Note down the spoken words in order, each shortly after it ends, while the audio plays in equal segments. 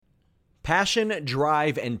Passion,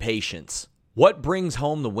 drive, and patience. What brings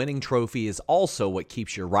home the winning trophy is also what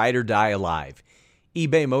keeps your ride or die alive.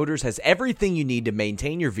 eBay Motors has everything you need to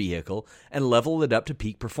maintain your vehicle and level it up to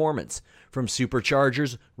peak performance. From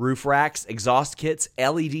superchargers, roof racks, exhaust kits,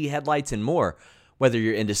 LED headlights, and more. Whether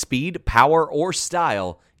you're into speed, power, or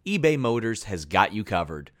style, eBay Motors has got you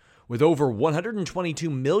covered. With over 122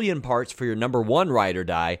 million parts for your number one ride or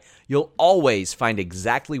die, you'll always find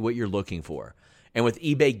exactly what you're looking for. And with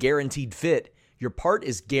eBay Guaranteed Fit, your part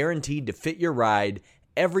is guaranteed to fit your ride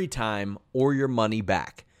every time or your money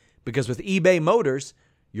back. Because with eBay Motors,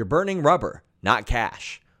 you're burning rubber, not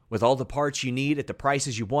cash. With all the parts you need at the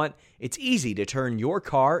prices you want, it's easy to turn your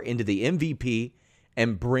car into the MVP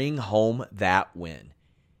and bring home that win.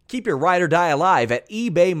 Keep your ride or die alive at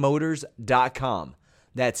ebaymotors.com.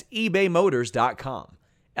 That's ebaymotors.com.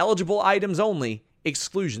 Eligible items only.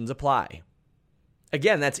 Exclusions apply.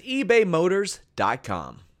 Again, that's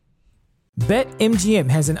ebaymotors.com. BetMGM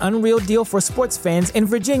has an unreal deal for sports fans in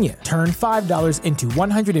Virginia. Turn $5 into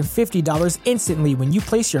 $150 instantly when you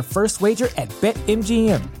place your first wager at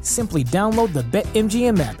BetMGM. Simply download the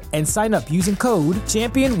BetMGM app and sign up using code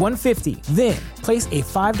Champion150. Then, place a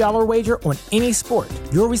 $5 wager on any sport.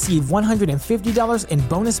 You'll receive $150 in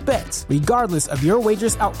bonus bets, regardless of your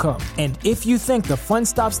wager's outcome. And if you think the fun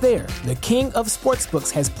stops there, the King of Sportsbooks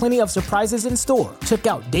has plenty of surprises in store. Check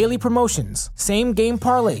out daily promotions, same-game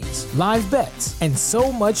parlays, live bets, and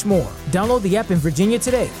so much more. Download the app in Virginia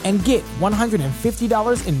today and get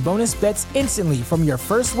 $150 in bonus bets instantly from your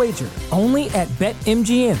first wager. Only at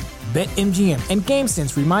BetMGM. BetMGM and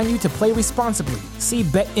GameSense remind you to play responsibly. See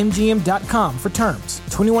BetMGM.com for terms.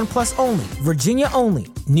 21 plus only. Virginia only.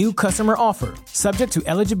 New customer offer. Subject to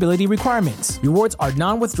eligibility requirements. Rewards are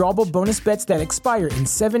non-withdrawable bonus bets that expire in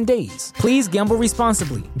 7 days. Please gamble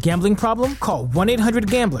responsibly. Gambling problem? Call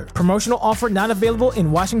 1-800-GAMBLER. Promotional offer not available in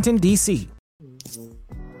Washington, D.C.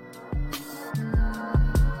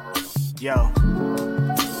 Yo.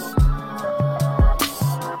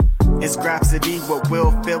 It's Grapsody with Will,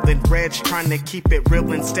 Phil, and Reg, trying to keep it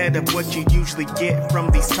real instead of what you usually get from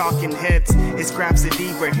these talking heads. It's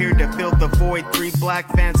Grapsody, we're here to fill the void. 3 black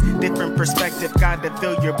fans, different perspective, got to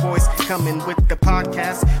fill your voice. Coming with the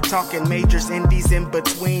podcast, talking majors, indies in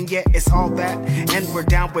between. Yeah, it's all that, and we're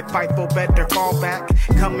down with Fightful, better fall back.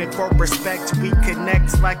 Coming for respect, we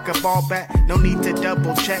connect like a ball bat. No need to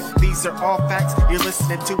double check, these are all facts. You're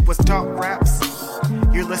listening to us talk raps.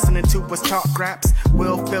 You're listening to us talk raps.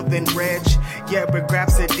 Will, Phil, and Reg. Yeah, we're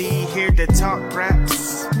Grapsody, here to talk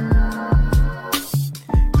raps.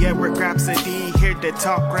 Yeah, we're Grapsody, here to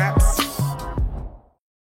talk raps.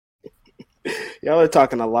 Y'all are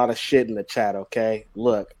talking a lot of shit in the chat, okay?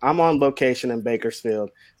 Look, I'm on location in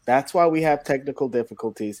Bakersfield. That's why we have technical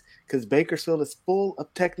difficulties, because Bakersfield is full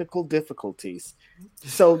of technical difficulties.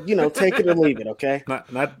 So, take it or leave it, okay? Not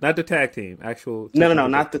the tag team, actual. No,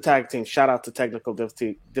 not the tag team. Shout out to Technical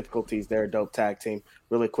Difficulties. They're a dope tag team.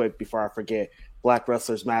 Really quick before I forget, Black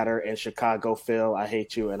Wrestlers Matter in Chicago. Phil, I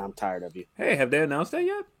hate you and I'm tired of you. Hey, have they announced that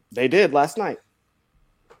yet? They did last night.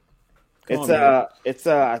 It's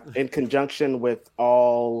in conjunction with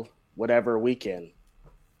All Whatever Weekend.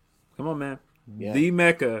 Come on, man. Yeah. The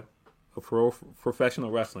Mecca of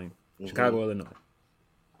professional wrestling, Chicago, Illinois.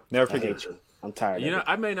 Never forget. I hate you. I'm tired of it.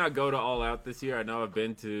 I may not go to All Out this year. I know I've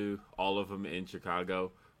been to all of them in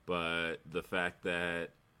Chicago, but the fact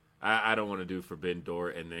that I don't want to do Forbidden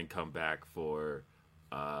Door and then come back for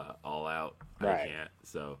All Out, Right. I can't.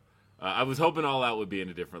 So I was hoping All Out would be in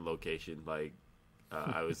a different location. Like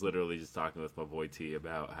I was literally just talking with my boy T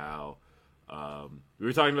about how we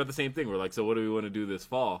were talking about the same thing. We're like, so what do we want to do this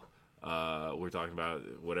fall? We're talking about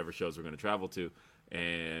whatever shows we're going to travel to,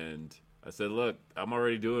 and I said, look, I'm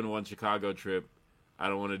already doing one Chicago trip. I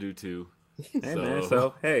don't want to do 2.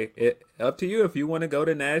 Hey, up to you if you want to go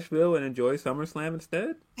to Nashville and enjoy SummerSlam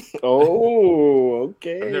instead. Oh,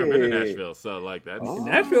 okay. I've never been to Nashville, so like that. Oh.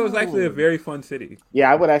 Nashville is actually a very fun city.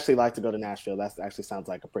 Yeah, I would actually like to go to Nashville. That actually sounds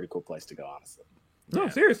like a pretty cool place to go, honestly. No,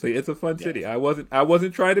 seriously, it's a fun city. I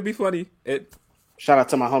wasn't trying to be funny. Shout out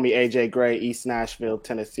to my homie AJ Gray, East Nashville,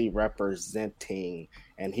 Tennessee, representing,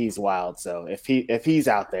 and he's wild. So if he's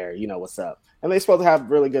out there, you know what's up. And they're supposed to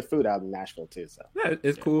have really good food out in Nashville too. So yeah,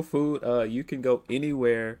 it's cool food. You can go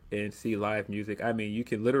anywhere and see live music. I mean, you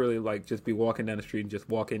can literally just be walking down the street and just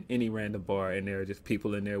walk in any random bar, and there are just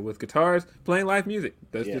people in there with guitars playing live music.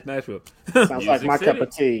 That's just Nashville. Sounds like my cup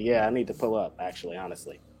of tea. Yeah, I need to pull up. Actually,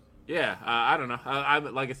 honestly. Yeah, I don't know.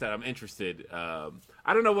 I'm like I said, I'm interested. I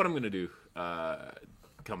don't know what I'm gonna do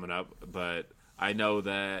coming up, but I know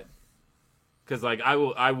that because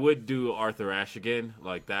I would do Arthur Ashe again.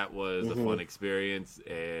 Like that was a fun experience,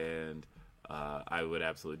 and I would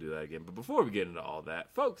absolutely do that again. But before we get into all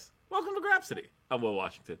that, folks, welcome to Grapsody. I'm Will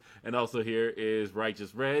Washington. And also here is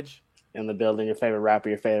Righteous Reg. In the building, your favorite rapper,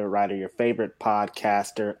 your favorite writer, your favorite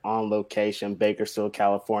podcaster on location, Bakersfield,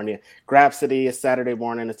 California. Grapsody is Saturday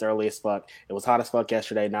morning. It's early as fuck. It was hot as fuck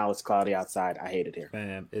yesterday. Now it's cloudy outside. I hate it here.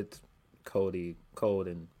 Man, it's cold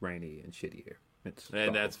and rainy and shitty here.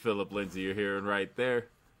 And that's Philip Lindsay you're hearing right there.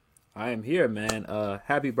 I am here, man.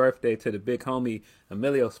 Happy birthday to the big homie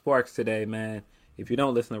Emilio Sparks today, man. If you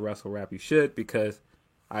don't listen to Russell Rap, you should, because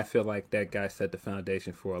I feel like that guy set the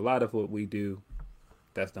foundation for a lot of what we do.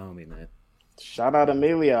 That's the homie, man. Shout out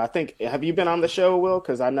Emilio. I think, have you been on the show, Will?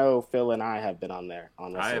 Because I know Phil and I have been on there.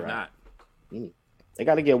 On Russell I have Rap. not. They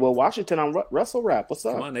got to get Will Washington on Russell Rap. What's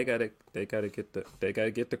up? Come on, they gotta get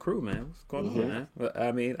the crew, man. What's going on, man? Well,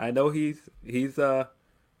 I mean, I know he's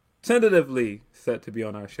tentatively set to be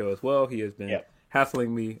on our show as well. He has been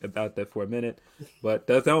hassling me about that for a minute, but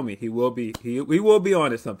that's homie. He will be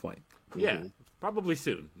on at some point. Yeah, probably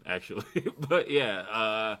soon, actually. But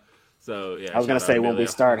yeah. So yeah, I was gonna say when we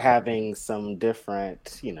start having some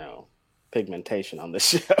different, pigmentation on the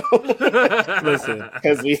show. Listen,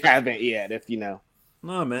 because we haven't yet. If you know,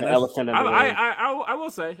 no man, elephant in the room. I will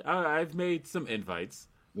say I've made some invites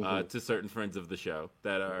to certain friends of the show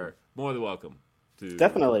that are more than welcome to.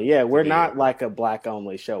 Definitely, yeah. We're not like a black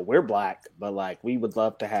only show. We're black, but like we would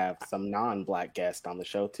love to have some non-black guests on the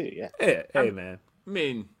show too. Yeah. Hey man. I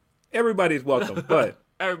mean, everybody's welcome, but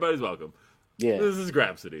everybody's welcome. Yeah, this is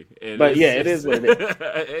Grapsody. But yeah, it is what it is.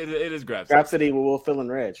 It is Grapsody. Grapsody with Will, Phil,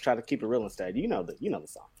 and Reg. Try to keep it real instead. You know the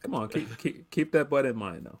song. Come on, keep that butt in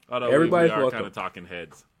mind though. Although everybody's we are welcome. kind of talking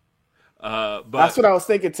heads. But that's what I was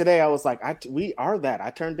thinking today. I was like, we are that.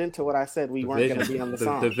 I turned into what I said. We weren't going to be on the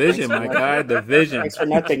song. The vision, my guy. The vision. Thanks for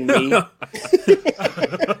nothing, me.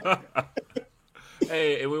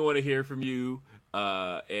 Hey, and we want to hear from you.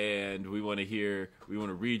 And we want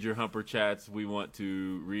to read your humper chats. We want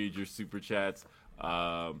to read your super chats.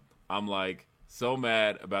 I'm like so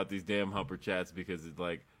mad about these damn humper chats because it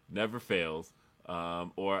like never fails.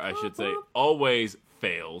 Or I should say always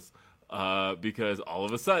fails. Because all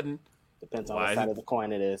of a sudden, depends on what side of the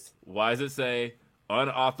coin it is. Why does it say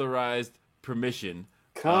unauthorized permission?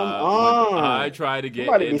 Come on. I try to get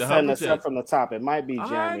Somebody into be setting humper us chats. up from the top. It might be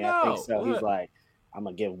Jeremy. I think so. He's like, I'm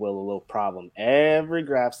going to give Will a little problem. Every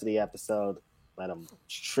Grapsody episode, let him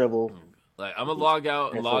shrivel. Like, I'm going to log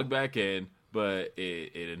out and log back in, but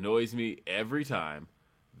it annoys me every time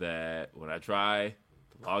that when I try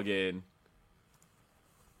to log in,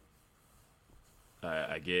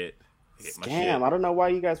 I get my shit. Scam. I don't know why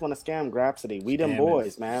you guys want to scam Grapsody. We them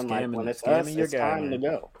boys, man. Like, when it's us, it's time to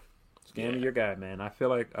go. Scamming your guy, man. I feel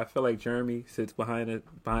like Jeremy sits behind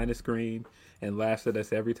the screen and laughs at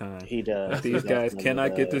us every time. He does. These guys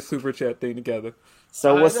cannot get this super chat thing together.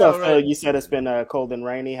 So what's up, Phil? You said it's been cold and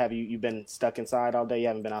rainy. Have you been stuck inside all day? You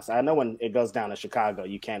haven't been outside. I know when it goes down in Chicago,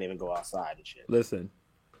 you can't even go outside and shit. Listen,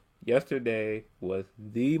 yesterday was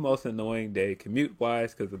the most annoying day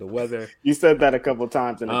commute-wise because of the weather. You said that a couple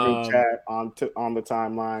times in the group chat, on the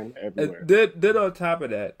timeline, everywhere. Then on top of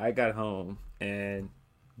that, I got home and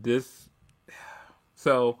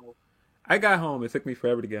so I got home. It took me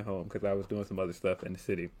forever to get home because I was doing some other stuff in the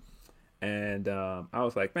city. And I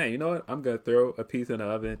was like, man, you know what? I'm going to throw a pizza in the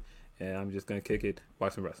oven and I'm just going to kick it,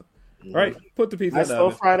 watch some wrestling. All right, put the pizza in the oven.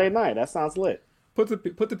 That's Friday night. That sounds lit. Put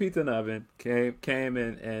the pizza in the oven, came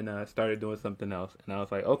in and started doing something else. And I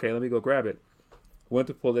was like, okay, let me go grab it. Went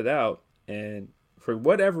to pull it out. And for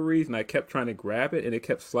whatever reason, I kept trying to grab it and it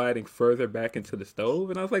kept sliding further back into the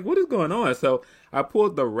stove. And I was like, what is going on? So I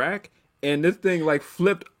pulled the rack. And this thing like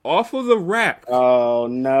flipped off of the rack. Oh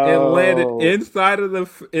no! And landed inside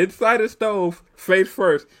the stove face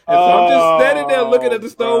first. And so I'm just standing there looking at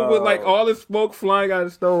the stove with like all the smoke flying out of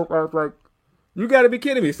the stove. I was like, "You got to be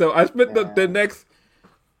kidding me!" So I spent the next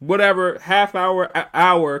whatever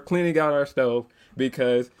hour cleaning out our stove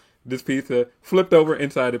because this pizza flipped over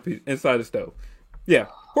inside the stove. Yeah,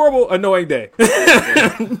 horrible, annoying day.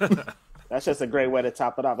 That's just a great way to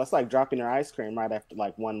top it off. That's like dropping your ice cream right after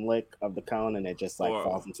like one lick of the cone and it just like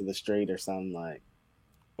falls into the street or something like.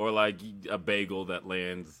 Or like a bagel that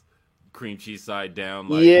lands cream cheese side down.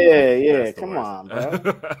 Like, yeah. Come on,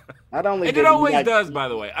 bro. Not only and it always does, by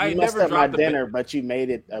the way. I messed never up my dinner, but you made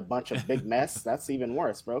it a bunch of big mess. That's even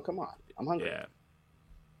worse, bro. Come on, I'm hungry. Yeah.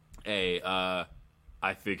 Hey,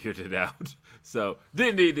 I figured it out. So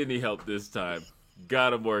didn't need any help this time.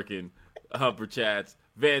 Got him working. Humper chats.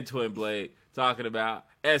 Van Twinblade talking about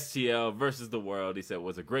STL versus the world. He said it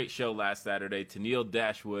was a great show last Saturday. Tennille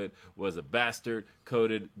Dashwood was a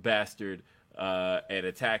coded bastard, and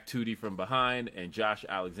attacked Tootie from behind. And Josh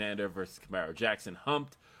Alexander versus Camaro Jackson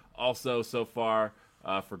humped Also, so far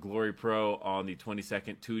for Glory Pro on the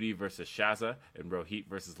 22nd, Tootie versus Shaza and Rohit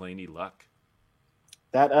versus Laney Luck.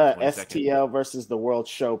 That STL versus the World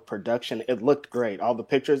Show production, it looked great. All the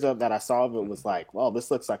pictures of that I saw of it was like, well,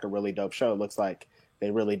 this looks like a really dope show. It looks like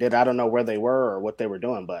they really did. I don't know where they were or what they were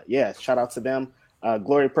doing, but yeah, shout out to them.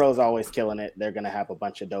 Glory Pro is always killing it. They're going to have a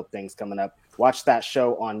bunch of dope things coming up. Watch that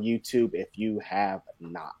show on YouTube if you have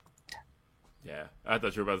not. Yeah, I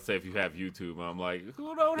thought you were about to say if you have YouTube. I'm like,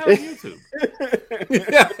 who don't have YouTube?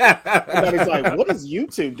 Everybody's like, what is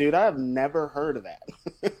YouTube, dude? I've never heard of that.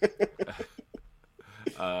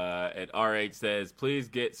 And RH says, please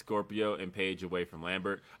get Scorpio and Paige away from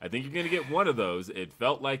Lambert. I think you're going to get one of those. It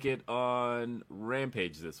felt like it on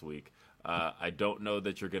Rampage this week. I don't know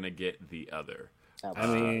that you're going to get the other. I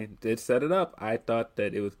mean, it set it up. I thought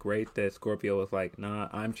that it was great that Scorpio was like, nah,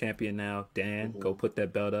 I'm champion now. Dan, go put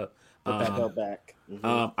that belt up. Put that belt back.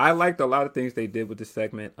 I liked a lot of things they did with the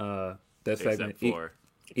segment. Except for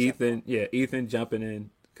Ethan jumping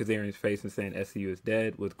in Kazarian's face and saying SCU is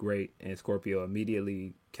dead was great, and Scorpio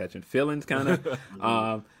immediately catching feelings, kind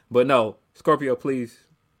of. But no, Scorpio, please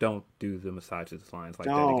don't do the massages lines like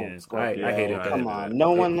that again. Scorpio, I hate it. Come on,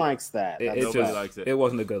 no one likes that. Nobody likes it. It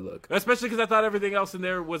wasn't a good look, especially because I thought everything else in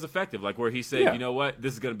there was effective. Like where he said, Yeah. you know what,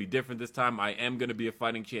 this is going to be different this time. I am going to be a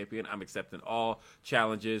fighting champion. I'm accepting all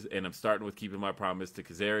challenges, and I'm starting with keeping my promise to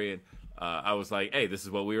Kazarian. I was like, hey, this is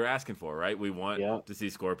what we were asking for, right? We want to see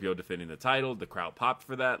Scorpio defending the title. The crowd popped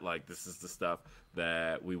for that. Like, this is the stuff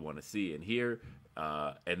that we want to see and hear.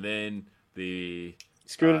 And then the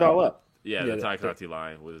screwed it all up. Yeah, the Taikati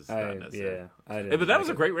line was not necessary. But that was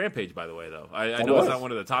a great Rampage, by the way, though. I know it's not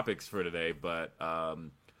one of the topics for today, but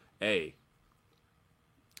hey,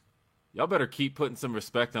 y'all better keep putting some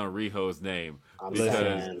respect on Riho's name.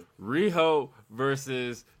 Because Riho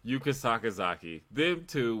versus Yuka Sakazaki, them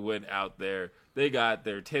two went out there. They got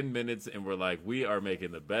their 10 minutes and were like, we are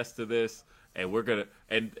making the best of this. And we're going to,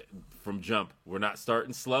 and from jump, we're not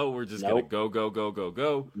starting slow. We're just going to go.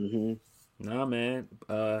 Mm-hmm. Nah, man.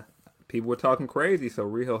 People were talking crazy, so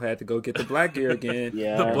Riho had to go get the black gear again.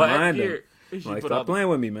 The black gear. Like, stop playing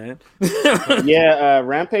with me, man.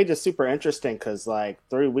 Rampage is super interesting because, like,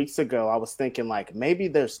 3 weeks ago, I was thinking, like, maybe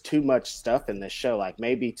there's too much stuff in this show. Like,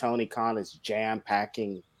 maybe Tony Khan is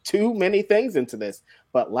jam-packing too many things into this.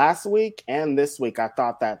 But last week and this week, I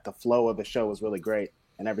thought that the flow of the show was really great,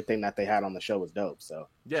 and everything that they had on the show was dope. So,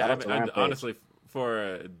 yeah, honestly,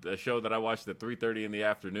 for a show that I watched at 3:30 in the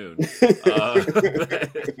afternoon,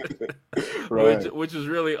 right. which is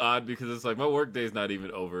really odd because it's like my work day's not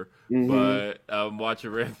even over, but I'm watching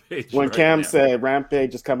Rampage. When right Cam now. said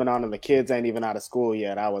Rampage is coming on and the kids ain't even out of school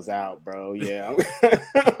yet, I was out, bro. Yeah,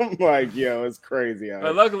 I'm like, yo, it's crazy.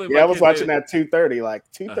 Luckily, I was watching at 2:30, like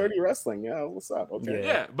 2:30 wrestling. Yeah, what's up? Okay.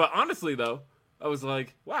 Yeah, but honestly though, I was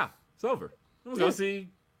like, wow, it's over. I'm gonna go see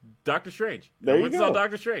Doctor Strange. There you went go. Saw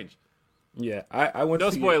Doctor Strange. Yeah, I went. No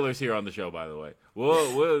spoilers here on the show, by the way.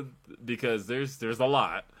 We'll because there's a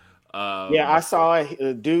lot. I saw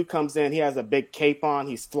a dude comes in. He has a big cape on.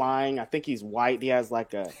 He's flying. I think he's white. He has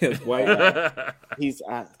like a white.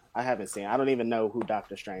 I haven't seen. I don't even know who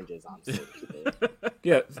Doctor Strange is. Honestly.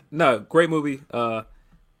 Yeah, no, great movie. I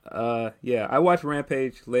watched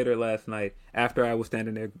Rampage later last night after I was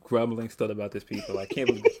standing there grumbling still about this pizza. Like, can't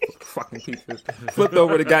believe this fucking pizza flipped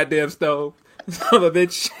over the goddamn stove. Son of a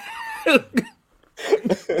bitch.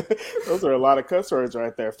 Those are a lot of cuss words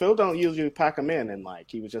right there. Phil don't usually pack them in, and like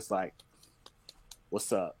he was just like,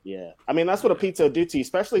 "What's up?" Yeah, I mean that's what a pizza would do to you,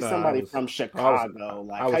 especially somebody from Chicago.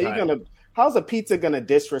 How's a pizza gonna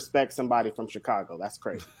disrespect somebody from Chicago? That's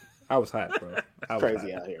crazy. I was hot, bro.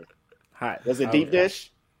 Crazy out here. Hot. Was it deep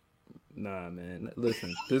dish? Nah, man.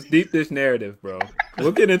 Listen, this deep dish narrative, bro.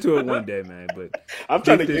 We'll get into it one day, man. But I'm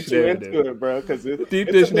trying to get you into it, bro. Because deep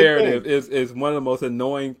dish narrative is one of the most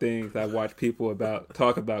annoying things I watch people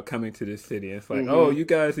talk about coming to this city. It's like, oh, you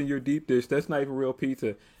guys and your deep dish, that's not even real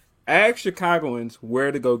pizza. Ask Chicagoans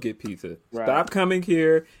where to go get pizza. Right. Stop coming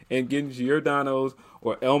here and getting Giordano's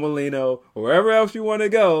or El Molino or wherever else you want to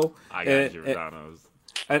go. I got Giordano's.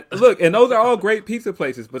 And look, and those are all great pizza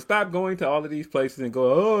places, but stop going to all of these places and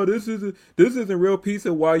go, oh, this isn't real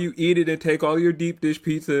pizza while you eat it and take all your deep dish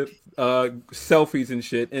pizza selfies and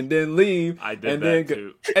shit, and then leave. I did that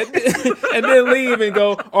too. And then leave and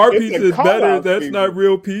go, our pizza is better. That's not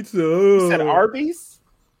real pizza. You said Arby's?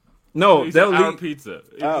 No, they'll leave. Our pizza.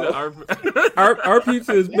 Our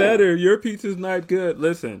pizza is better. Your pizza is not good.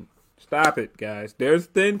 Listen, stop it, guys. There's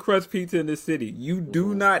thin crust pizza in this city. You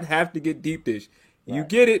do not have to get deep dish. You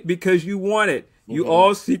get it because you want it. You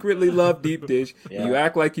all secretly love deep dish. You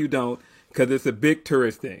act like you don't because it's a big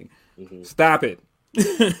tourist thing. Stop it.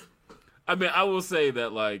 I mean, I will say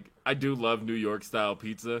that like I do love New York style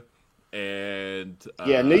pizza, and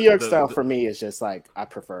New York style for me is just like I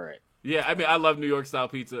prefer it. Yeah, I mean, I love New York style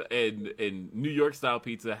pizza, and New York style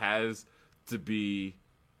pizza has to be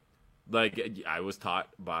like I was taught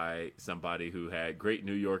by somebody who had great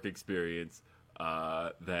New York experience.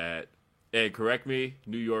 That, and correct me,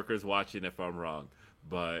 New Yorkers watching if I'm wrong,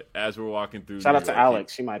 but as we're walking through, shout out to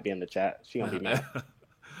Alex, she might be in the chat. She gonna be mad.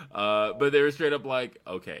 But they were straight up like,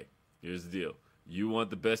 okay, here's the deal: you want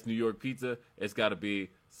the best New York pizza? It's got to be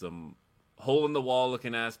some hole in the wall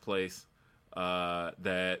looking ass place.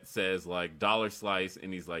 That says like dollar slice,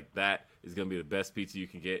 and he's like, that is gonna be the best pizza you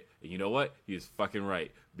can get. And you know what? He is fucking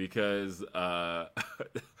right, because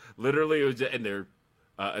literally it was just, and they're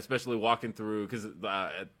especially walking through, because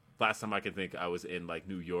last time I can think I was in like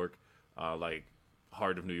New York, like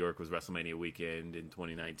heart of New York was WrestleMania weekend in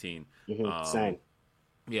 2019. Same.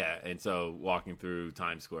 Yeah, and so walking through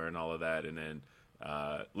Times Square and all of that, and then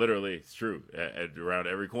literally it's true around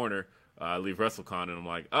every corner. I leave WrestleCon and I'm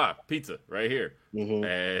like, pizza right here.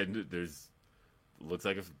 And looks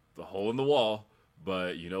like a hole in the wall,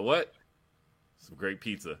 but you know what? Some great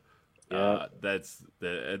pizza. Yeah.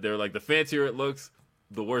 They're like, the fancier it looks,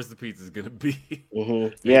 the worse the pizza is going to be.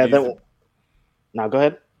 Yeah. Now go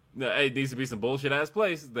ahead. It needs to be some bullshit ass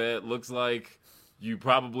place that looks like you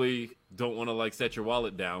probably don't want to like set your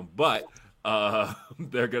wallet down, but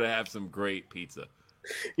they're going to have some great pizza.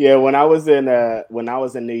 Yeah, when I was in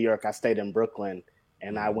New York, I stayed in Brooklyn,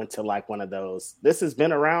 and I went to like one of those. This has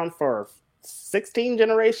been around for 16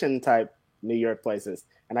 generation type New York places,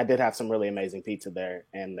 and I did have some really amazing pizza there.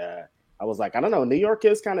 And I was like, I don't know, New York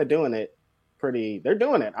is kind of doing it they're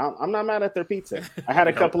doing it. I'm not mad at their pizza. I had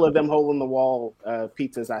a couple of them hole in the wall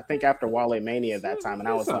pizzas, I think after Wale Mania that time, and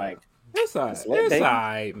I was like, it's all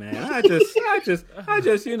right, man. I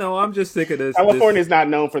just, you know, I'm just sick of this. California's not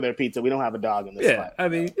known for their pizza. We don't have a dog in this fight. I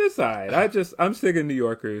mean, it's all right. I'm sick of New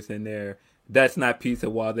Yorkers and that's not pizza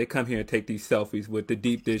while they come here and take these selfies with the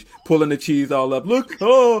deep dish, pulling the cheese all up. Look,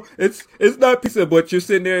 it's not pizza, but you're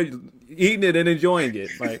sitting there eating it and enjoying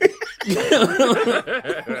it. Like,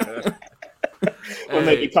 or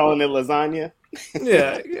maybe calling it lasagna.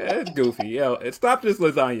 yeah, it's goofy. Yo, stop this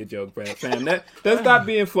lasagna joke, Sam. That stopped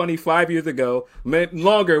being funny 5 years ago.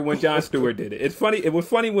 Longer when Jon Stewart did it. It's funny. It was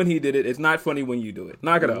funny when he did it. It's not funny when you do it.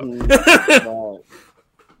 Knock it off.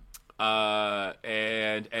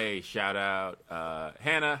 And a shout out,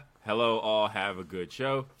 Hannah. Hello, all. Have a good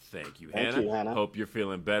show. Thank you, Hannah. Hope you're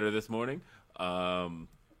feeling better this morning.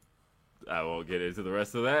 I won't get into the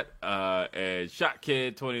rest of that. And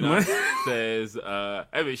ShotKid29 says, I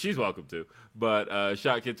mean, she's welcome to, but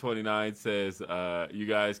ShotKid29 says, you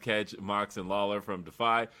guys catch Mox and Lawler from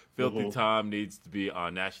Defy. Filthy Tom needs to be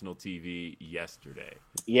on national TV yesterday.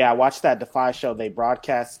 Yeah, I watched that Defy show. They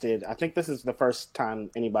broadcasted, I think this is the first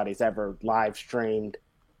time anybody's ever live streamed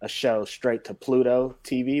a show straight to Pluto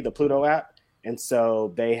TV, the Pluto app. And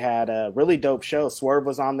so they had a really dope show. Swerve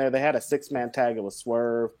was on there. They had a 6-man tag. It was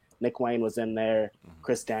Swerve, Nick Wayne was in there,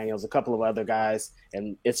 Chris Daniels, a couple of other guys.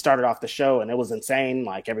 And it started off the show, and it was insane.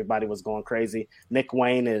 Like, everybody was going crazy. Nick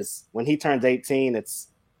Wayne is, when he turns 18, it's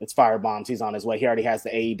firebombs. He's on his way. He already has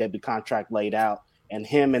the AEW contract laid out. And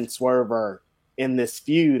him and Swerve are in this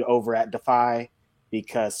feud over at Defy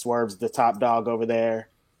because Swerve's the top dog over there.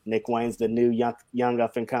 Nick Wayne's the new young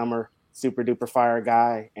up-and-comer, super-duper fire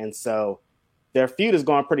guy. And so their feud is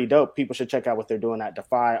going pretty dope. People should check out what they're doing at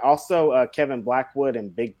Defy. Also, Kevin Blackwood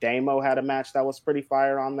and Big Damo had a match that was pretty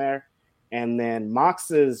fire on there. And then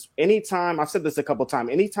Mox's, anytime, I've said this a couple times,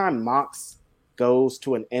 anytime Mox goes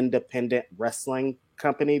to an independent wrestling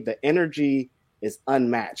company, the energy is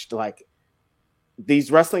unmatched. Like, these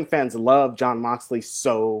wrestling fans love Jon Moxley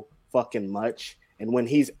so fucking much. And when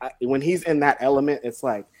he's in that element, it's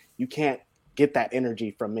like you can't get that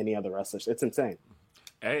energy from many other wrestlers. It's insane.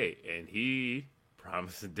 Hey, and he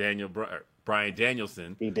promised Bryan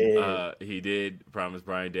Danielson. He did. He did promise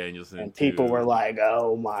Bryan Danielson. And people were like,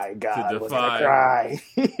 "Oh my god, we're gonna cry."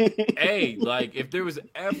 Hey, like, if there was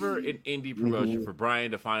ever an indie promotion for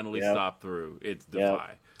Bryan to finally stop through, it's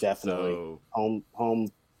Defy. Definitely. So,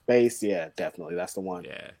 home base, yeah, definitely. That's the one.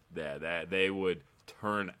 Yeah, that they would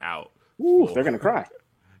turn out. Ooh, they're gonna cry.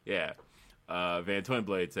 Yeah. Van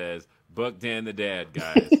Twinblade says, "Book Dan the Dad,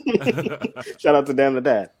 guys." Shout out to Dan the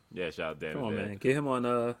Dad. Yeah, shout out Dan Come the on, Dad. man.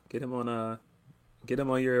 Get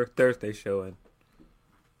him on your Thursday show and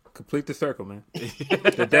complete the circle, man.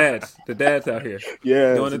 The dads out here.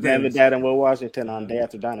 Yeah, Dan the Dad in Will Washington on Day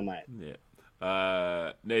After Dynamite. Yeah.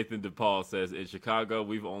 Nathan DePaul says, in Chicago,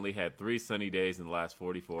 we've only had 3 sunny days in the last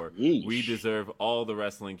 44. Yeesh. We deserve all the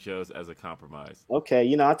wrestling shows as a compromise.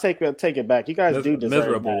 Okay, I'll take it back. You guys do deserve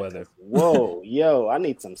miserable that. weather. Whoa, yo, I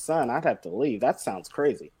need some sun. I'd have to leave. That sounds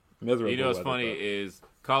crazy. Miserable You know what's weather, funny though. is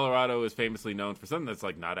Colorado is famously known for something that's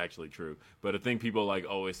like not actually true, but a thing people like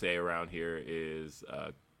always say around here is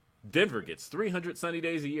Denver gets 300 sunny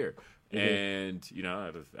days a year, and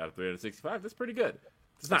out of 365, that's pretty good.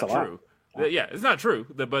 It's not true. Yeah, it's not true,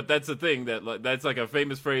 but that's the thing that's like a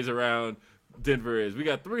famous phrase around Denver is we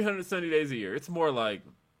got 300 sunny days a year. It's more like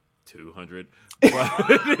 200.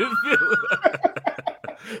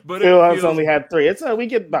 But Phil has only had 3. We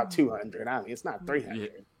get about 200. I mean, it's not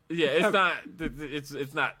 300. Yeah, it's not.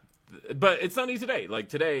 It's not. But it's sunny today. Like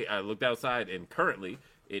today, I looked outside, and currently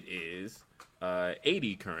it is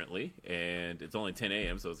 80 currently, and it's only 10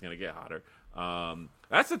 a.m., so it's gonna get hotter.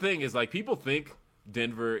 That's the thing is like people think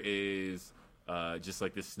Denver is just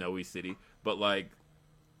like this snowy city, but like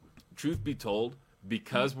truth be told,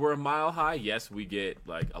 because we're a mile high, yes, we get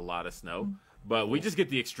like a lot of snow, but we just get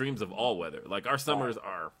the extremes of all weather. Like our summers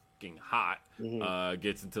are fucking hot,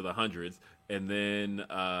 gets into the hundreds, and then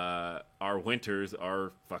our winters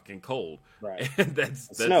are fucking cold. Right. And that's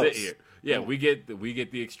it here. Yeah, we get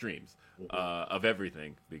the extremes of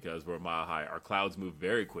everything because we're a mile high. Our clouds move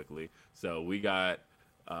very quickly, so we got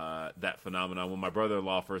that phenomenon. When my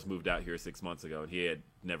brother-in-law first moved out here 6 months ago, and he had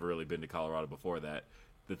never really been to Colorado before that,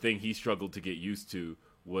 the thing he struggled to get used to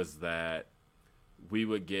was that we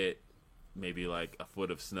would get maybe like a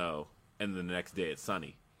foot of snow, and the next day it's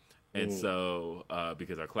sunny. And so,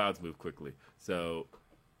 because our clouds move quickly, so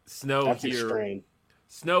snow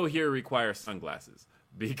here requires sunglasses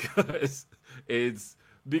because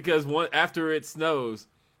after it snows,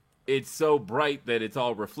 it's so bright that it's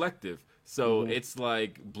all reflective. So it's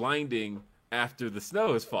like blinding after the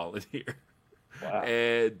snow has fallen here. Wow.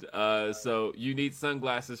 And so you need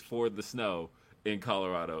sunglasses for the snow in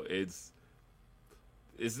Colorado. It's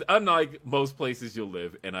unlike most places you'll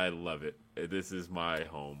live, and I love it. This is my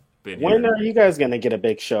home. When are you guys going to get a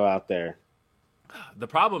big show out there? The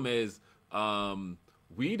problem is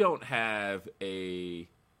we don't have a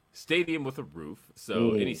stadium with a roof,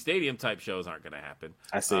 so any stadium-type shows aren't going to happen.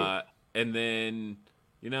 I see. And then,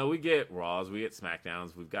 we get Raws, we get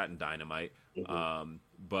SmackDowns, we've gotten Dynamite,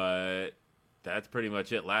 but that's pretty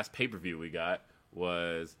much it. Last pay-per-view we got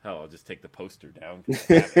was, I'll just take the poster down.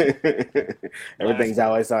 Everything's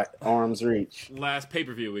always at arm's reach. Last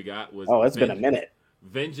pay-per-view we got was... Oh, it's been a minute.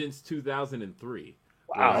 Vengeance 2003.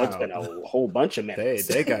 Wow, it's been a whole bunch of minutes.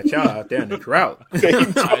 They got y'all out there in the drought.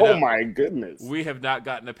 Oh, my goodness. We have not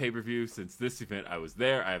gotten a pay-per-view since this event. I was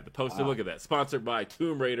there. I have the poster. Wow. Look at that. Sponsored by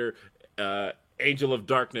Tomb Raider, Angel of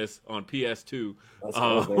Darkness on PS2. Let's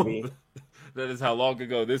go, baby. That is how long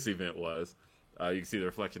ago this event was. You can see the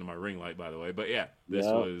reflection of my ring light, by the way. But yeah,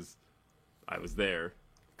 I was there.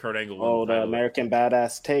 Kurt Angle. Oh, the American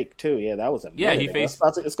Badass Take, too. Yeah, that was a minute. He faced...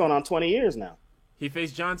 It's going on 20 years now. He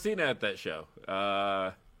faced John Cena at that show.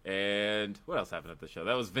 And what else happened at the show?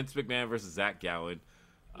 That was Vince McMahon versus Zach Gowen.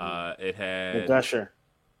 It had... The Gusher.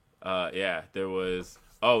 There was...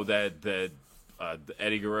 the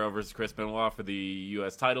Eddie Guerrero versus Chris Benoit for the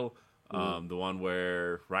U.S. title. The one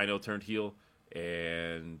where Rhino turned heel.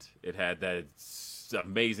 And it had that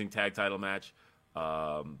amazing tag title match.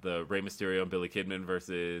 The Rey Mysterio and Billy Kidman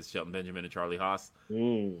versus Shelton Benjamin and Charlie Haas.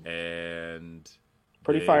 And...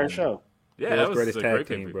 Pretty fire show. Yeah, that was greatest a tag great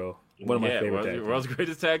team, bro. One of my favorite tag teams. World's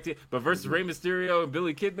greatest tag team. But versus Rey Mysterio and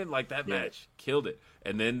Billy Kidman, like that match, killed it.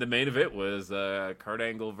 And then the main event was Kurt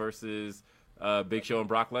Angle versus Big Show and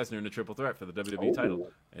Brock Lesnar in a triple threat for the WWE title.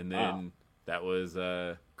 And then that was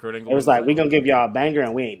Kurt Angle. It was like, we're going to give y'all a banger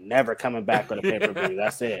and we ain't never coming back with a pay-per-view.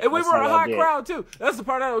 That's it. And we were a hot crowd, too. That's the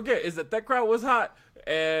part I don't get, is that crowd was hot.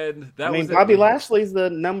 And that was Bobby Lashley's the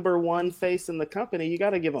number one face in the company. You got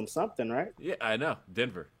to give him something, right? Yeah, I know.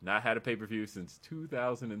 Denver not had a pay-per-view since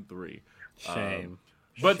 2003. Shame.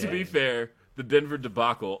 But to be fair, the Denver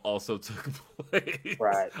debacle also took place.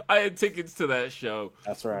 Right. I had tickets to that show.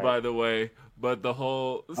 That's right. By the way, but the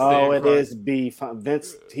whole is beef.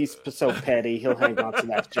 Vince, he's so petty. He'll hang on to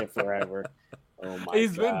that shit forever. Oh my!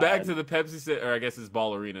 He's been back to the Pepsi Center, or I guess it's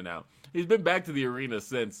Ball Arena now. He's been back to the arena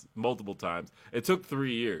since multiple times. It took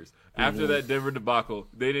 3 years. After that Denver debacle,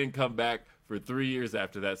 they didn't come back for 3 years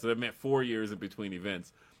after that. So that meant 4 years in between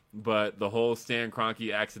events. But the whole Stan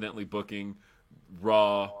Kroenke accidentally booking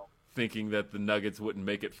Raw, thinking that the Nuggets wouldn't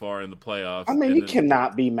make it far in the playoffs. I mean, you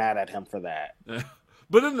cannot be mad at him for that.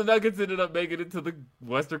 But then the Nuggets ended up making it to the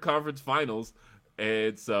Western Conference Finals.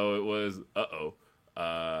 And so it was,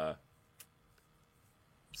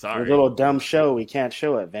 Sorry. A little dumb show. We can't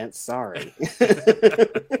show it, Vince. Sorry.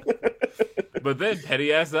 But then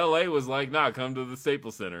petty ass LA was like, nah, come to the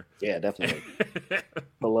Staples Center. Yeah, definitely.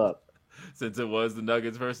 Pull up. Since it was the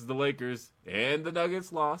Nuggets versus the Lakers, and the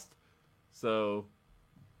Nuggets lost. So,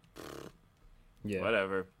 Yeah.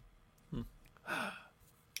 whatever.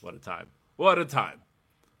 What a time. What a time.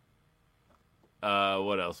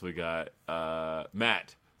 What else we got?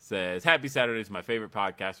 Matt says, happy Saturday to my favorite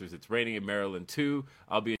podcasters. It's raining in Maryland, too.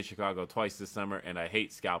 I'll be in Chicago twice this summer, and I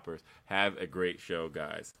hate scalpers. Have a great show,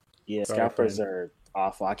 guys. Yeah, scalpers are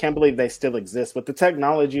awful. I can't believe they still exist. With the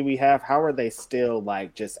technology we have, how are they still,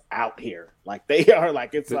 like, just out here? Like, they are,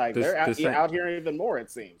 like, it's like they're out here even more, it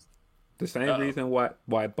seems. The same reason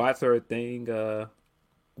why bots are a thing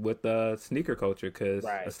with sneaker culture, because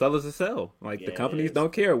a sell is a sell. Like, the companies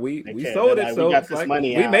don't care. We sold it, so we got this like,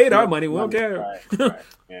 money we out. made our money. We don't care. Right.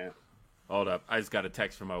 Yeah. Hold up. I just got a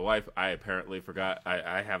text from my wife. I apparently forgot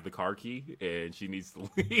I have the car key, and she needs to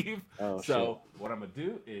leave. Oh, so what I'm going to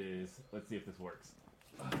do is, let's see if this works.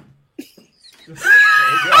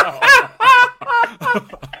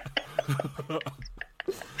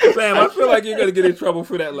 Sam, I feel like you're gonna get in trouble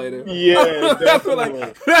for that later. Yeah, I feel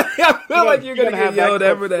like you're gonna get yelled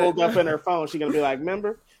at for that. Pulled up in her phone. She's gonna be like,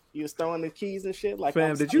 "Remember, you was throwing the keys and shit." Like,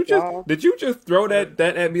 fam, did you just throw that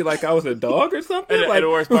at me like I was a dog or something? And the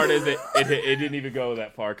worst part is it didn't even go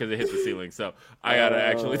that far because it hit the ceiling. So I gotta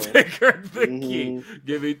actually take her the key.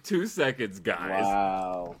 Give me 2 seconds, guys.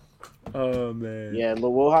 Wow. Oh man. Yeah,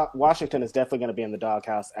 Washington is definitely gonna be in the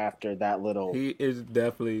doghouse after that little. He is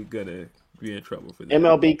definitely gonna be in trouble for that.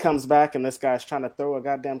 MLB comes back and this guy's trying to throw a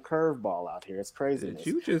goddamn curveball out here. It's crazy. Did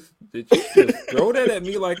you just throw that at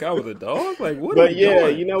me like I was a dog? Like what? But yeah,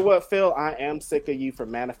 you know what, Phil? I am sick of you for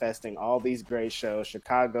manifesting all these great shows.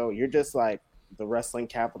 Chicago, you're just like the wrestling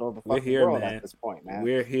capital of the fucking world man. at this point, man.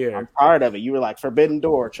 We're here. I'm tired of it. You were like Forbidden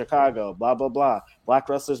Door, Chicago, blah blah blah. Black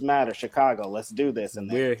Wrestlers Matter, Chicago. Let's do this. And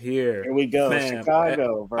we're here. Here we go, man,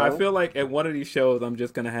 Chicago, bro. I feel like at one of these shows, I'm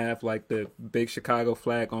just gonna have like the big Chicago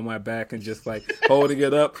flag on my back and just like holding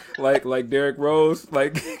it up like Derrick Rose.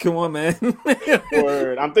 Like, come on, man.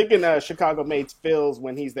 Word. I'm thinking Chicago made Phil's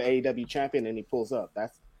when he's the AEW champion and he pulls up.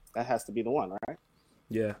 That has to be the one, right?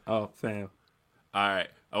 Yeah. Oh, fam. All right.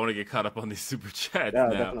 I want to get caught up on these super chats Yeah, now.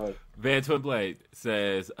 definitely. Van Twinblade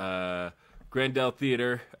says, Grandel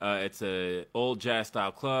Theater, it's a old jazz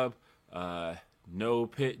style club. No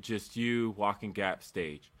pit, just you, walking gap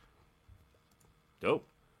stage. Dope.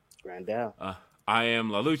 Grandel. I am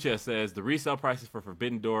La Lucha says, the resale prices for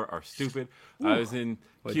Forbidden Door are stupid. I was in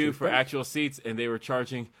queue for actual seats and they were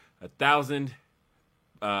charging $1,000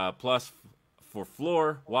 plus for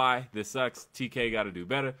floor. Why? This sucks. TK got to do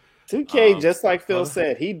better. 2K, just like Phil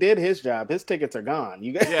said, he did his job. His tickets are gone.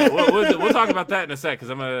 You guys, Yeah, we'll talk about that in a sec because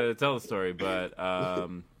I'm gonna tell the story. But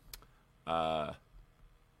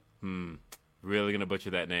really gonna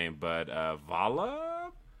butcher that name. But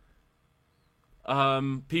Vala,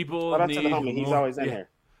 people shout out need to the homie. He's more, always in here.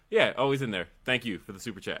 Yeah, always in there. Thank you for the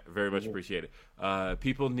super chat. Very much appreciate it.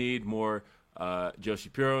 People need more Joe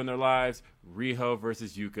Shapiro in their lives. Riho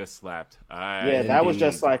versus Yuka slapped. Yeah, that was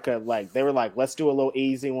just like they were like, let's do a little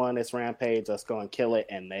easy one. It's Rampage. Let's go and kill it.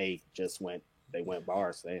 And they just went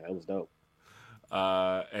bars. That was dope.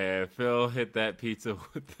 And Phil hit that pizza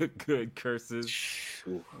with the good curses.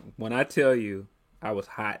 When I tell you, I was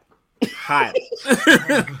hot. I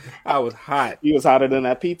was hot. He was hotter than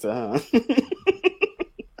that pizza, huh?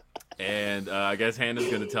 And I guess Hannah's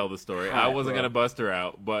going to tell the story. I wasn't going to bust her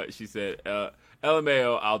out, but she said,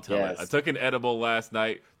 LMAO, I'll tell it. I took an edible last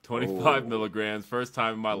night, 25 milligrams. First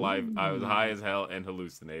time in my life. I was high as hell and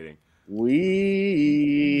hallucinating.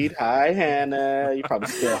 Weed. Hi, Hannah. You're probably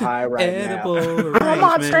still high right Edible now. I'm a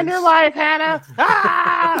monster in your life, Hannah.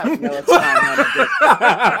 Ah! No, it's fine,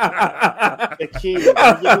 Hannah. The key.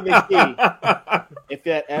 I'll give you the key. If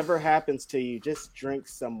that ever happens to you, just drink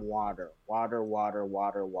some water. Water. Water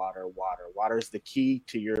is the key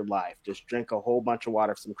to your life. Just drink a whole bunch of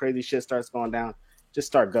water. If some crazy shit starts going down, just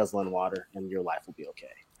start guzzling water and your life will be okay.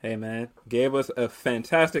 Hey, man. Gave us a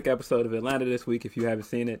fantastic episode of Atlanta this week if you haven't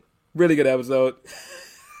seen it. Really good episode.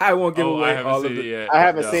 I won't give away all of it yet. I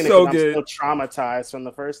haven't seen it so because good. I'm still traumatized from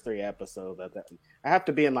the first 3 episodes. I have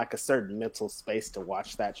to be in like a certain mental space to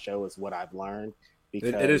watch that show is what I've learned.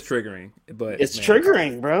 Because it is triggering. But it's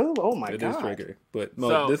triggering, bro. Oh, my God. It is triggering. But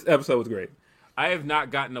this episode was great. I have not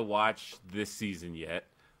gotten to watch this season yet,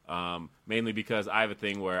 mainly because I have a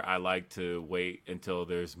thing where I like to wait until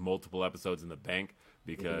there's multiple episodes in the bank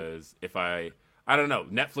because if I don't know,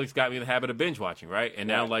 Netflix got me in the habit of binge watching, right? And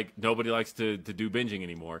now, like, nobody likes to do binging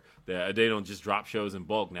anymore. They don't just drop shows in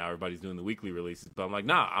bulk now. Everybody's doing the weekly releases. But I'm like,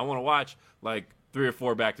 nah, I want to watch, like, 3 or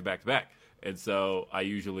 4 back to back to back. And so I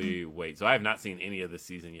usually wait. So I have not seen any of this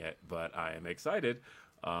season yet, but I am excited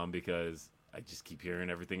because I just keep hearing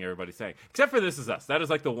everything everybody's saying. Except for This Is Us. That is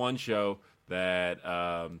like the one show that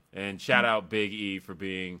and shout out Big E for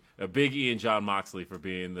being Big E and John Moxley for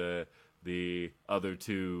being the other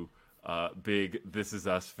two big This Is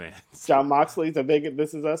Us fans. John Moxley's a big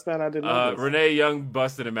This Is Us fan. I didn't know. Renee Young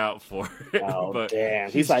busted him out for it. Oh, but damn.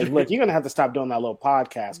 He's like, look, you're going to have to stop doing that little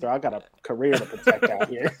podcast, or I got a career to protect out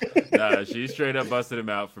here. Nah, she straight up busted him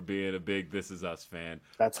out for being a big This Is Us fan.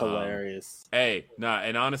 That's hilarious.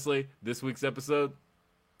 And honestly, this week's episode,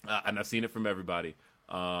 and I've seen it from everybody,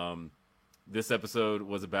 this episode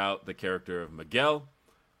was about the character of Miguel.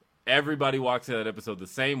 Everybody walks in that episode the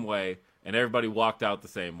same way, and everybody walked out the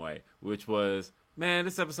same way, which was, man,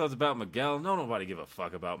 this episode's about Miguel. No, nobody give a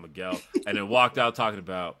fuck about Miguel. And then walked out talking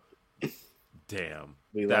about, damn,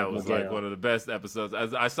 that was Miguel. Like one of the best episodes.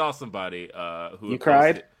 I saw somebody who you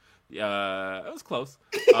cried. It was close.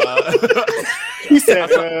 He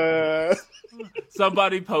said,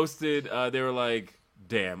 somebody posted. They were like,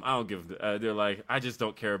 damn, I don't give. They're like, I just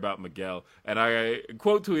don't care about Miguel. And I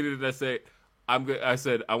quote tweeted and I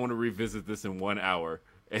said, I want to revisit this in 1 hour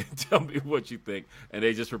and tell me what you think. And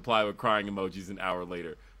they just reply with crying emojis an hour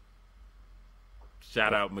later.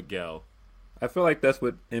 Shout out Miguel. I feel like that's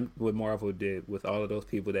what Marvel did with all of those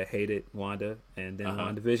people that hated Wanda, and then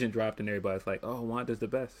WandaVision dropped, and everybody's like, "Oh, Wanda's the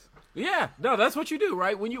best." Yeah, no, that's what you do,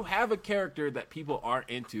 right? When you have a character that people aren't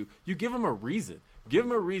into, you give them a reason. Give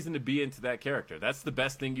them a reason to be into that character. That's the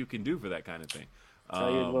best thing you can do for that kind of thing.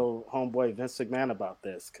 Tell your little homeboy Vince McMahon about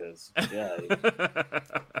this, because yeah.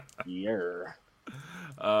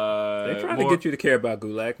 They're trying to get you to care about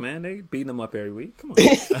Gulak, man. They beating him up every week. Come on.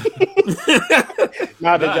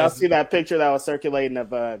 Now, did y'all see that picture that was circulating of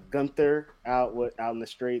Gunther out in the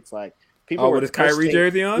streets? Like people were with his Kyrie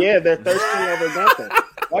jersey on. Yeah, they're thirsting over Gunther.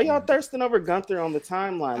 Why y'all thirsting over Gunther on the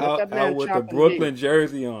timeline? Let that man with the Brooklyn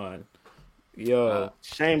jersey on. Yo,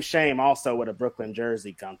 shame. Also with a Brooklyn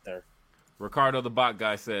jersey, Gunther. Ricardo the bot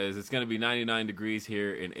guy says it's going to be 99 degrees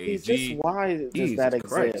here in AZ. Just why does that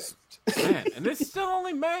exist? Man, and it's still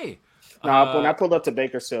only May. No, when I pulled up to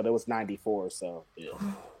Bakersfield, it was 94. So, yeah.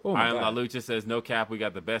 Oh La Lucha says, no cap, we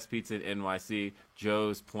got the best pizza in NYC.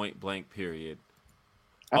 Joe's point blank, period.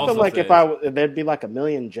 I also feel like said, there'd be like a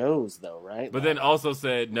million Joes, though, right? But then also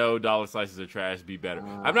said, no, dollar slices are trash, be better.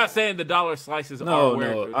 I'm not saying the dollar slices are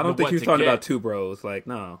where... No, I don't think he was talking about two bros. Like,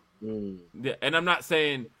 no. Yeah, and I'm not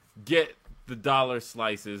saying get the dollar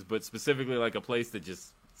slices, but specifically like a place that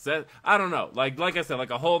just says, I don't know, like I said, like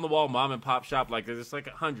a hole in the wall mom and pop shop, like there's like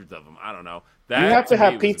hundreds of them. I don't know. You have to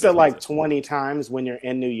have pizza like 20 times when you're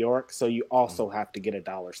in New York, so you also have to get a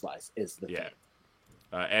dollar slice. Is the thing.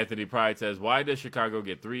 Anthony Pride says, why does Chicago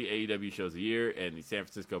get 3 AEW shows a year and the San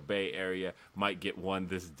Francisco Bay Area might get one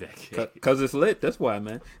this decade? Because it's lit. That's why,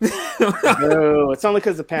 man. No, it's only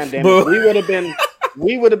because of the pandemic.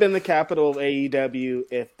 We would have been the capital of AEW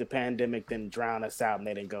if the pandemic didn't drown us out and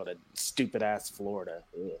they didn't go to stupid ass Florida.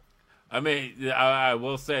 Ugh. I mean, I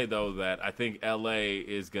will say though that I think LA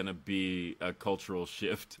is going to be a cultural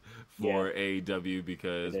shift for AEW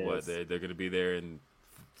because they're going to be there in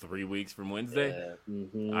 3 weeks from Wednesday. Yeah.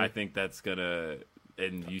 Mm-hmm. I think that's gonna,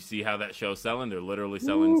 and you see how that show's selling. They're literally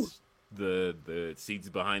selling the seats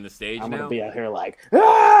behind the stage. I'm now. Gonna be out here like,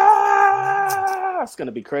 ah! It's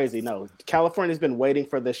gonna be crazy. No, California's been waiting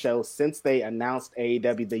for this show since they announced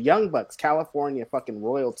AEW. The Young Bucks, California fucking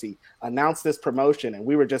royalty, announced this promotion, and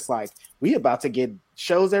we were just like, we about to get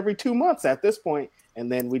shows every 2 months at this point,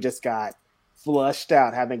 and then we just got flushed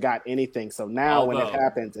out, haven't got anything. So now when it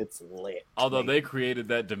happens, it's lit. Although they created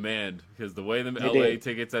that demand because the way the LA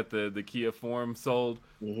tickets at the Kia Forum sold,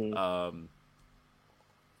 it's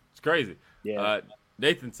crazy. Yeah.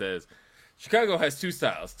 Nathan says, Chicago has two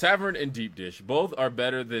styles, tavern and deep dish. Both are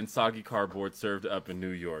better than soggy cardboard served up in New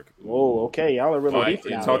York. Oh, okay. Y'all are really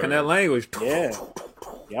beefing out talking that language. Yeah.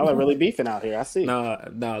 Y'all are really beefing out here. I see. Nah,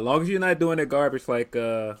 as long as you're not doing that garbage like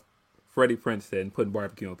Freddie Prinze said and putting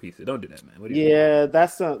barbecue on pizza. Don't do that, man. What do you think?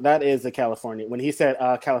 That is a California. When he said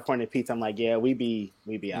California pizza, I'm like, yeah, we be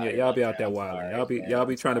out. Yeah, y'all be out there wild. Y'all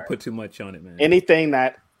be trying to put too much on it, man. Anything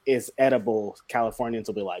that is edible, Californians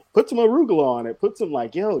will be like, put some arugula on it. Put some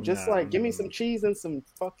give me some cheese and some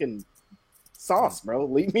fucking sauce, bro.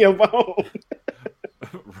 Leave me alone.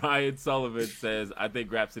 Ryan Sullivan says, I think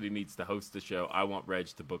Grapsody needs to host the show. I want Reg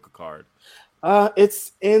to book a card.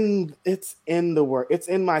 It's in the work. It's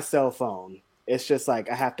in my cell phone. It's just like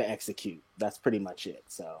I have to execute. That's pretty much it.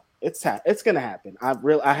 So it's gonna happen.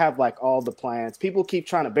 I have like all the plans. People keep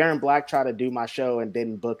trying to. Baron Black try to do my show and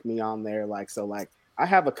didn't book me on there. I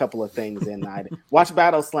have a couple of things in. I watch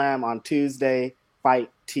Battle Slam on Tuesday.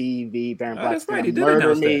 Fight TV. Baron Black's right. going to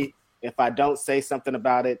murder me if I don't say something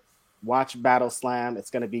about it. Watch Battle Slam. It's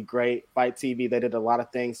going to be great. Fight TV, they did a lot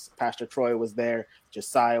of things. Pastor Troy was there.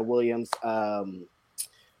 Josiah Williams,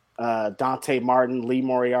 Dante Martin, Lee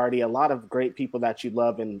Moriarty, a lot of great people that you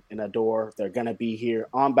love and adore. They're going to be here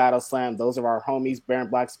on Battle Slam. Those are our homies. Baron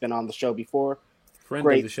Black's been on the show before. Friend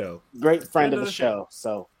of the show. Great friend of the show.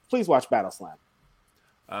 So please watch Battle Slam.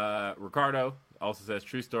 Ricardo also says,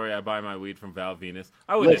 true story, I buy my weed from Val Venus.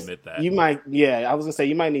 I wouldn't admit that. You might, I was going to say,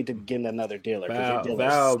 you might need to get another dealer because your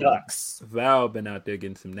dealer sucks. Val been out there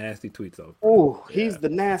getting some nasty tweets off. Oh, he's the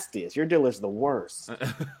nastiest. Your dealer's the worst. I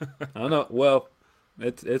don't know. Well,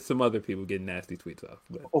 it's some other people getting nasty tweets off.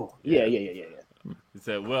 But. Oh, yeah. He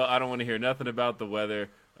said, well, I don't want to hear nothing about the weather.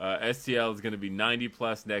 STL is going to be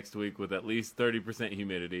 90-plus next week with at least 30%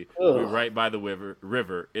 humidity. We're right by the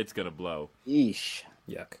river. It's going to blow. Eesh.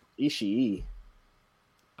 Yuck. Ishii.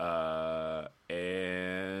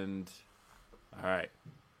 And all right,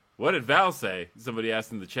 what did Val say? Somebody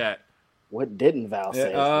asked in the chat. What didn't Val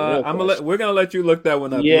say? We're gonna let you look that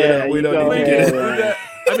one up. Yeah, we don't need to get it.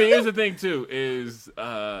 I mean, here's the thing too: is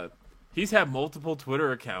he's had multiple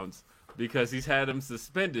Twitter accounts because he's had them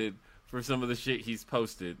suspended for some of the shit he's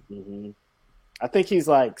posted. Mm-hmm. I think he's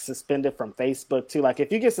like suspended from Facebook too. Like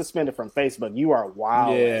if you get suspended from Facebook, you are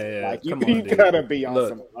wild. Yeah. Like you gotta be on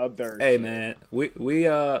some other. Hey shit. man,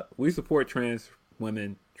 we support trans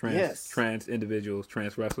women, trans individuals,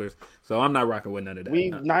 trans wrestlers. So I'm not rocking with none of that.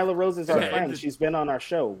 Nyla Rose is our friend. She's been on our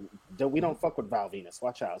show. We don't fuck with Val Venus.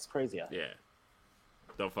 Watch out, it's crazy out here. Yeah,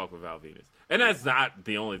 don't fuck with Val Venus. And that's not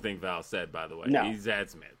the only thing Val said, by the way. No. He's had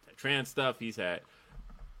some trans stuff. He's had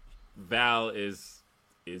Val is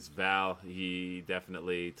Val. He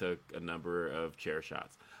definitely took a number of chair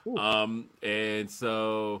shots. Ooh. And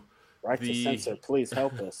so Right to censor, please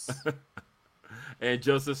help us. And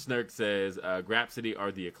Joseph Snurk says, Grapsody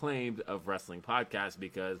are the acclaimed of wrestling podcasts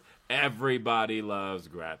because everybody loves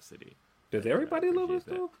Grapsody. Does everybody love us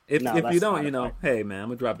though? If you don't, hey man, I'm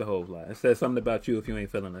gonna drop the whole lie. It says something about you if you ain't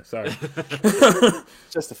feeling it. Sorry.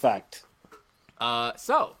 Just a fact.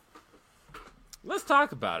 So let's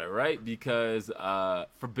talk about it, right? Because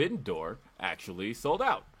Forbidden Door actually sold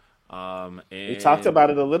out. And we talked about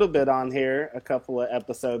it a little bit on here a couple of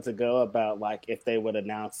episodes ago about like if they would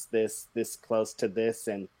announce this close to this,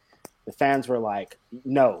 and the fans were like,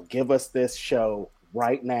 no, give us this show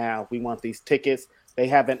right now. We want these tickets. They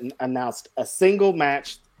haven't announced a single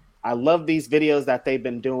match. I love these videos that they've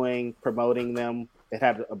been doing, promoting them. They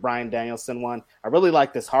had a Bryan Danielson one. I really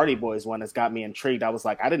like this Hardy Boys one. It's got me intrigued. I was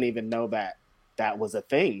like, I didn't even know that was a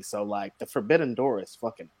thing. So like the Forbidden Door is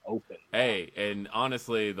fucking open. Hey, and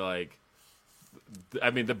honestly, like,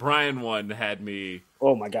 I mean, the Bryan one had me.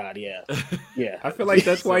 Oh my God, yeah. I feel like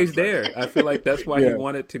that's why he's there. I feel like that's why he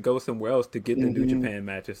wanted to go somewhere else to get the New Japan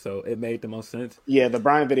matches. So it made the most sense. Yeah, the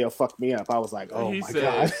Bryan video fucked me up. I was like, oh my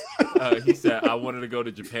God. He said, I wanted to go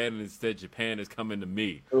to Japan, and instead Japan is coming to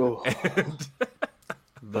me. And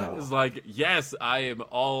I was like, yes, I am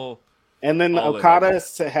all. And then Okada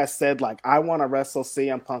has said, like, I want to wrestle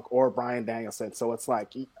CM Punk or Bryan Danielson. So it's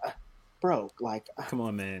like, bro, like. Come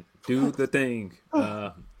on, man. Do the thing.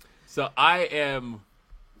 So I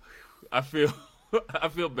feel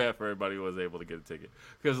bad for everybody who was able to get a ticket.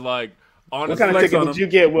 Because, like, honestly. What kind of ticket did you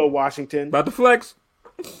get, Will Washington? About to flex.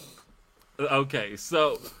 Okay,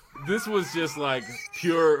 so this was just, like,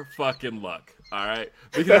 pure fucking luck. All right,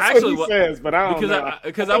 because that's actually, what he says, but I don't know.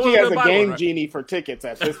 Because I think he has a game genie for tickets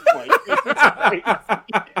at this point.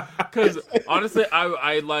 Because honestly,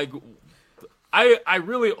 I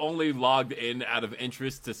really only logged in out of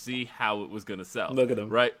interest to see how it was the sell. Look at him,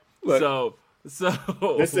 right? Look. So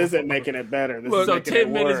this isn't making it better. This is so making 10 it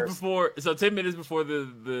minutes worse. before 10 minutes before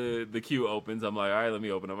the queue opens, I'm like, all right, let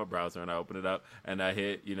me open up my browser, and I open it up, and I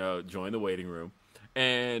hit join the waiting room,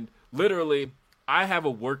 and literally. I have a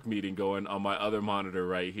work meeting going on my other monitor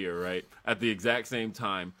right here, right, at the exact same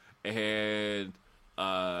time. And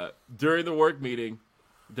during the work meeting,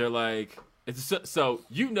 they're like, so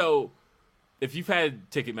if you've had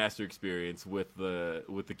Ticketmaster experience with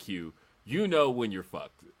the queue, when you're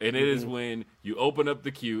fucked. And it is when you open up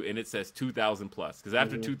the queue and it says 2,000 plus. Because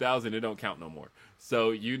after 2,000, it don't count no more.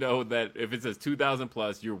 So that if it says 2,000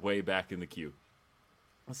 plus, you're way back in the queue.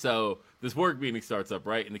 So this work meeting starts up,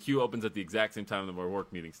 right? And the queue opens at the exact same time that our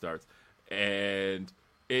work meeting starts. And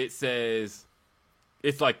it says,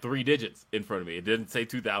 it's like 3 digits in front of me. It didn't say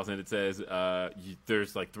 2,000. It says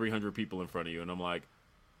there's like 300 people in front of you. And I'm like,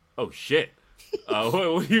 oh, shit.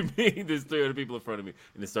 What do you mean there's 300 people in front of me?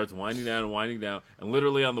 And it starts winding down. And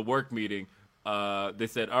literally on the work meeting, they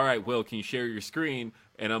said, all right, Will, can you share your screen?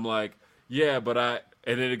 And I'm like, yeah, but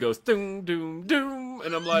and then it goes doom doom doom,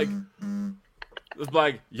 and I'm like, it's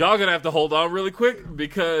like y'all gonna have to hold on really quick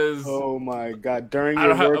because oh my god, during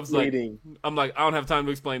your work meeting, I'm like, I don't have time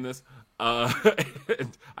to explain this.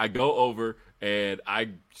 And I go over and I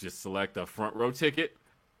just select a front row ticket,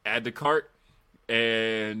 add to cart,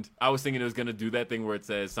 and I was thinking it was gonna do that thing where it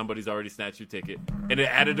says somebody's already snatched your ticket, and it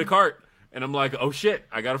added to cart, and I'm like, oh shit,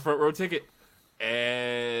 I got a front row ticket,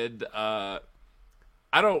 and I'm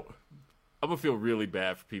gonna feel really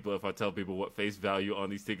bad for people if I tell people what face value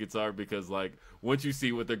on these tickets are, because like once you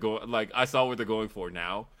see what they're going, like I saw what they're going for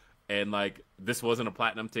now. And, like, this wasn't a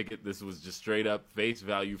platinum ticket. This was just straight up face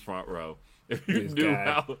value front row. If you knew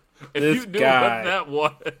what that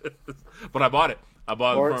was. But I bought it. I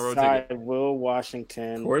bought the front row ticket. Will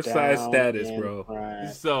Washington. Courtside status, bro.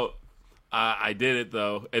 Prime. So, I did it,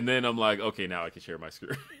 though. And then I'm like, okay, now I can share my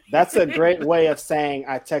screen. That's a great way of saying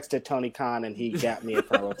I texted Tony Khan and he got me a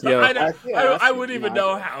front row ticket. I wouldn't even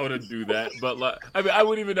know how to do that. But, like, I mean, I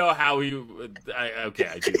wouldn't even know how he – okay,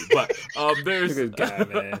 I do. But there's – Good guy,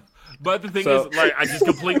 man. But the thing is, like, I just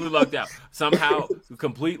completely lucked out. Somehow,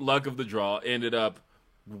 complete luck of the draw, ended up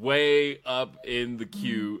way up in the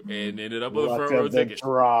queue and ended up with a front row ticket.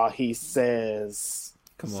 Draw, he says.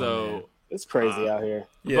 Come on, man. It's crazy out here.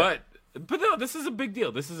 Yeah. But no, this is a big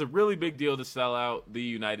deal. This is a really big deal to sell out the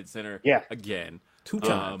United Center again. 2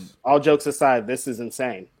 times. All jokes aside, this is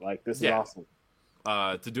insane. Like, this is awesome.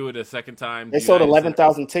 To do it a second time. They sold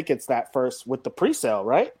 11,000 tickets that first with the pre-sale,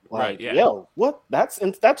 right? Like, right, yeah. Yo, what? That's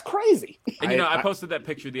crazy. And, I posted that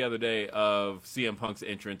picture the other day of CM Punk's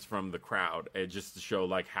entrance from the crowd, and just to show,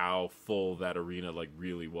 like, how full that arena, like,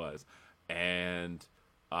 really was. And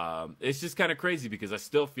it's just kind of crazy because I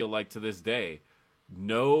still feel like to this day,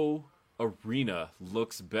 no arena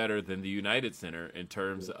looks better than the United Center in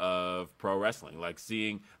terms of pro wrestling. Like,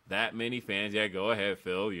 seeing that many fans, go ahead,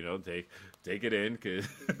 Phil, take it in because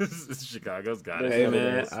Chicago's got it. Hey,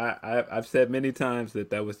 man, I've said many times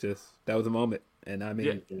that was a moment. And I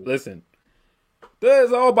mean, listen,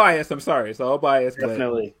 there's all bias. I'm sorry. It's all bias.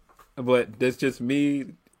 Definitely. But there's just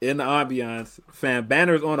me in the ambiance. Fan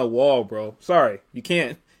banners on a wall, bro. Sorry. You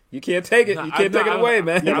can't take it. You can't take it away,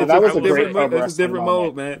 man. Yeah, that was a different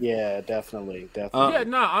mode, man. Yeah, definitely.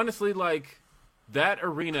 Honestly, like, that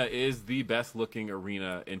arena is the best looking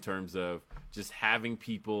arena in terms of just having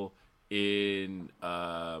people in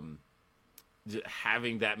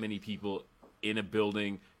having that many people in a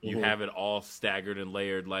building. You have it all staggered and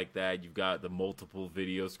layered like that. You've got the multiple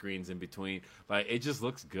video screens in between. Like, it just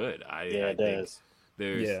looks good. I think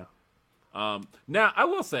there's now I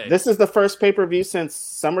will say this is the first pay-per-view since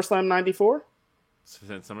SummerSlam '94.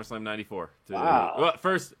 Since SummerSlam '94. Wow. Well,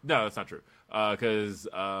 first, no, that's not true. Because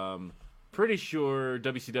pretty sure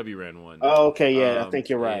WCW ran one. Oh, okay, yeah, I think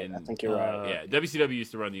you're right. Yeah, WCW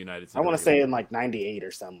used to run the United States. I want to say in like '98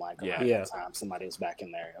 or something like that. Yeah. Time somebody was back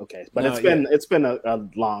in there. Okay, but it's been a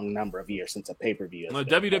long number of years since a pay per view. No,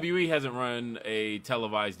 WWE hasn't run a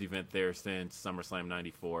televised event there since SummerSlam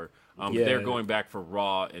 '94. They're going back for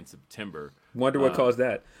Raw in September. Wonder what caused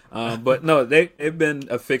that. But no, they've been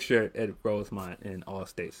a fixture at Rosemont in all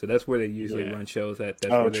states. So that's where they usually run shows at.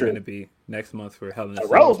 That's where they're going to be next month for Hell in a Cell.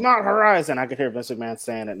 Rosemont Horizon. I can hear Vince McMahon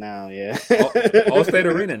saying it now. Yeah. All State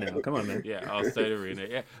Arena now. Come on, man. Yeah, All State Arena.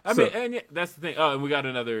 Yeah. I mean, that's the thing. Oh, and we got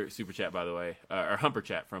another super chat, by the way. Or Humper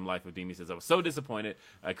chat from Life of Demi says, I was so disappointed.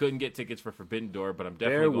 I couldn't get tickets for Forbidden Door, but I'm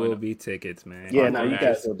definitely going to. There will be tickets, man. Yeah, no, you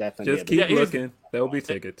guys will definitely just keep looking. There'll be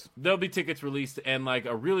tickets. There'll be tickets released, and like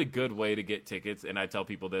a really good way to get tickets, and I tell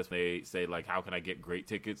people this, they say like, how can I get great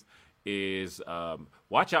tickets, is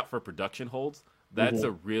watch out for production holds. That's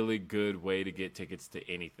a really good way to get tickets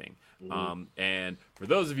to anything. And for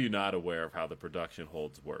those of you not aware of how the production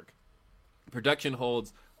holds work, production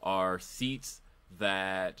holds are seats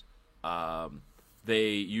that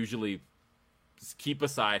they usually keep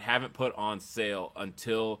aside, haven't put on sale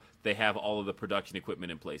until they have all of the production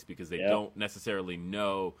equipment in place, because they don't necessarily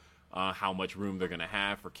know how much room they're going to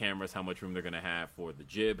have for cameras, how much room they're going to have for the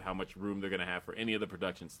jib, how much room they're going to have for any of the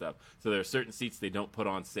production stuff. So there are certain seats they don't put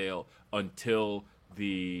on sale until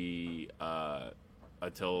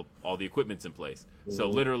until all the equipment's in place. So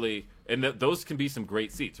literally, and those can be some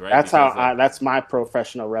great seats, right? That's that's my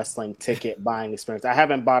professional wrestling ticket buying experience. I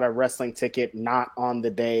haven't bought a wrestling ticket not the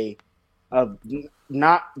day of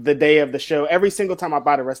the show. Every single time I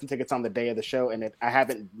buy the wrestling tickets on the day of the show, and I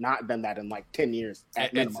haven't not done that in like 10 years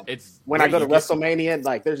at minimum. When I go to WrestleMania,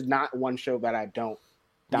 like there's not one show that I don't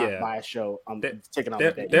buy a show ticket on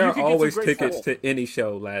the day. There are always tickets to any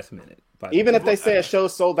show last minute. Even if they say a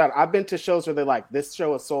show's sold out, I've been to shows where they're like, this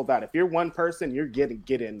show is sold out. If you're one person, you're get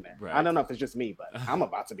in there. Right. I don't know if it's just me, but I'm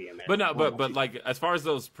about to be in there. But like as far as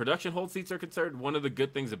those production hold seats are concerned, one of the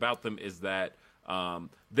good things about them is that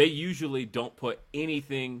they usually don't put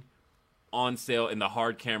anything on sale in the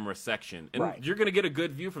hard camera section. And you're going to get a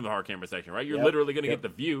good view from the hard camera section, right? You're literally going to get the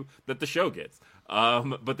view that the show gets.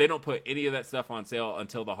 But they don't put any of that stuff on sale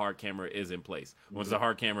until the hard camera is in place. Once the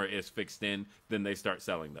hard camera is fixed in, then they start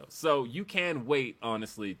selling those. So you can wait,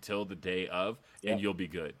 honestly, till the day of, and you'll be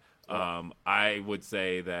good. I would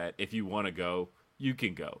say that if you want to go, you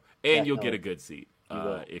can go. And you'll get a good seat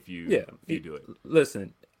if you do it.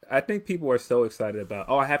 Listen, I think people are so excited about,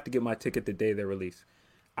 I have to get my ticket the day they're released.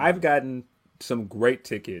 I've gotten some great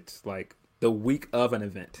tickets, like the week of an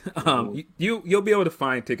event. You'll be able to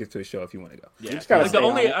find tickets to a show if you want to go. Yeah,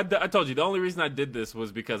 I told you the only reason I did this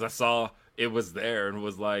was because I saw it was there and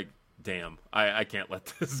was like, damn, I can't let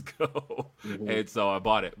this go, and so I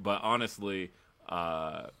bought it. But honestly,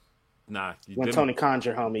 when Tony Khan's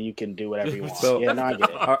your homie, you can do whatever you want. So, I get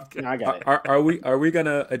it. I got it. Are we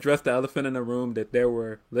gonna address the elephant in the room that there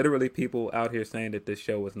were literally people out here saying that this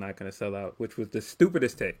show was not gonna sell out, which was the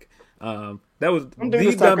stupidest take. That was I'm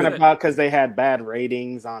just talking about because they had bad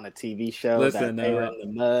ratings on a TV show. That they were in the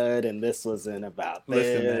mud, and this wasn't about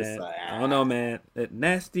this. Man, I don't know, man. That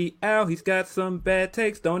Nasty Al, he's got some bad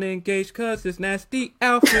takes. Don't engage, cause it's Nasty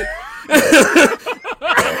Alfred.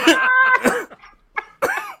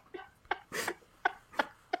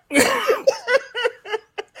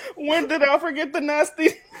 When did Alfred get the nasty?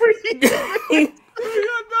 He got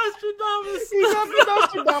Nostradamus. He got the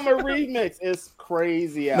Nostradamus remix. It's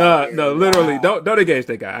crazy. No, literally, don't engage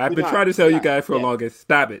that guy. I've been trying to tell you guys for the longest.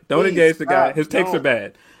 Stop it. Don't engage the guy. His takes are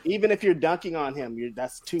bad. Even if you're dunking on him,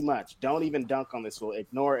 that's too much. Don't even dunk on this fool.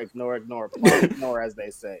 Ignore. Please ignore, as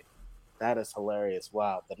they say. That is hilarious.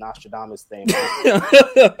 Wow, the Nostradamus thing.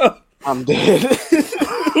 I'm dead.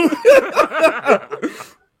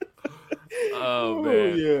 Oh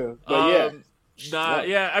man, yeah. But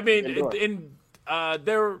I mean,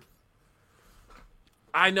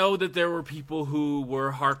 I know that there were people who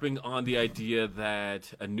were harping on the idea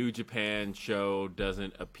that a New Japan show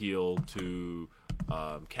doesn't appeal to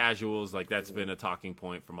casuals. Like that's been a talking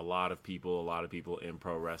point from a lot of people in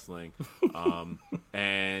pro wrestling.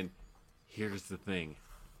 And here's the thing: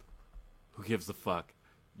 who gives a fuck?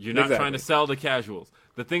 You're not trying to sell to casuals.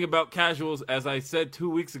 The thing about casuals, as I said 2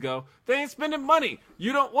 weeks ago, they ain't spending money.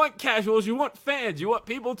 You don't want casuals. You want fans. You want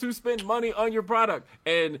people to spend money on your product.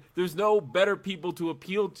 And there's no better people to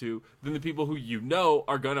appeal to than the people who you know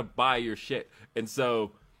are going to buy your shit. And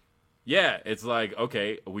so, yeah, it's like,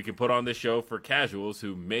 okay, we can put on this show for casuals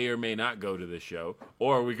who may or may not go to this show,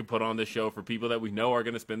 or we can put on this show for people that we know are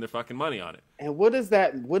going to spend their fucking money on it. And what does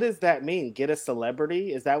that mean? Get a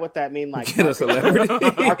celebrity? Is that what that means? Like, get a celebrity?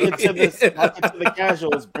 Market to the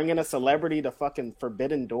casuals, bringing a celebrity to fucking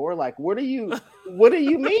Forbidden Door? Like, what do you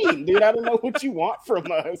mean, dude? I don't know what you want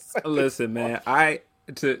from us. Listen, man, I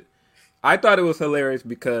thought it was hilarious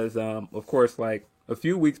because, of course, like a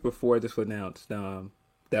few weeks before this was announced,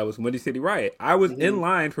 that was Windy City Riot. I was in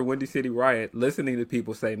line for Windy City Riot listening to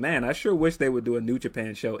people say, man, I sure wish they would do a New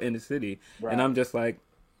Japan show in the city. Right. And I'm just like,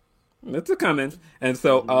 it's a coming. And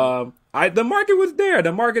so the market was there.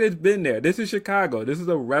 The market has been there. This is Chicago. This is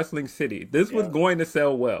a wrestling city. This was going to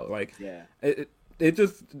sell well. Like,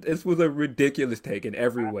 this was a ridiculous take in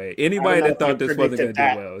every way. Anybody that thought this wasn't going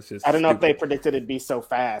to do well, it's just I don't know stupid. if they predicted it'd be so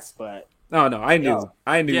fast, but... No, I knew.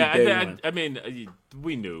 Yeah, I mean,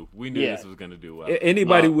 we knew this was going to do well.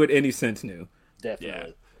 Anybody with any sense knew.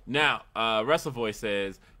 Definitely. Yeah. Now, WrestleVoice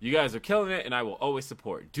says, you guys are killing it, and I will always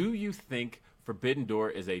support. Do you think Forbidden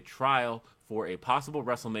Door is a trial for a possible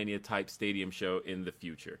WrestleMania-type stadium show in the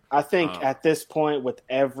future? I think at this point, with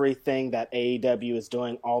everything that AEW is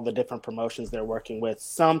doing, all the different promotions they're working with,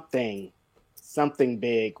 something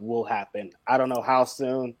big will happen. I don't know how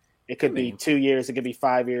soon. It could be 2 years. It could be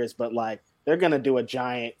 5 years. But, like, they're going to do a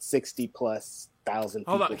giant 60,000+ people.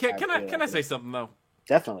 Hold on. Can I say something, though?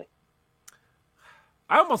 Definitely.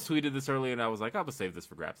 I almost tweeted this earlier, and I was like, I'm going to save this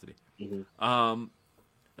for Grapsody. Mm-hmm. Am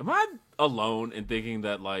I alone in thinking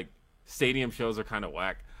that, like, stadium shows are kind of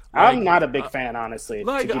whack? Like, I'm not a big fan, honestly.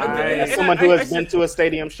 As someone who has been to a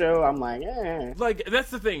stadium show, I'm like, eh. Like, that's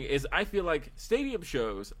the thing, is I feel like stadium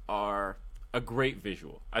shows are a great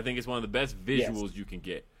visual. I think it's one of the best visuals you can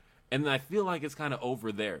get. And I feel like it's kind of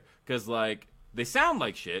over there because, like, they sound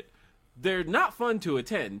like shit. They're not fun to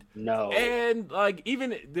attend. No. And, like,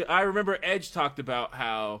 even I remember Edge talked about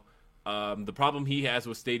how the problem he has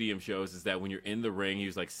with stadium shows is that when you're in the ring, he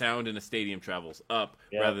was like, sound in a stadium travels up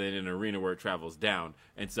rather than in an arena where it travels down.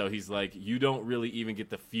 And so he's like, you don't really even get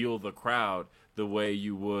to feel the crowd the way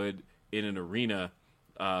you would in an arena.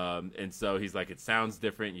 And so he's like, it sounds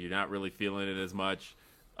different. You're not really feeling it as much.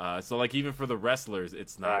 So like even for the wrestlers,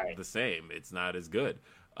 it's not the same. It's not as good.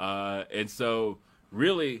 And so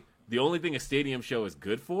really the only thing a stadium show is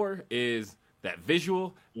good for is that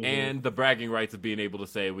visual and the bragging rights of being able to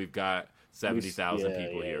say we've got 70,000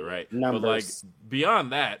 people here, right? Numbers. But like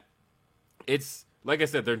beyond that, it's like I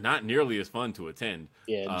said, they're not nearly as fun to attend.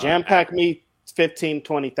 Yeah, jam-pack me 15,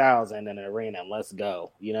 20,000 in an arena and let's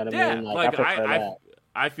go. You know what I mean? Like I prefer that.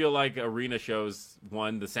 I feel like arena shows,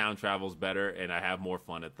 one, the sound travels better, and I have more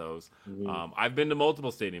fun at those. I've been to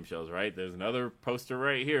multiple stadium shows, right? There's another poster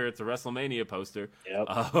right here. It's a WrestleMania poster. Yep.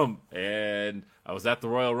 And I was at the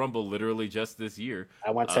Royal Rumble literally just this year.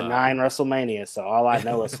 I went to 9 WrestleManias, so all I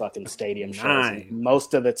know is fucking stadium shows.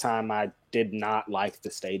 Most of the time, I did not like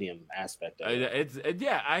the stadium aspect of it.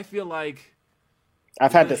 I feel like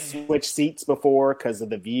I've had to switch seats before because of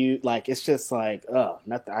the view. Like, it's just like,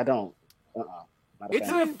 nothing. I don't.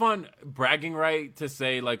 It's a fun bragging right to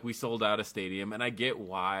say, like, we sold out a stadium, and I get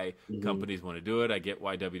why companies want to do it. I get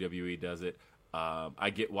why WWE does it.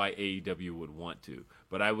 I get why AEW would want to.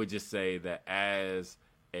 But I would just say that as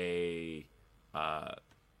an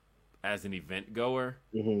event goer,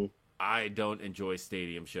 I don't enjoy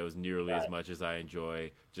stadium shows nearly as much as I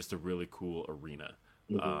enjoy just a really cool arena.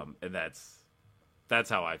 And that's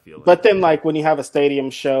how I feel. But then, like, when you have a stadium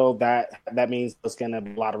show, that means there's going to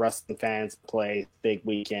be a lot of wrestling fans play big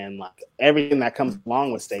weekend. Like, everything that comes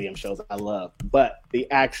along with stadium shows, I love. But the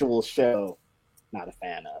actual show, not a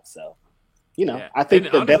fan of. So, I think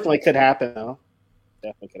that definitely could happen, though.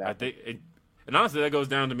 Definitely could happen. And honestly, that goes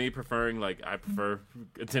down to me preferring, like, I prefer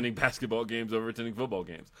attending basketball games over attending football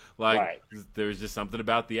games. Like, there's just something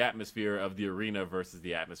about the atmosphere of the arena versus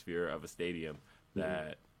the atmosphere of a stadium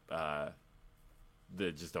that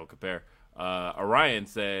just don't compare. Orion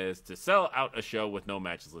says, to sell out a show with no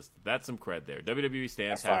matches listed, that's some cred there. WWE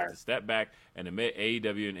stands have to step back and admit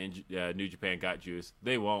AEW and New Japan got juice.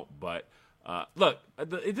 They won't, but look,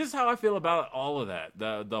 this is how I feel about all of that.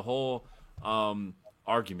 The whole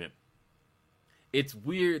argument. It's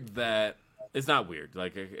weird that it's not weird,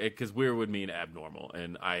 like, because weird would mean abnormal,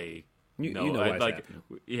 and you know like,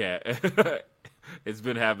 yeah, it's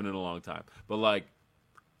been happening a long time, but like,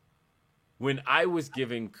 when I was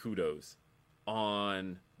giving kudos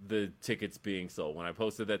on the tickets being sold, when I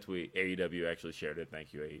posted that tweet, AEW actually shared it.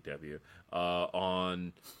 Thank you, AEW.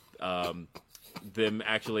 On them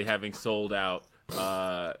actually having sold out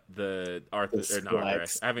the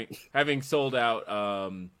having sold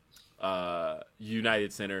out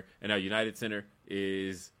United Center, and now United Center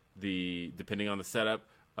is depending on the setup,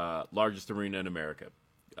 largest arena in America.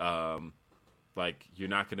 Like, you're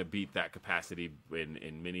not going to beat that capacity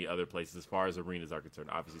in many other places as far as arenas are concerned.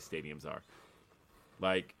 Obviously, stadiums are.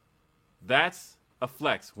 Like, that's a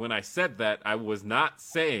flex. When I said that, I was not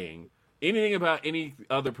saying anything about any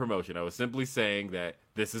other promotion. I was simply saying that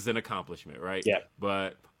this is an accomplishment, right? Yeah.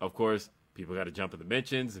 But, of course, people got to jump in the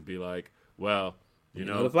mentions and be like, well, you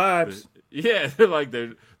know the vibes. Yeah, they're like,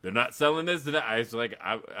 they're not selling this to that. I was like,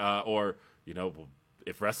 or,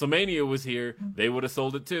 if WrestleMania was here, they would have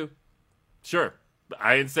sold it too. Sure,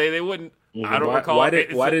 I didn't say they wouldn't. I don't recall. Why did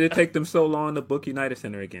it take them so long to book United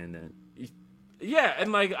Center again? Then, yeah,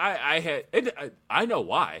 and like I know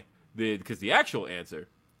why, because the actual answer,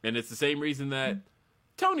 and it's the same reason that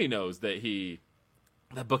Tony knows that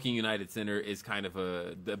booking United Center is kind of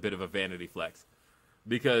a bit of a vanity flex,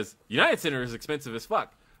 because United Center is expensive as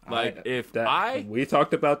fuck. Like, we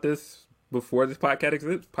talked about this before this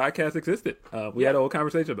podcast existed. We had a whole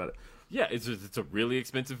conversation about it. Yeah, it's a really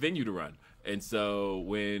expensive venue to run. And so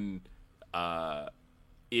when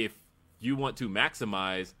if you want to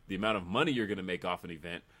maximize the amount of money you're going to make off an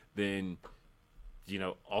event, then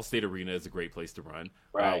Allstate Arena is a great place to run.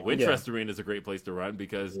 Right. Wintrust Arena is a great place to run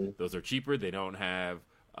because those are cheaper. They don't have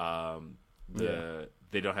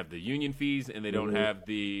they don't have the union fees, and they don't have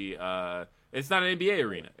the it's not an NBA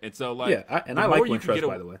arena. And so like I like Wintrust,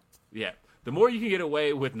 by the way. Yeah. The more you can get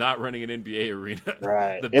away with not running an NBA arena,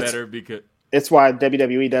 the better, because it's why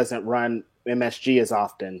WWE doesn't run MSG as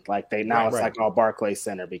often. Like it's like all Barclays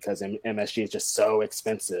Center, because MSG is just so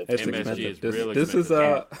expensive. MSG is real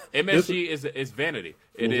expensive. MSG is vanity.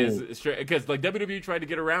 It is straight, because like WWE tried to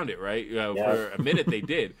get around it, right? For a minute they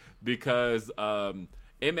did, because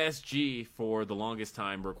MSG for the longest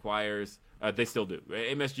time requires they still do.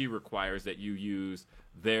 MSG requires that you use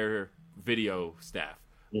their video staff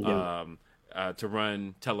to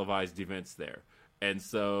run televised events there. And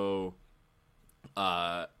so,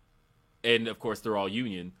 and of course they're all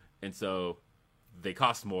union, and so they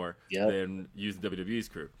cost more than using WWE's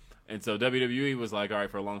crew. And so WWE was like, all right,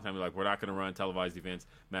 for a long time, they're like, we're not going to run televised events,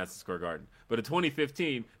 Madison Square Garden. But in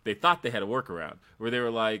 2015, they thought they had a workaround where they were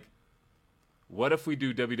like, what if we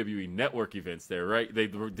do WWE network events there, right? They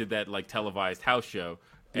did that like televised house show.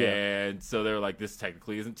 Yeah. And so they were like, this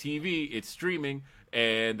technically isn't TV, it's streaming.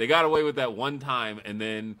 And they got away with that one time. And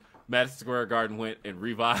then Madison Square Garden went and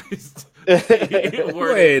revised. Wait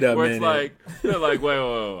a minute. It's like, they're like,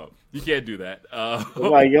 wait. You can't do that.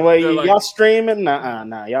 Y'all streaming? Nah.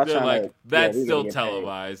 Y'all trying like, to. That's still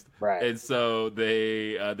televised. Right. And so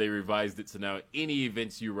they revised it. So now any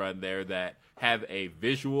events you run there that have a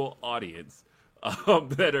visual audience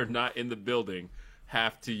that are not in the building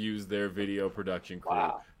have to use their video production crew.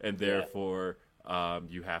 Wow. And therefore,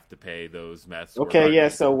 you have to pay those Madison Square Garden.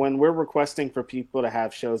 So when we're requesting for people to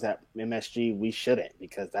have shows at MSG, we shouldn't,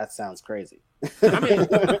 because that sounds crazy. I mean,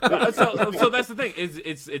 so that's the thing.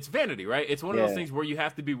 It's vanity, right? It's one of those things where you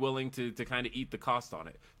have to be willing to kind of eat the cost on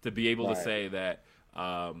it to be able to say that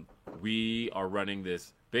we are running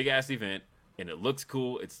this big ass event and it looks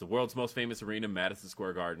cool. It's the world's most famous arena, Madison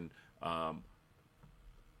Square Garden. But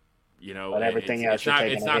everything else,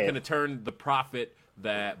 it's not going to turn the profit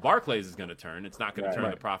that Barclays is going to turn. It's not going to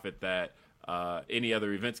turn the profit that any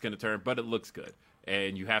other event's going to turn. But it looks good.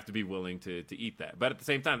 And you have to be willing to eat that. But at the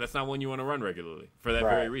same time, that's not one you want to run regularly for that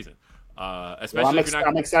very reason. Especially if you're not...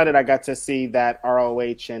 I'm excited. I got to see that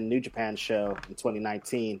ROH and New Japan show in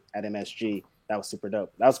 2019 at MSG. That was super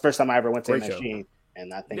dope. That was the first time I ever went to MSG,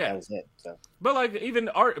 and I think that was it. So. But even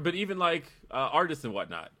artists and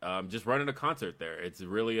whatnot, just running a concert there, it's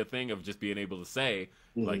really a thing of just being able to say,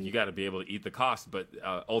 like, you got to be able to eat the cost, but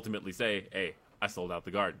ultimately say, hey, I sold out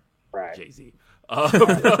the Garden. Right. Jay-Z.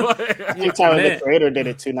 Tyler, the Creator did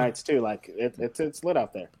it 2 nights too. Like it's lit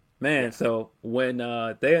out there. Man, so when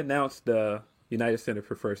they announced the United Center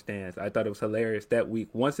for First Dance, I thought it was hilarious that week.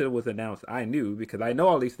 Once it was announced, I knew, because I know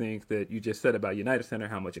all these things that you just said about United Center,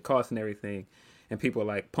 how much it costs and everything. And people are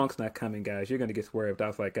like, Punk's not coming, guys. You're going to get swerved. I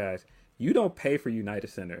was like, guys, you don't pay for United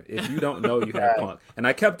Center if you don't know you have Punk. And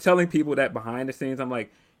I kept telling people that behind the scenes. I'm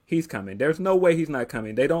like, he's coming. There's no way he's not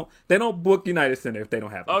coming. They don't book United Center if they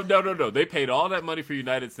don't have him. Oh, no. They paid all that money for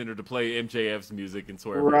United Center to play MJF's music and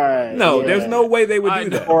swerve. Right. No, there's no way they would do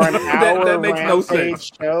that. For an hour that makes no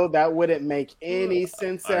sense. Show, that wouldn't make any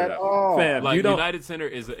sense at all. Fam, United Center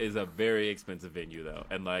is a very expensive venue, though.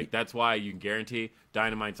 And, that's why you can guarantee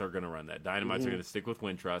Dynamites are going to run that. Dynamites are going to stick with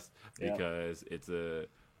Wintrust because it's a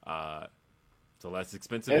less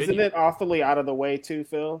expensive venue. Isn't it awfully out of the way, too,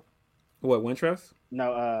 Phil? What, Wintrust?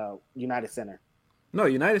 No, United Center. No,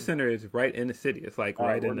 United Center is right in the city. It's right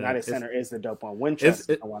in the... United Center is the dope one. Wintrust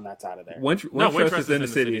is the one that's out of there. Wintrust is in the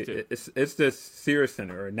city. It's the Sears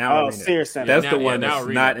Center, or Now Arena. Sears Center. That's the one that's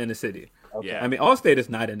not in the city. Okay. Yeah. I mean, Allstate is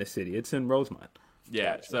not in the city. It's in Rosemont.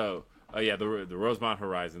 Yeah, gotcha. So, the Rosemont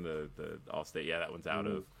Horizon, the Allstate, that one's out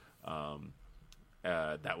of...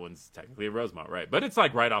 that one's technically a Rosemont, right? But it's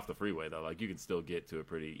right off the freeway, though. You can still get to it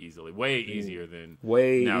pretty easily. Way easier than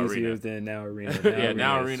Now Arena. Now Arena.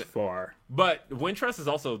 Now Arena far. But Wintrust is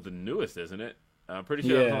also the newest, isn't it? I'm pretty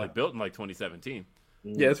sure it was only built in 2017.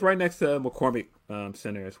 Yeah, it's right next to McCormick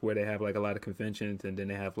Center. It's where they have a lot of conventions, and then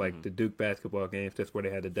they have the Duke basketball games. That's where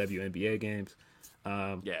they had the WNBA games.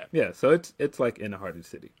 So it's in the heart of the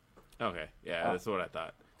city. Okay, that's what I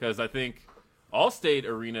thought. Because I think Allstate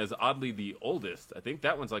Arena is oddly the oldest. I think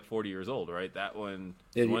that one's 40 years old, right? That one,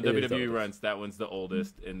 WWE runs, that one's the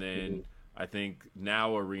oldest. And then I think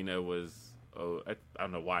Now Arena was, I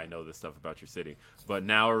don't know why I know this stuff about your city, but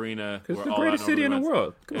Now Arena, because it's the greatest city in the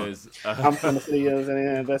world. I'm from the city of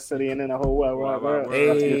the best city in the whole world.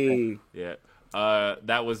 Hey. Yeah.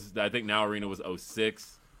 That was, I think Now Arena was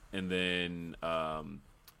 06, and then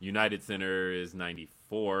United Center is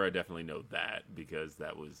 94. I definitely know that because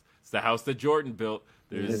it's the house that Jordan built.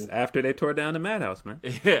 There's after they tore down the Madhouse, man.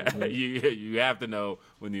 Yeah, you have to know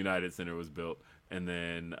when the United Center was built, and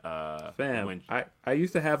then I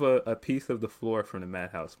used to have a piece of the floor from the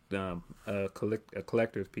Madhouse, a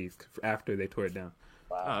collector's piece after they tore it down.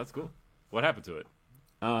 Wow, oh, that's cool. What happened to it?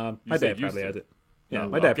 My dad probably has it. Yeah,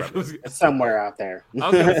 my dad probably. It's somewhere out there. I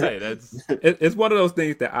was gonna say that's. It's one of those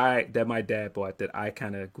things that my dad bought that I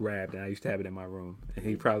kind of grabbed, and I used to have it in my room. And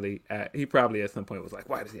he probably at some point was like,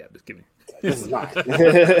 "Why does he have this? Give me." This is mine.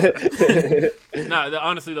 No,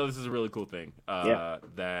 honestly though, this is a really cool thing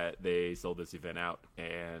that they sold this event out,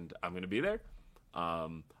 and I'm gonna be there. I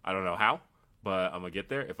don't know how, but I'm gonna get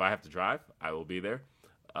there. If I have to drive, I will be there.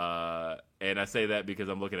 And I say that because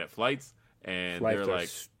I'm looking at flights, and flights they're are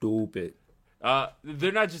stupid.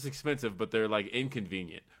 They're not just expensive, but they're like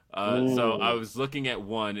inconvenient. So I was looking at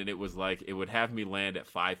one, and it was like it would have me land at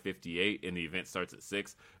 5:58, and the event starts at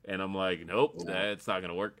 6, and I'm like, nope, that's not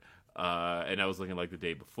gonna work. And I was looking like the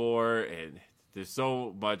day before, and there's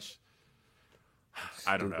so much.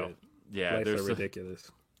 I don't know. Yeah, Flights are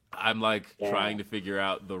ridiculous. I'm like trying to figure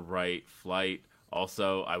out the right flight.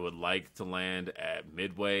 Also, I would like to land at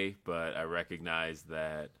Midway, but I recognize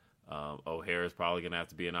that O'Hare is probably going to have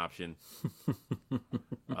to be an option.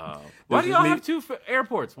 Why do y'all have two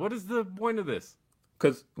airports? What is the point of this?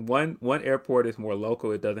 Because one airport is more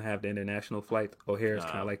local. It doesn't have the international flight. O'Hare is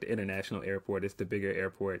kind of like the international airport. It's the bigger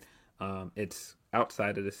airport. It's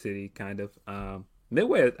outside of the city, kind of.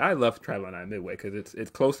 Midway, I love traveling on Midway because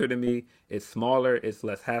it's closer to me. It's smaller. It's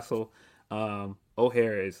less hassle.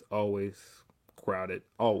 O'Hare is always crowded.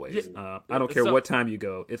 Always. I don't care what time you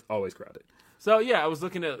go. It's always crowded. So, yeah, I was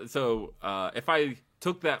looking at... So, if I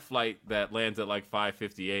took that flight that lands at like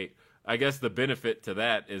 5:58, I guess the benefit to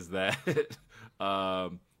that is that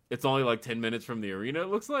it's only like 10 minutes from the arena, it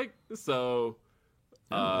looks like. So...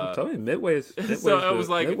 I'm telling you, Midway's so I was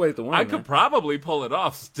like, Midway's the one, I could probably pull it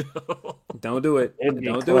off still. Don't do it.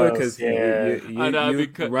 Don't do it because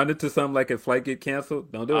you run into something like a flight get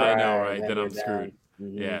canceled. Don't do it. I know, right? Then I'm screwed.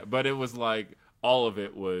 Mm-hmm. Yeah, but it was like all of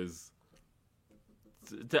it was.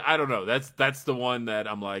 I don't know. That's the one that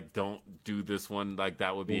I'm like, don't do this one. Like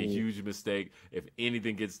that would be a huge mistake. If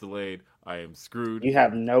anything gets delayed, I am screwed. You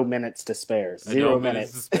have no minutes to spare. 0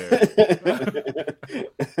 minutes to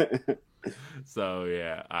spare. So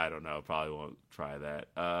yeah, I don't know. Probably won't try that.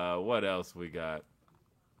 What else we got?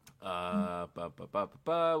 We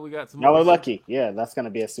got some. Y'all are lucky. Yeah, that's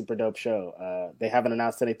gonna be a super dope show. They haven't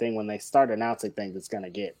announced anything. When they start announcing things, it's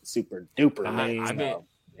gonna get super duper. I mean,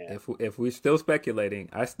 if we're still speculating,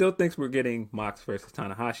 I still think we're getting Mox versus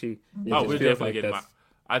Tanahashi. We're definitely getting Mox.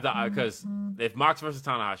 I thought because if Mox versus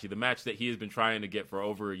Tanahashi, the match that he has been trying to get for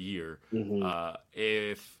over a year,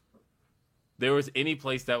 if there was any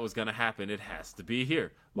place that was going to happen, it has to be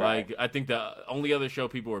here. Right. Like I think the only other show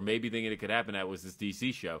people were maybe thinking it could happen at was this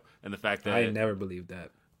DC show, and the fact that I never believed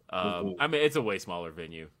that. I mean, it's a way smaller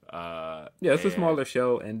venue. It's a smaller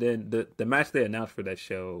show, and then the match they announced for that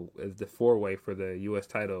show is the 4-way for the U.S.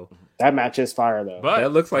 title. That match is fire, though. But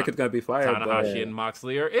that looks like it's going to be fire. Tanahashi and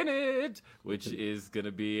Moxley are in it, which is going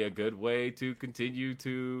to be a good way to continue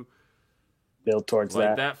to build towards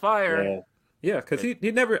that fire. Yeah, because he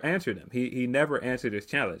never answered him. He never answered his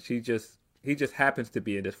challenge. He just happens to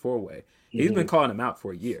be in this 4-way. He's been calling him out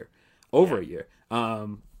for a year, over a year.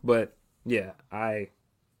 But yeah, I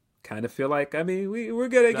kind of feel like, I mean, we're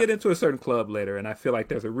gonna get into a certain club later, and I feel like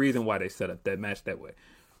there's a reason why they set up that match that way.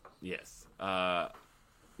 Yes. I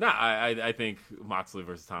think Moxley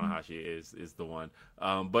versus Tanahashi is the one.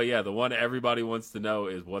 But yeah, the one everybody wants to know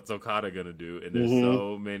is what's Okada gonna do, and there's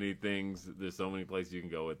so many things. There's so many places you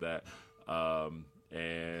can go with that.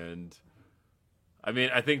 And I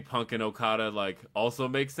mean, I think Punk and Okada like also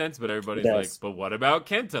makes sense, but everybody's like, but what about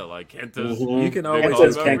Kenta? Like Kenta's, you can always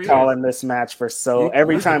Kenta's been calling this match for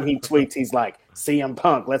every time he tweets, he's like, CM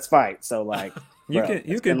Punk, let's fight. So like, you can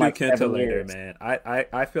do like Kenta later, man.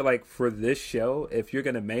 I feel like for this show, if you're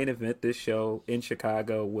gonna main event this show in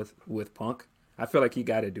Chicago with Punk, I feel like you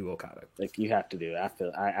got to do Okada. Like you have to do.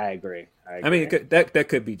 I agree. I mean, that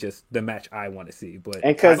could be just the match I want to see, but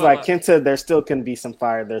because like Kenta, there still can be some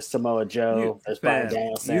fire. There's Samoa Joe. There's Bryan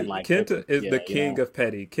Danielson. Kenta is the king of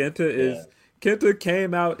petty. Kenta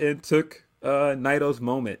came out and took Naito's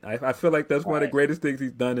moment. I feel like that's one of the greatest things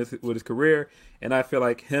he's done with his career, and I feel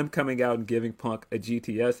like him coming out and giving Punk a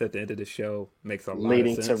GTS at the end of the show makes a lot of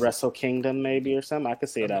sense. Leading to Wrestle Kingdom maybe or something. I could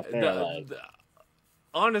see it out there.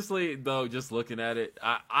 Honestly, though, just looking at it,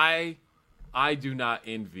 I do not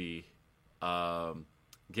envy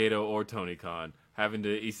Gato or Tony Khan having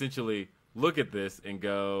to essentially look at this and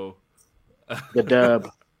go... The dub.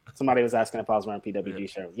 Somebody was asking if I was wearing PWG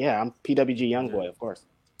shirt. Yeah, I'm PWG Youngboy, of course.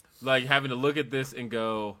 Like, having to look at this and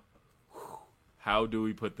go, how do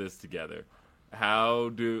we put this together?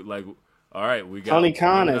 All right, we got... Tony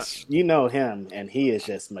Khan is, you know him, and he is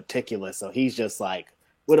just meticulous, so he's just like,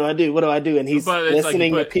 what do I do? What do I do? And he's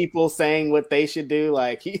listening to people saying what they should do.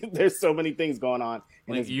 Like there's so many things going on.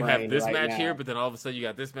 Like you have this match here, but then all of a sudden you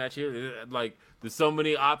got this match here. Like there's so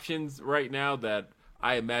many options right now that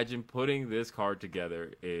I imagine putting this card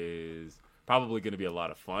together is probably going to be a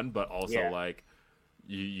lot of fun. But also like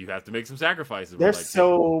you have to make some sacrifices. There's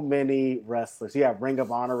so many wrestlers. Yeah, Ring of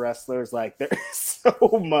Honor wrestlers. Like there's so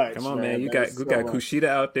much. Come on, man. You got Kushida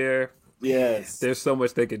out there. Yes, there's so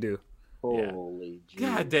much they could do. Holy Jesus.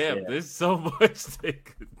 God damn, there's so much they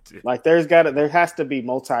could do. Like there has to be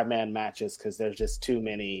multi-man matches because there's just too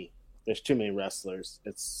many There's too many wrestlers.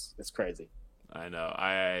 It's crazy. I know.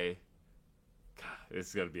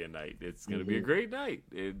 It's gonna be a night. It's gonna be a great night.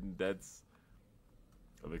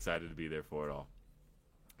 I'm excited to be there for it all.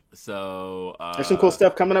 So there's some cool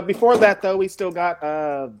stuff coming up. Before that, though, we still got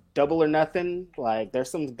Double or Nothing. Like, there's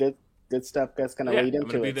some good stuff that's gonna lead into it. I'm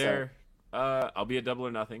gonna be there. So. I'll be at Double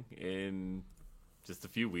or Nothing in just a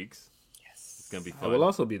few weeks. Yes, it's gonna be fun. I will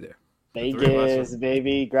also be there. Vegas,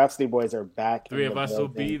 baby. Grapsody boys are back. Three of us will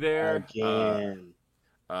be there again.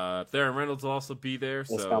 Theron Reynolds will also be there.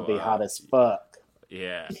 It's gonna be hot as fuck.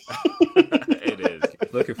 Yeah, it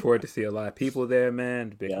is. Looking forward to see a lot of people there,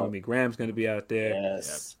 man. Big homie Graham's going to be out there.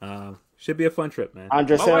 Yes. Should be a fun trip, man.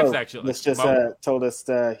 Andres just told us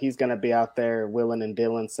he's going to be out there willing and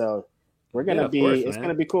dealing. So we're going to be. It's going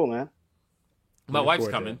to be cool, man. My wife's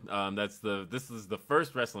coming. This is the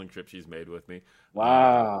first wrestling trip she's made with me.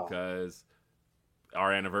 Wow. Because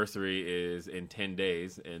our anniversary is in 10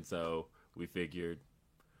 days, and so we figured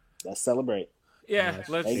let's celebrate. Yeah,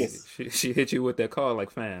 let's. She hit you with that call, like,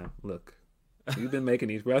 fam, look, you've been making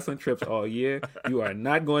these wrestling trips all year. You are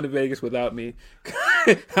not going to Vegas without me.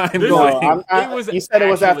 I'm going. You said it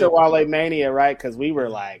was after Wale Mania, right? Because we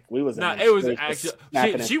was. No, it was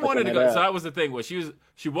actually. She wanted to go. So that was the thing.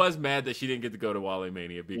 She was mad that she didn't get to go to Wale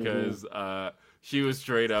Mania because she was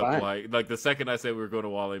straight up like the second I said we were going to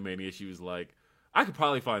Wale Mania, she was like, I could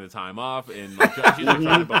probably find the time off, and like, she's like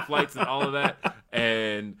trying to book flights and all of that,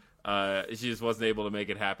 and. She just wasn't able to make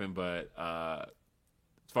it happen, but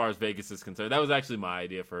as far as Vegas is concerned, that was actually my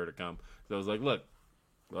idea for her to come. So I was like, look,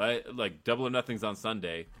 like Double or Nothing's on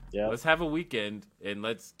Sunday. Yeah. Let's have a weekend and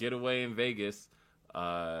let's get away in Vegas.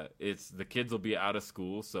 The kids will be out of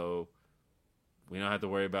school, so we don't have to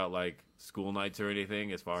worry about like school nights or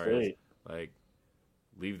anything as far as like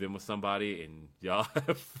leave them with somebody and y'all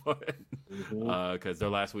have fun. Because their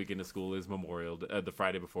last weekend of school is the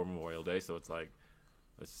Friday before Memorial Day, so it's like,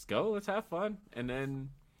 let's just go. Let's have fun. And then,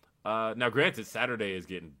 now granted, Saturday is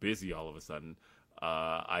getting busy all of a sudden.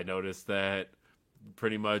 I noticed that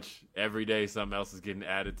pretty much every day something else is getting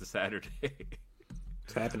added to Saturday.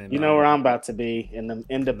 It's happening. You know where I'm about to be, in the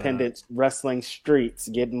independent wrestling streets,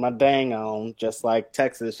 getting my dang on, just like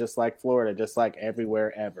Texas, just like Florida, just like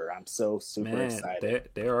everywhere ever. I'm so super excited.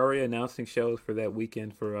 They're already announcing shows for that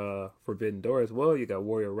weekend for Forbidden Door as well. You got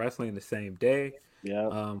Warrior Wrestling the same day.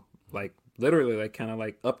 Yeah. Like literally, like kind of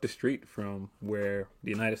like up the street from where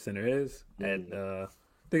the United Center is at. I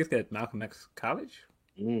think it's at Malcolm X College.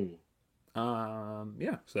 Yeah.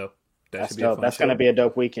 So that's dope. That's gonna be a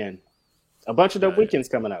dope weekend. A bunch of dope weekends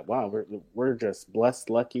coming up. Wow, we're just blessed,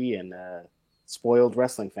 lucky, and spoiled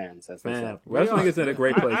wrestling fans. Man, wrestling is in a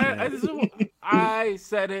great place. I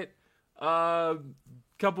said it a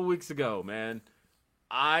couple weeks ago, man.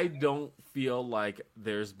 I don't feel like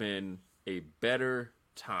there's been a better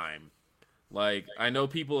time. Like, I know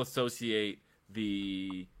people associate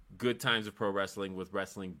the good times of pro wrestling with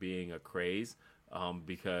wrestling being a craze,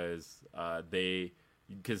 because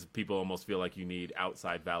people almost feel like you need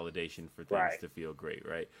outside validation for things to feel great,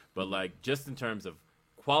 right? But like, just in terms of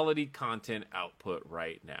quality content output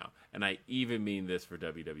right now, and I even mean this for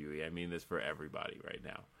WWE, I mean this for everybody right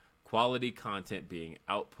now. Quality content being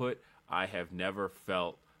output, I have never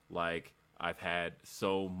felt like I've had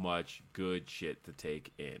so much good shit to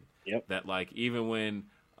take in. Yep. That like, even when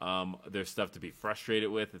there's stuff to be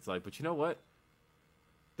frustrated with, it's like, but you know what?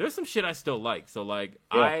 There's some shit I still like. So like,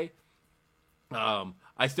 I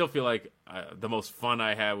still feel like the most fun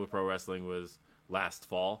I had with pro wrestling was last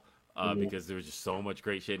fall, because there was just so much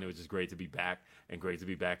great shit, and it was just great to be back, and great to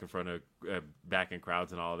be back in front of back in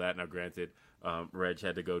crowds and all of that. Now, granted, Reg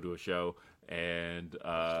had to go to a show, and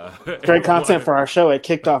great content for our show. It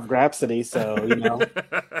kicked off Grapsody, so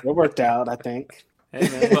it worked out, I think. Hey,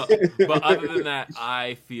 man. But other than that,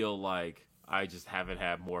 I feel like I just haven't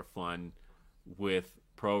had more fun with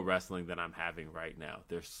pro wrestling than I'm having right now.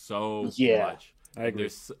 There's so much. I agree.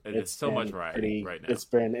 There's so much variety right now. It's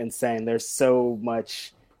been insane. There's so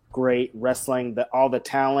much great wrestling. All the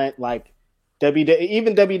talent, like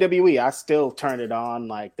even WWE, I still turn it on.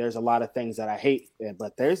 Like, there's a lot of things that I hate,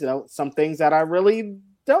 but there's some things that I really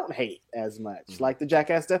don't hate as much, like the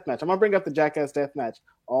Jackass Deathmatch. I'm gonna bring up the Jackass Deathmatch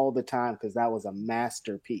all the time because that was a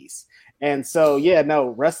masterpiece. And so,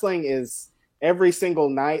 wrestling is every single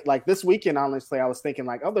night. Like this weekend, honestly, I was thinking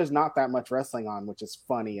like, oh, there's not that much wrestling on, which is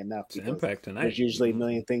funny enough. It's Impact tonight. There's usually a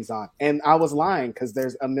million things on. And I was lying because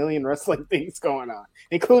there's a million wrestling things going on,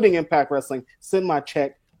 including Impact Wrestling. Send my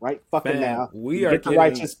check right fucking now. We are get the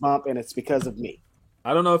righteous bump, and it's because of me.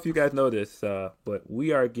 I don't know if you guys know this, but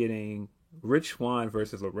we are getting Rich Swann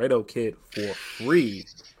versus Laredo Kid for free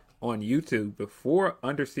on YouTube before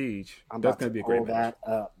Under Siege. I'm That's about going to be a great pull match.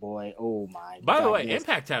 that up, boy. Oh my god. By the way,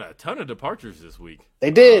 Impact had a ton of departures this week.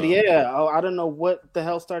 They did, yeah. Oh, I don't know what the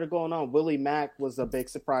hell started going on. Willie Mack was a big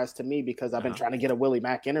surprise to me because I've been trying to get a Willie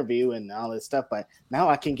Mack interview and all this stuff, but now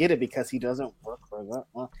I can get it because he doesn't work for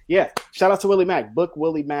that. Yeah, shout out to Willie Mack. Book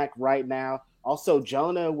Willie Mack right now. Also,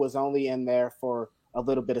 Jonah was only in there for a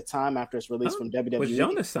little bit of time after his release from WWE. Was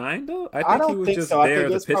Jonah signed though? I don't he was think just so. I there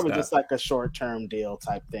think as it's a pit probably stop. just like a short-term deal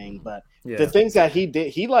type thing. But Yeah. the things that he did,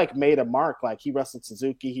 he like made a mark. Like he wrestled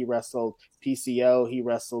Suzuki, he wrestled PCO, he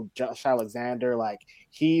wrestled Josh Alexander. Like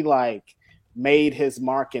he like made his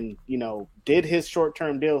mark and did his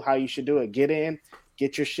short-term deal. How you should do it: get in,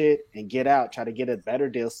 get your shit, and get out. Try to get a better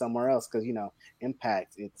deal somewhere else because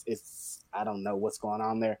Impact. It's I don't know what's going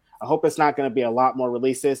on there. I hope it's not going to be a lot more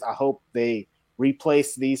releases. I hope they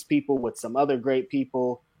replace these people with some other great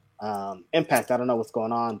people. Impact, I don't know what's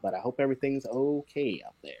going on, but I hope everything's okay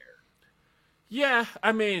out there. Yeah,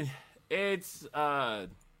 I mean, it's I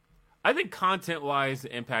think content-wise,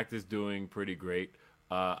 Impact is doing pretty great.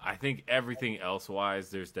 I think everything else-wise,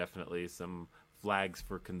 there's definitely some flags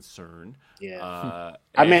for concern. Yeah.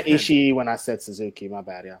 I meant Ishii when I said Suzuki. My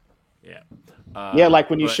bad, yeah. Yeah. Like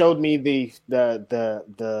when you showed me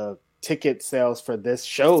the ticket sales for this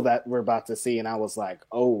show that we're about to see, and I was like,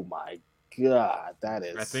 oh my god, that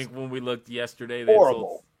is. I think when we looked yesterday, they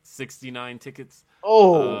sold 69 tickets.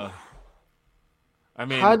 I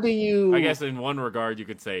mean, how do you? I guess in one regard you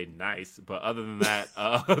could say nice, but other than that,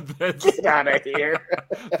 get out of here.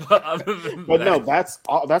 No, that's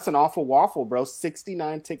an awful waffle, bro.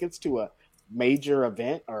 69 tickets to a major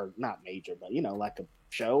event, or not major, but like a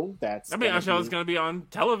show. That's. I mean, our show is going to be on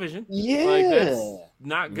television. Yeah, like, that's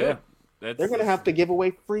not good. They're going to have to give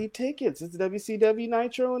away free tickets. It's WCW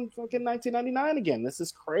Nitro in fucking 1999 again. This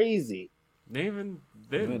is crazy. They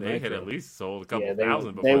had at least sold a couple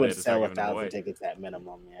thousand before they would had to sell start giving 1,000 away. tickets at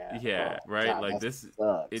minimum. Yeah, right. God, like this,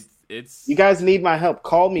 sucks. it's. You guys need my help.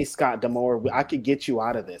 Call me Scott D'Amore. I could get you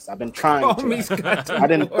out of this. I've been trying. Call me Scott D'Amore. I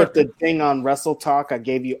didn't put the thing on Wrestle Talk. I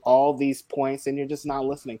gave you all these points, and you're just not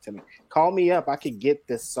listening to me. Call me up. I could get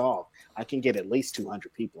this solved. I can get at least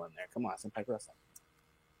 200 people in there. Come on, Impact Wrestling.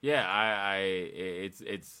 Yeah,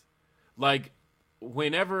 it's like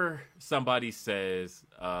whenever somebody says,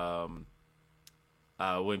 when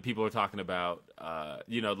people are talking about,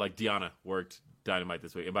 like Deanna worked Dynamite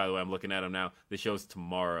this week. And by the way, I'm looking at them now. The show's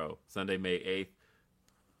tomorrow, Sunday, May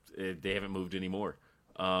 8th. They haven't moved anymore.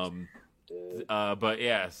 But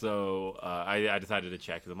yeah, so I decided to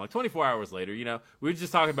check because I'm like 24 hours later. We were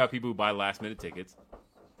just talking about people who buy last minute tickets.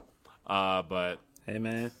 But hey,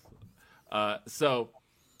 man. So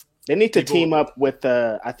they need to team up with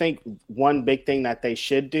I think one big thing that they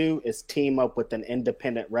should do is team up with an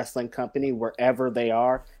independent wrestling company wherever they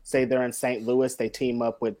are. Say they're in St. Louis, they team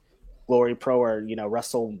up with Glory Pro or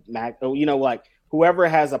Wrestle Mac. Like whoever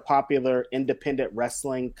has a popular independent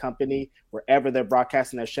wrestling company wherever they're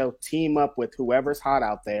broadcasting their show. Team up with whoever's hot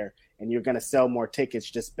out there, and you're going to sell more tickets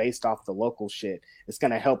just based off the local shit. It's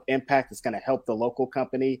going to help Impact. It's going to help the local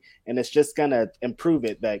company, and it's just going to improve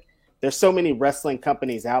it. Like there's so many wrestling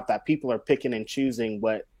companies out that people are picking and choosing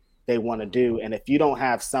what they want to do. And if you don't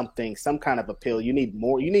have some kind of appeal, you need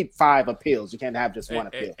more. You need 5 appeals. You can't have just one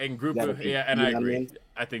appeal. And group, and I agree.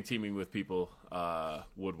 I think teaming with people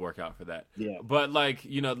would work out for that. Yeah. But like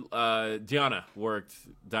Deanna worked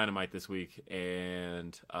Dynamite this week,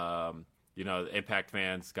 and Impact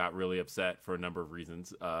fans got really upset for a number of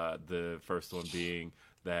reasons. The first one being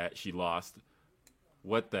that she lost.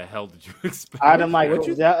 What the hell did you expect? I'm like, what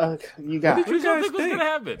you got. What did you guys think was going to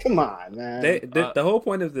happen? Come on, man. The whole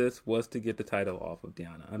point of this was to get the title off of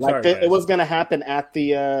Deanna. I'm like sorry, it was going to happen at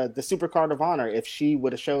the Super Card of Honor. If she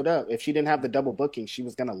would have showed up, if she didn't have the double booking, she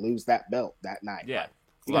was going to lose that belt that night. Yeah,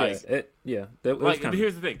 here's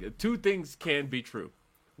the thing: 2 things can be true.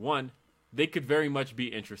 1, they could very much be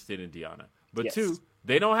interested in Deanna, but yes. 2,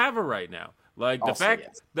 they don't have her right now. Like also, the fact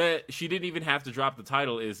yes. that she didn't even have to drop the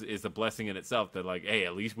title is a blessing in itself. That like, hey,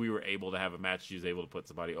 at least we were able to have a match. She was able to put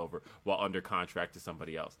somebody over while under contract to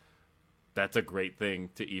somebody else. That's a great thing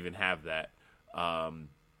to even have that.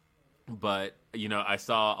 But I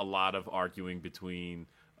saw a lot of arguing between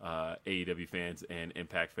AEW fans and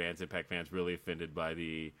Impact fans. Impact fans really offended by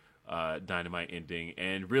the Dynamite ending,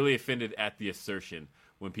 and really offended at the assertion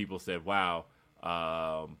when people said, "Wow."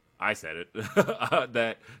 I said it,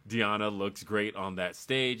 that Deanna looks great on that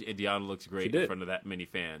stage, and Deanna looks great in front of that many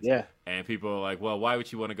fans. Yeah. And people are like, well, why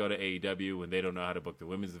would you want to go to AEW when they don't know how to book the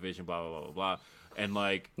women's division, blah, blah, blah, blah, blah. And,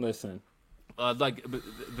 like... Listen.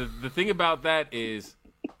 The thing about that is,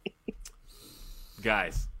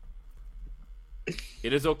 guys,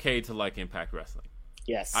 it is okay to like Impact Wrestling.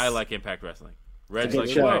 Yes. I like Impact Wrestling. Reg good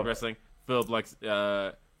likes show. Impact Wrestling. Philip likes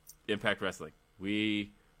Impact Wrestling. It's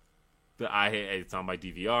on my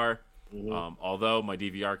DVR. Although my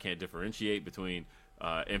DVR can't differentiate between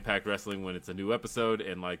Impact Wrestling when it's a new episode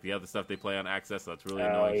and like the other stuff they play on Access, so that's really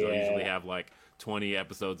annoying. So I usually have like 20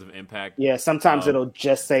 episodes of Impact. Yeah, sometimes it'll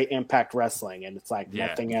just say Impact Wrestling and it's like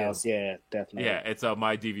nothing else. Yeah, definitely. Yeah, it's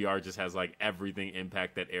my DVR just has like everything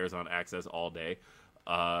Impact that airs on Access all day.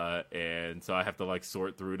 And so I have to like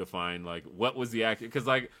sort through to find like what was the action, because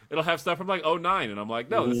like it'll have stuff from like 2009 and I'm like,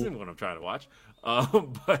 no, this isn't what I'm trying to watch.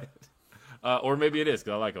 But or maybe it is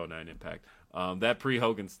because I like 2009 Impact. That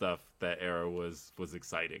pre-Hogan stuff, that era was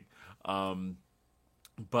exciting.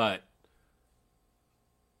 But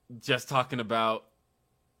just talking about,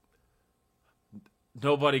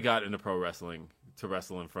 nobody got into pro wrestling to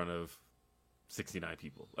wrestle in front of 69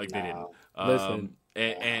 people. Like they didn't. Listen.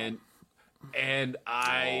 And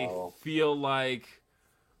I feel like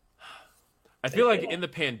in the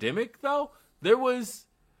pandemic though,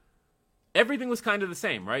 everything was kind of the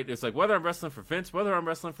same, right? It's like whether I'm wrestling for Vince, whether I'm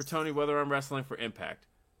wrestling for Tony, whether I'm wrestling for Impact,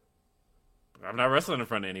 I'm not wrestling in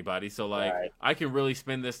front of anybody. So like I can really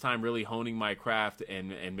spend this time really honing my craft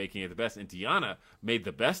and making it the best. And Deonna made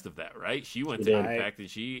the best of that, right? She went to Impact and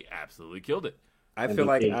she absolutely killed it. I feel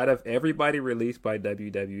like out of everybody released by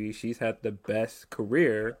WWE, she's had the best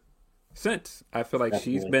career since. I feel like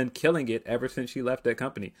she's been killing it ever since she left that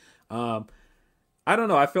company. I don't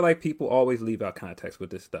know. I feel like people always leave out context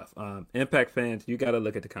with this stuff. Impact fans, you got to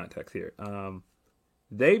look at the context here.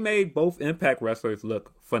 They made both Impact wrestlers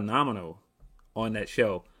look phenomenal on that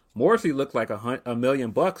show. Morrissey looked like $1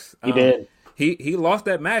 million. He did. He lost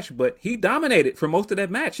that match, but he dominated for most of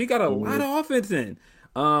that match. He got a lot of offense in.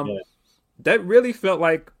 That really felt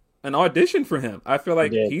like an audition for him. I feel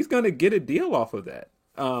like he's going to get a deal off of that.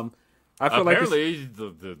 I feel apparently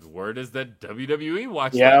the word is that WWE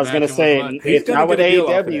watched. Yeah, I was going to say, it's not with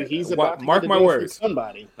AEW. He's about to mark get a my deal words. from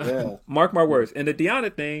somebody. Yeah. Mark my words. And the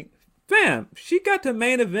Deonna thing, fam, she got to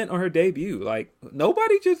main event on her debut. Like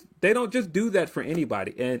they don't just do that for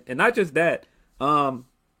anybody. And not just that.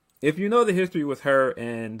 If you know the history with her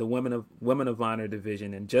and the Women of Honor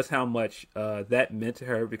division and just how much that meant to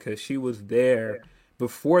her, because she was there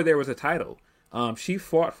before there was a title. She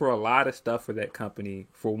fought for a lot of stuff for that company,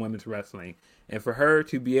 for women's wrestling. And for her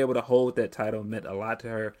to be able to hold that title meant a lot to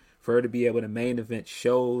her. For her to be able to main event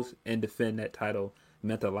shows and defend that title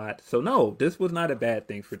meant a lot. So no, this was not a bad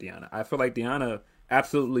thing for Deonna. I feel like Deonna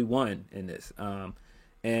absolutely won in this.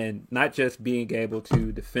 And not just being able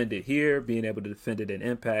to defend it here, being able to defend it in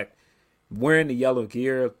Impact, wearing the yellow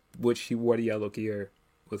gear, which she wore the yellow gear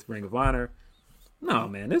with Ring of Honor. No,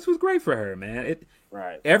 man, this was great for her, man.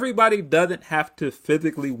 Everybody doesn't have to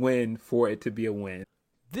physically win for it to be a win.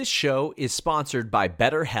 This show is sponsored by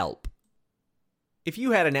BetterHelp. If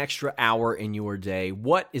you had an extra hour in your day,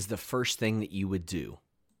 what is the first thing that you would do?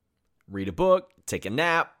 Read a book, take a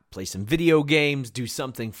nap, play some video games, do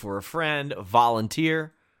something for a friend,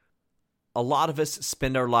 volunteer. A lot of us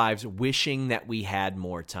spend our lives wishing that we had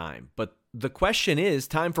more time. But the question is,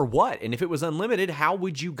 time for what? And if it was unlimited, how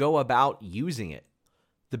would you go about using it?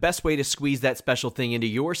 The best way to squeeze that special thing into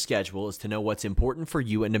your schedule is to know what's important for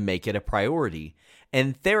you and to make it a priority.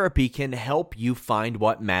 And therapy can help you find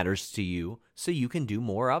what matters to you so you can do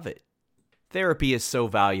more of it. Therapy is so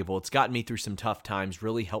valuable. It's gotten me through some tough times,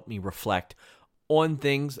 really helped me reflect on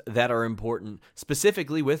things that are important,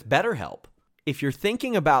 specifically with BetterHelp. If you're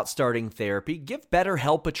thinking about starting therapy, give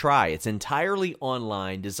BetterHelp a try. It's entirely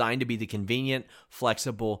online, designed to be the convenient,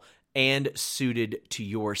 flexible, and suited to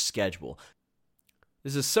your schedule.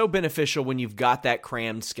 This is so beneficial when you've got that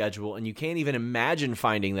crammed schedule and you can't even imagine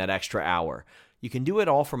finding that extra hour. You can do it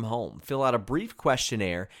all from home. Fill out a brief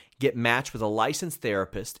questionnaire, get matched with a licensed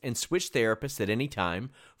therapist, and switch therapists at any time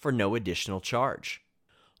for no additional charge.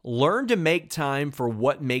 Learn to make time for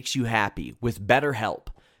what makes you happy with BetterHelp.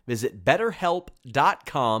 Visit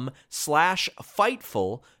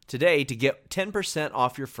BetterHelp.com/Fightful today to get 10%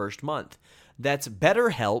 off your first month. That's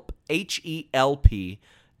BetterHelp,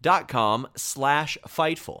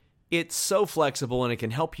 HELP.com/Fightful. It's so flexible and it can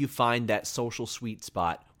help you find that social sweet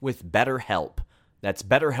spot with BetterHelp. That's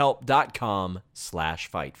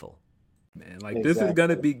BetterHelp.com/Fightful. Man, this is going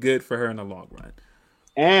to be good for her in the long run.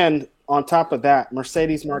 And on top of that,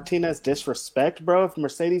 Mercedes Martinez disrespect, bro. If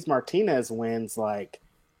Mercedes Martinez wins,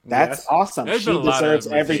 that's awesome. There's She deserves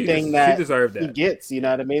everything that he gets. You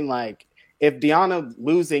know what I mean? If Deonna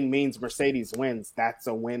losing means Mercedes wins, that's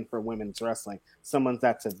a win for women's wrestling. Someone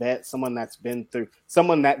that's a vet, someone that's been through,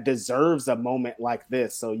 someone that deserves a moment like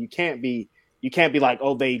this. So you can't be like,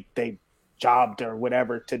 oh, they jobbed or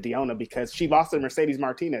whatever to Deonna because she lost to Mercedes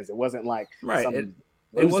Martinez. It wasn't like some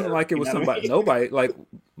It wasn't like it was You know what I somebody, mean? nobody. Like,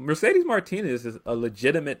 Mercedes Martinez is a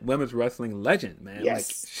legitimate women's wrestling legend, man.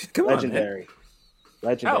 Yes, Like, come legendary.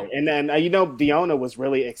 Legendary. Oh. And then Diona was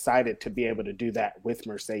really excited to be able to do that with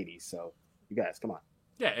Mercedes. So you guys, come on.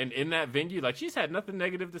 Yeah, and in that venue, like, she's had nothing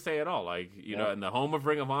negative to say at all. Like, you know, in the home of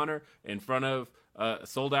Ring of Honor, in front of a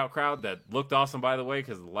sold-out crowd that looked awesome, by the way,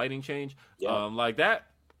 because of the lighting change. Yeah. Like that,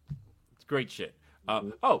 it's great shit.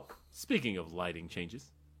 Oh, speaking of lighting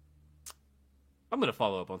changes, I'm going to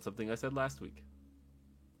follow up on something I said last week.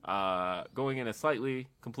 Going in a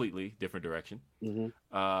completely different direction.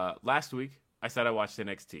 Last week, I said I watched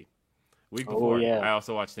NXT. Week before, I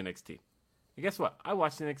also watched NXT. And guess what? I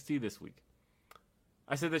watched NXT this week.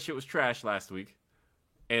 I said that shit was trash last week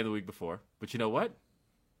and the week before. But you know what?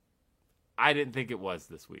 I didn't think it was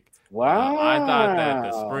this week. Wow. I thought that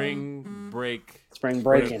the spring breaking,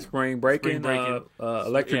 Electric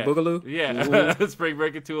Boogaloo. Yeah, spring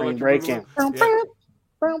breaking to Spring Electric breaking.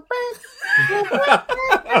 Boogaloo.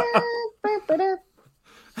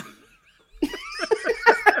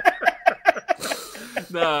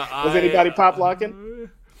 No, Was anybody pop locking?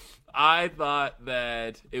 I thought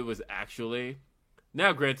that it was actually.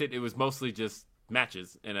 Now, granted, it was mostly just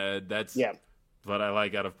matches, and that's what I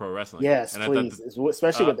like out of pro wrestling. Yes, and please.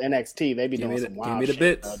 Especially with NXT, they be doing some wild give me the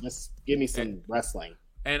shit. bits. Just give me some wrestling.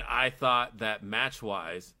 And I thought that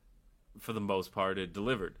match-wise, for the most part, it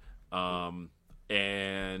delivered. And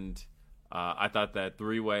I thought that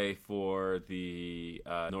three-way for the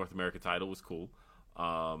North America title was cool.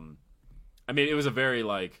 I mean, it was a very,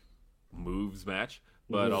 like, moves match,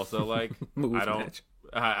 but also, like,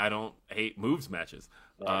 I don't hate moves matches.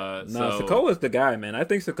 Sikoa's the guy, man. I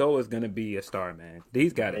think Sikoa's gonna be a star, man.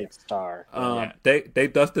 He's got Big it. star. They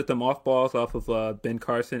dusted the mothballs off of Ben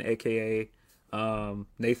Carson, aka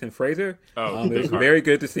Nathan Fraser. It was very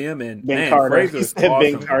good to see him. And Ben man, Carter. Fraser's awesome.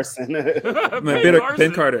 Ben Carson.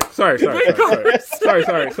 Ben Carter. Sorry.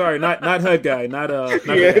 Sorry. Not HUD guy. Not Sorry.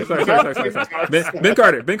 Ben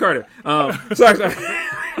Carter. Sorry.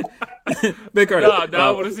 Ben Carter. No,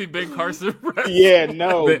 I want to see Ben Carson. Yeah,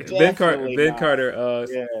 no. Ben Carter,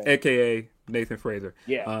 aka Nathan Fraser.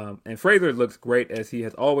 Yeah. And Fraser looks great, as he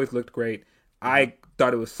has always looked great. I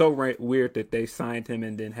thought it was so weird that they signed him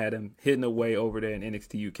and then had him hidden away over there in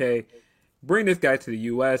NXT UK. Bring this guy to the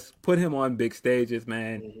US, put him on big stages,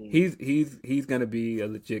 man. He's gonna be a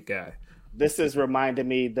legit guy. This is reminding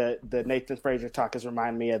me the Nathan Fraser talk is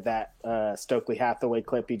reminding me of that Stokely Hathaway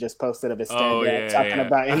clip he just posted of his stand talking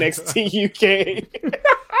about NXT UK.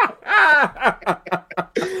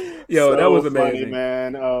 Yo, so that was funny, amazing,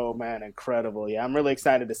 man. Oh man, incredible. Yeah, I'm really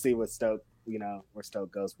excited to see what Stoke, where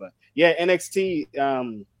Stoke goes. But yeah,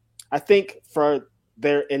 NXT. I think for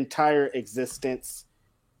their entire existence,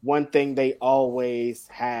 one thing they always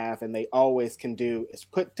have and they always can do is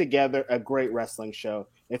put together a great wrestling show.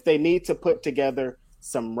 If they need to put together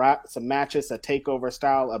some matches, a takeover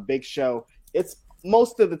style, a big show, it's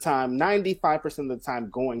most of the time, 95% of the time,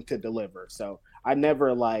 going to deliver. So I never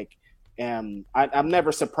I'm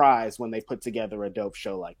never surprised when they put together a dope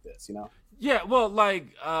show like this. Yeah, well, I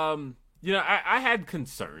had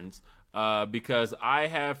concerns because I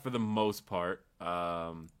have, for the most part,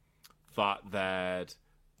 thought that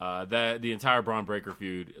the entire Braun Breaker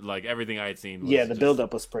feud, like everything I had seen, was the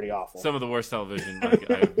build-up was pretty awful. Some of the worst television.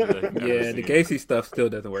 I've ever seen. The Gacy stuff still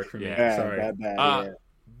doesn't work for me. Yeah. Sorry. Bad,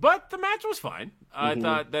 but the match was fine. I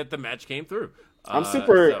thought that the match came through. I'm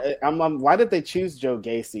super. Why did they choose Joe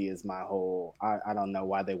Gacy? Is my whole. I don't know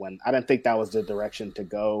why they went. I didn't think that was the direction to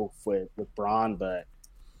go with Braun, but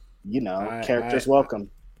characters welcome.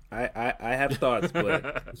 I have thoughts,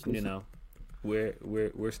 but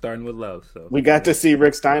we're starting with love. So we got to see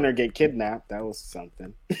Rick Steiner get kidnapped. That was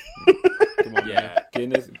something. Come on,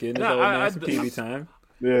 getting his old man some TV time.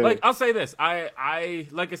 Yeah. Like, I'll say this, I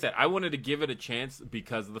like I said, I wanted to give it a chance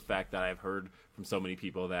because of the fact that I've heard from so many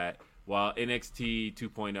people that while NXT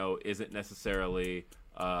 2.0 isn't necessarily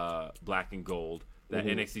black and gold, that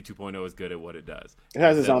NXT 2.0 is good at what it does. It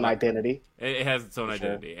has its own identity. It has its own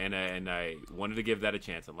identity, and I wanted to give that a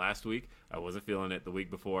chance. And last week, I wasn't feeling it. The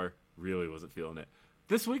week before, really wasn't feeling it.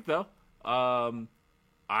 This week, though,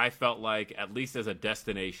 I felt like, at least as a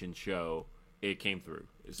destination show, it came through.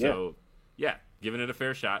 So, yeah, giving it a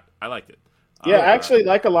fair shot. I liked it. Yeah, actually,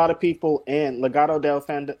 like a lot of people in Legado del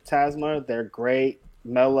Fantasma, they're great.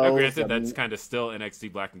 Mellow. Granted, that's kind of still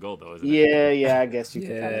NXT Black and Gold, though, isn't it? Yeah, I guess you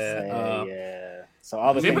can kind of say, So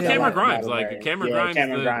all the same with Cameron Grimes.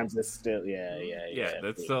 Cameron Grimes is still,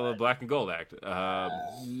 that's still a Black and Gold act.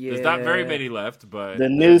 There's not very many left, but the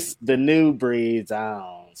new breeds.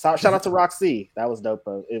 Shout out to Roxy. That was dope.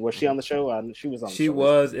 Was she on the show? She was on. She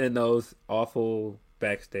was in those awful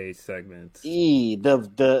backstage segments. Ever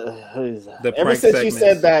prank since you segments.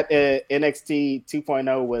 said that NXT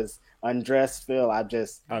 2.0 was undressed Phil, I'm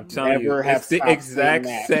telling you, it's the exact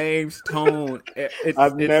same tone.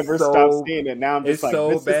 I've never stopped seeing it. Now I'm just like, so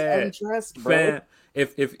this bad. is undressed, bro. Fan,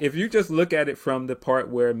 if you just look at it from the part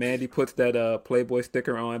where Mandy puts that Playboy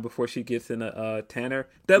sticker on before she gets in a tanner,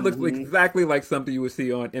 that looks exactly like something you would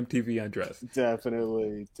see on MTV Undressed.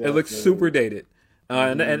 Definitely. It looks super dated.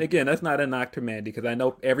 And again, that's not a knock to Mandy, because I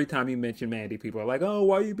know every time you mention Mandy, people are like, oh,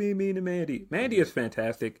 why are you being mean to Mandy? Mandy is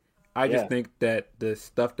fantastic. I just think that the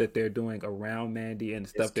stuff that they're doing around Mandy and the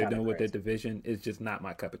stuff they're doing with their division is just not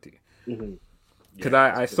my cup of tea. Because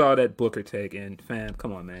I saw that Booker take, and fam,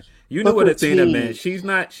 come on, man. You know what Athena meant. She's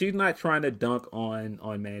not trying to dunk on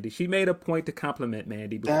Mandy. She made a point to compliment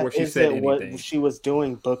Mandy before she said anything. What she was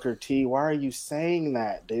doing, Booker T. Why are you saying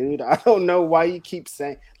that, dude? I don't know why you keep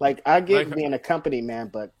saying. Like, I get being a company man,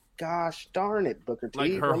 but gosh darn it, Booker T.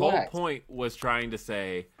 Like, her whole point was trying to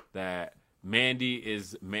say that Mandy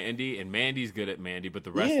is Mandy, and Mandy's good at Mandy, but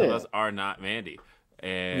the rest of us are not Mandy.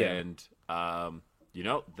 And, you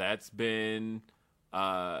know, that's been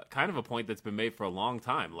kind of a point that's been made for a long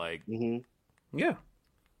time. Like, yeah.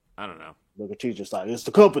 I don't know. Booker T just like, it's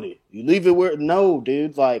the company. You leave it where... No,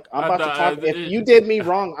 dude. Like, I'm about to talk... If you did me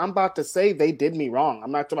wrong, I'm about to say they did me wrong.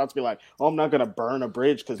 I'm not about to be like, oh, I'm not going to burn a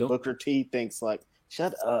bridge because Booker T thinks like,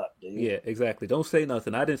 shut up, dude. Yeah, exactly. Don't say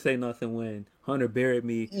nothing. I didn't say nothing when Hunter buried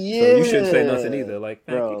me, so you shouldn't say nothing either. Like,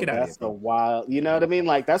 man, bro, get out of here. That's a wild... You know what I mean?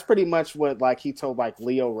 Like, that's pretty much what like he told like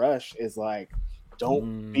Leo Rush is like,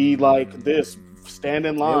 don't be like this. Stand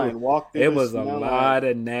in line. Walk through. It was a lot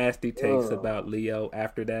of nasty takes about Leo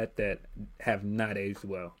after that have not aged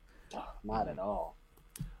well. Not at all.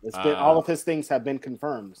 It's been all of his things have been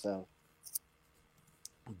confirmed. So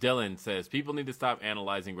Dylan says people need to stop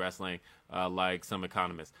analyzing wrestling like some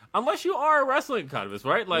economists. Unless you are a wrestling economist,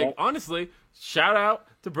 right? Like, honestly, shout out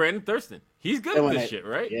to Brandon Thurston. He's good at this shit,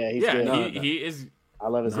 right? Yeah, he's good. He is I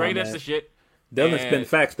love his great at the shit. Dylan spin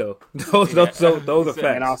facts though. Those are facts.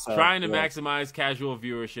 And also, trying to maximize casual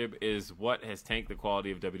viewership is what has tanked the quality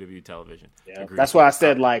of WWE television. Yeah. That's why I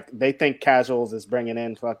said like they think casuals is bringing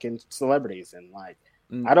in fucking celebrities, and like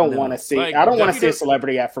I don't want to see. Like, I don't want to see a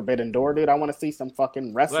celebrity at Forbidden Door, dude. I want to see some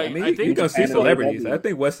fucking wrestling. Like, I think you can see celebrities. I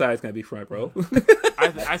think Westside's gonna be front row.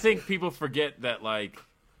 I think people forget that like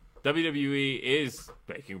WWE is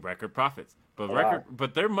making record profits.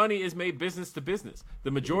 But their money is made business to business.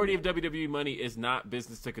 The majority of WWE money is not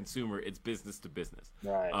business to consumer; it's business to business.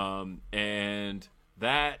 Right. And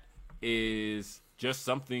that is just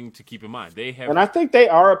something to keep in mind. And I think they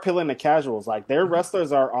are appealing to casuals. Like their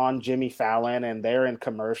wrestlers are on Jimmy Fallon, and they're in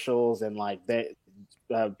commercials, and like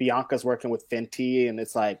Bianca's working with Fenty, and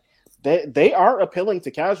it's like they are appealing to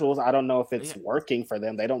casuals. I don't know if it's working for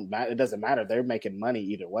them. They don't. It doesn't matter. They're making money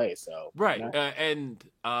either way. So right. You know? And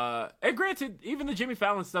granted, even the Jimmy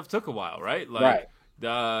Fallon stuff took a while, right? Like,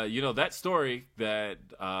 you know, that story that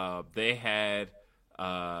they had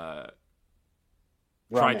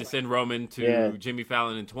tried to send Roman to Jimmy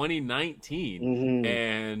Fallon in 2019,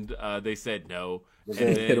 and they said no. And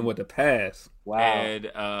then hit him with the pass. Wow. And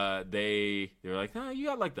they were like, "No, you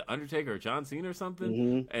got like the Undertaker or John Cena or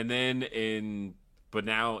something." And then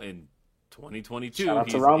now in 2022, shout out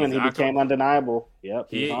to Roman, he became undeniable. Yep,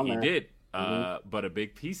 he did. But a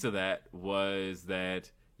big piece of that was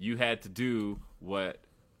that you had to do what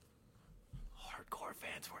hardcore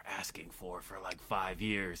fans were asking for like 5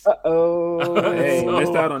 years. Hey,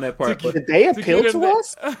 missed out on that part. Did they appeal to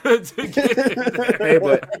us? Hey,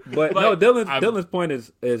 but no, Dylan's point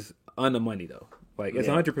is on the money though. Like it's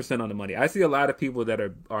 100% on the money. I see a lot of people that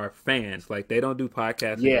are fans. Like they don't do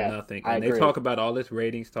podcasts or nothing, and they talk about all this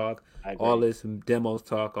ratings talk, all this demos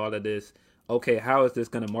talk, all of this. Okay, how is this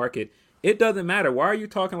going to market? It doesn't matter. Why are you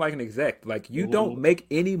talking like an exec? Like you don't make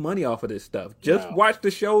any money off of this stuff. Just watch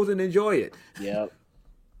the shows and enjoy it. Yep.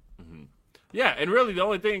 Yeah, and really the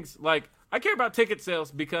only things like I care about ticket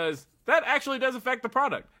sales because that actually does affect the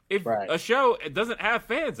product. If a show doesn't have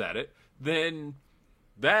fans at it, then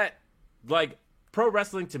that like pro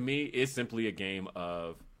wrestling to me is simply a game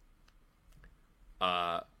of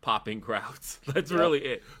popping crowds. That's really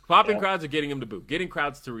it. Popping crowds are getting them to boo, getting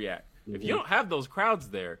crowds to react. If you don't have those crowds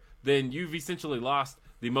there, then you've essentially lost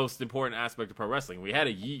the most important aspect of pro wrestling. We had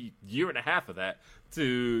a year and a half of that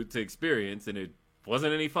to experience, and it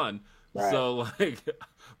wasn't any fun. Right. So, like,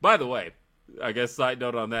 by the way, I guess side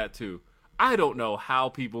note on that too. I don't know how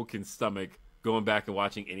people can stomach going back and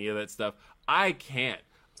watching any of that stuff. I can't.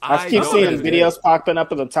 I keep seeing videos popping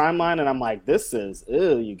up in the timeline, and I'm like, "This is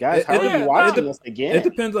you guys. How are you watching this again?" It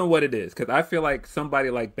depends on what it is, because I feel like somebody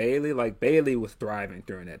like Bailey was thriving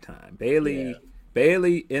during that time. Bailey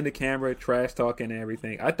Bailey in the camera, trash talking and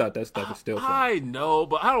everything. I thought that stuff was still fun. I know,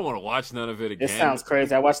 but I don't want to watch none of it again. It sounds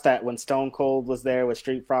crazy. I watched that when Stone Cold was there with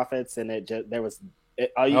Street Profits, and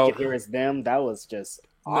all you could hear is them. That was just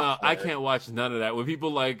awful. No, I can't watch none of that. When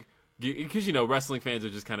people because wrestling fans are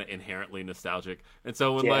just kind of inherently nostalgic, and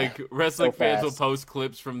so when wrestling fans will post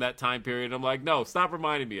clips from that time period, I'm like, no, stop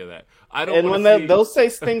reminding me of that. I don't. And when they'll say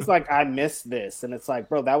things like, "I miss this," and it's like,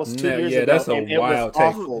 bro, that was 2 years ago. That's a wild take.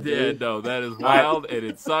 Awful, yeah, no, that is wild, and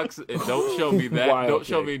it sucks. And don't show me that. Don't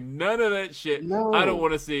show me none of that shit. No. I don't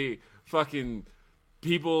want to see fucking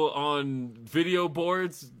people on video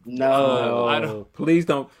boards. No, I don't. Please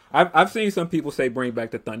don't. I've seen some people say bring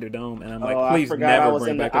back the Thunderdome, and I'm like, please never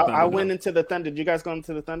bring back the Thunderdome. I went into the Thunder. Did you guys go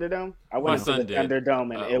into the Thunderdome? I went into the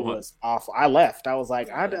Thunderdome, and it was awful. I left. I was like,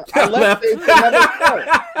 I left. I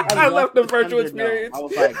left the virtual experience. I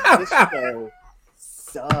was like, this show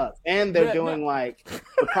sucks. And they're doing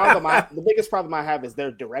the biggest problem I have is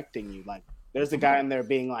they're directing you. Like, there's a guy in there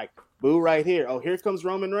being like, boo right here. Oh, here comes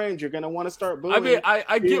Roman Reigns. You're going to want to start booing. I mean,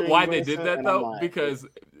 I get why they did that, though, because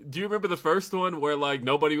do you remember the first one where,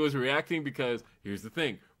 nobody was reacting? Because here's the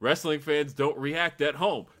thing. Wrestling fans don't react at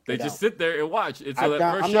home. They just sit there and watch. And so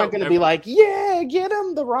I'm not going to be like, yeah, get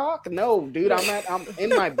him, The Rock. No, dude, I'm in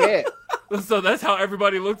my bed. So that's how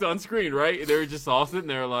everybody looked on screen, right? They were just all sitting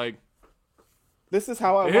there like, this is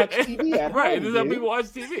how I watch TV at home, right, this is how dude. people watch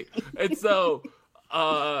TV. And so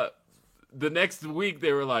the next week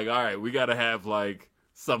they were like, all right, we got to have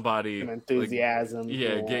somebody some enthusiasm,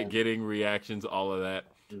 getting reactions, all of that.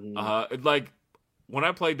 Mm-hmm. When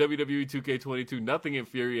I play WWE 2K22, nothing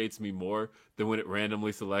infuriates me more than when it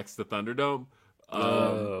randomly selects the Thunderdome.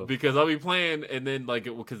 Because I'll be playing and then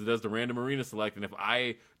because it does the random arena select, and if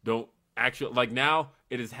I don't actually now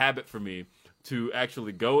it is habit for me to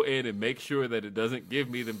actually go in and make sure that it doesn't give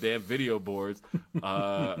me them damn video boards,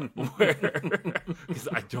 because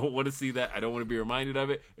I don't want to see that. I don't want to be reminded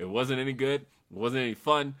of it. It wasn't any good. It wasn't any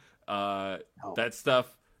fun. That stuff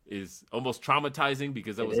is almost traumatizing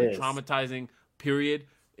because that was a traumatizing period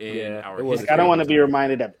in our history. I don't want to be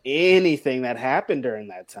reminded of anything that happened during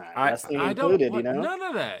that time. Wrestling included, none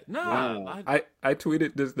of that. No. I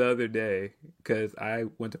tweeted this the other day because I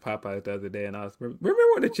went to Popeyes the other day, and I was remember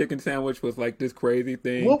when the chicken sandwich was this crazy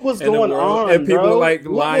thing. What was going on, and people bro?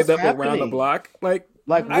 lined up around the block, what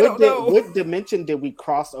dimension did we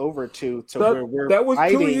cross over to where we're that was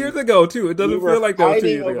fighting? 2 years ago too. It doesn't feel like that was 2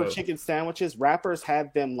 years ago. Over chicken sandwiches. Rappers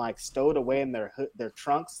had them stowed away in their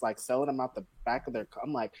trunks, selling them out the back of their.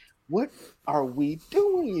 I'm like, what are we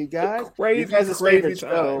doing, you guys? Crazy, you guys' favorite time.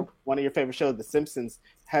 show, one of your favorite shows, The Simpsons,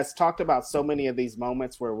 has talked about so many of these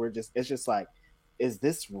moments where it's just like, is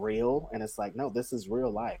this real? And it's like, no, this is real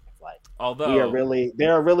life. Although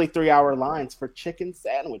there are really 3-hour lines for chicken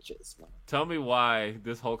sandwiches. Tell me why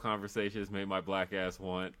this whole conversation has made my black ass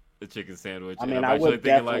want a chicken sandwich. I mean, I'm I actually would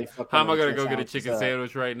thinking definitely how am I going to go get a chicken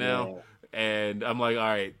sandwich right now? Yeah. And I'm like, all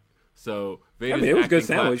right. So it was a good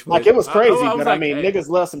sandwich. It was crazy, but niggas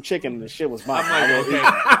love some chicken. And the shit was mine. I'm like, okay.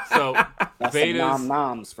 So that's Veda's some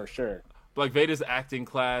noms for sure. Veda's acting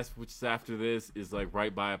class, which is after this, is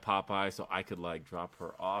right by a Popeye, so I could drop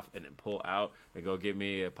her off and then pull out and go get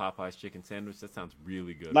me a Popeye's chicken sandwich. That sounds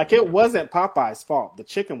really good. It wasn't Popeye's fault. The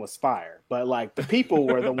chicken was fire, but the people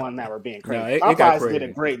were the one that were being crazy. No, Popeyes did a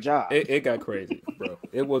great job. It got crazy, bro.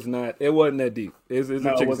 It wasn't that deep.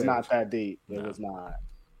 It was not that deep. It was not.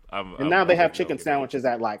 And now they have chicken sandwiches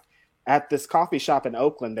at this coffee shop in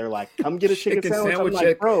Oakland. They're like, come get a chicken sandwich. I'm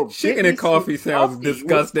like, bro, chicken and coffee sounds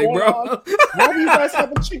disgusting, bro. Why do you guys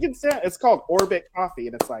have a chicken sandwich? It's called Orbit Coffee,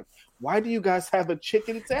 and it's like, why do you guys have a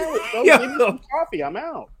chicken sandwich? Bro, give me some coffee. I'm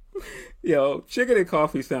out. Yo, chicken and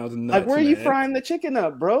coffee sounds nuts. Where are you frying the chicken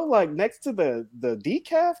up, bro? Next to the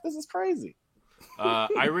decaf? This is crazy.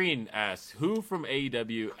 Irene asks, who from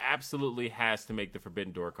AEW absolutely has to make the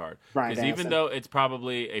Forbidden Door card? Because even though it's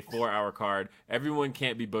probably a 4-hour card, everyone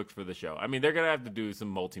can't be booked for the show. I mean, they're going to have to do some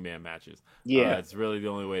multi-man matches. Yeah. It's really the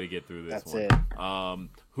only way to get through this one. That's it.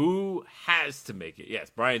 Who has to make it?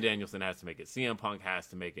 Yes, Bryan Danielson has to make it. CM Punk has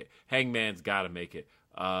to make it. Hangman's got to make it.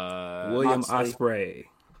 William Ospreay.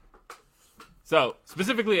 So,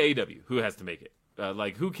 specifically AEW, who has to make it?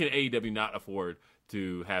 Who can AEW not afford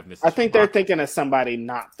to have Mr. I think they're thinking of somebody,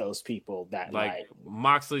 not those people that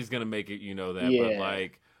Moxley's gonna make it,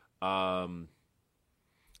 that, but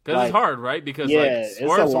because it's hard, right? Because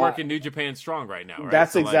Swerve's working New Japan Strong right now. Right?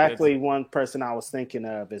 That's exactly one person I was thinking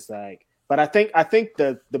of. Is but I think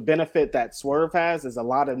the benefit that Swerve has is a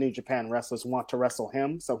lot of New Japan wrestlers want to wrestle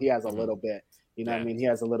him, so he has a little bit. What I mean? He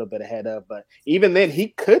has a little bit ahead of, but even then, he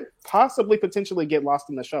could potentially get lost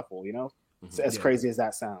in the shuffle. As crazy as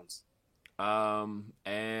that sounds.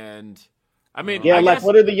 And I mean, yeah, I like guess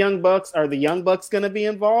what are the Young Bucks? Are the Young Bucks going to be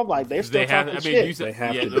involved? Like they're still talking shit. You said, They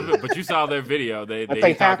have yeah, to but you saw their video. They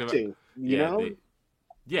have to. You know?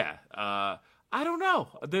 I don't know.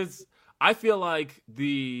 I feel like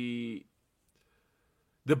the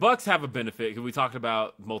Bucks have a benefit because we talked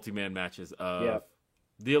about multi-man matches.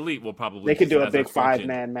 The Elite will probably they could do a big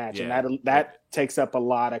 5-man match, and that takes up a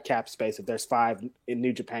lot of cap space if there's 5 in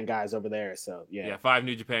New Japan guys over there. So yeah, 5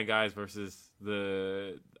 New Japan guys versus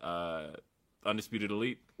the Undisputed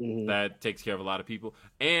Elite. Mm-hmm. That takes care of a lot of people,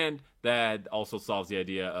 and that also solves the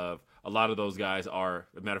idea of a lot of those guys are.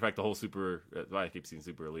 As a matter of fact, the whole I keep seeing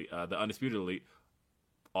Super Elite, the Undisputed Elite,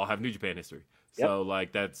 all have New Japan history. Yep. So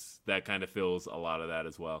like that kind of fills a lot of that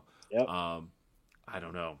as well. Yep. I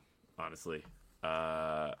don't know, honestly.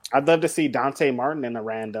 I'd love to see Dante Martin in a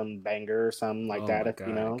random banger or something like that. If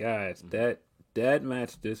you know, guys, that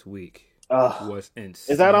match this week was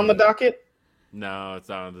insane. Is that on the docket? No, it's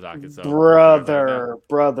not on the docket. So brother,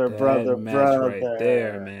 right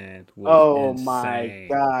there, man. Oh my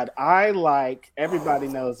god, everybody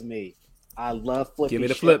knows me. I love flippy Give me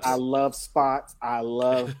the shit. flips. I love spots. I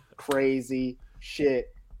love crazy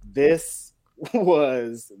shit. This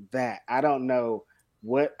was that. I don't know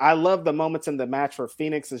what. I love the moments in the match where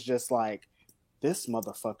Phoenix is just like, this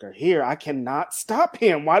motherfucker here, I cannot stop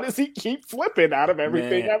him. Why does he keep flipping out of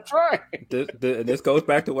everything I'm trying? This goes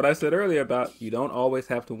back to what I said earlier about you don't always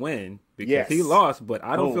have to win because he lost, but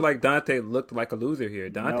I don't feel like Dante looked like a loser here.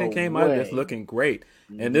 Dante came out of this looking great.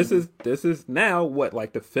 Mm-hmm. And this is now what,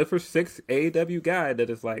 like the 5th or 6th AEW guy that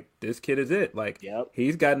is like, this kid is it. Like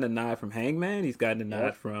he's gotten a nod from Hangman, he's gotten a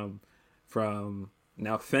nod from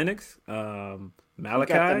now Phoenix,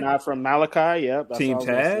 Malachi. Got the nod from Malachi, Team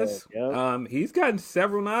Taz. He's gotten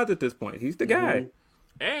several nods at this point. He's the guy.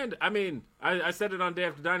 And, I mean, I said it on Day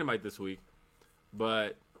After Dynamite this week,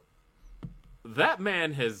 but that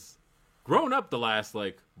man has grown up the last,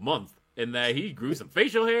 month in that he grew some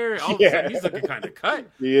facial hair. All of a sudden, he's looking kind of cut.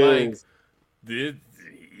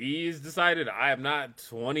 He's decided I am not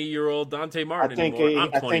 20-year-old Dante Martin anymore.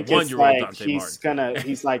 I'm 21-year-old Dante Martin.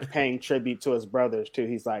 He's paying tribute to his brothers too.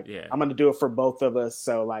 He's like, I'm gonna do it for both of us.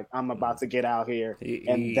 So I'm about to get out here.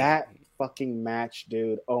 And that fucking match,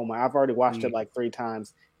 dude. Oh my! I've already watched it 3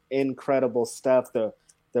 times. Incredible stuff. The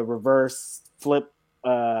reverse flip,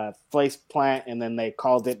 face plant, and then they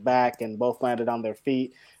called it back, and both landed on their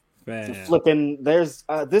feet. Flipping, this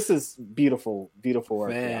is beautiful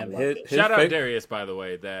work. Shout out Darius, by the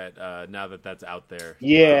way, that now that's out there.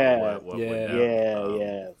 The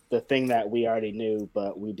thing that we already knew,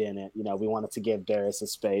 but we didn't. We wanted to give Darius a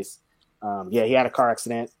space. He had a car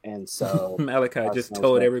accident, and so Malachi just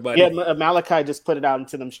told everybody. Yeah, Malachi just put it out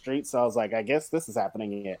into them streets. So I was like, I guess this is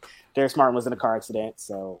happening. Yeah, Darius Martin was in a car accident,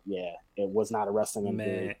 so it was not a wrestling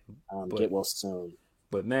injury. Get well soon.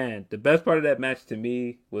 But, man, the best part of that match to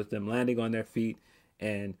me was them landing on their feet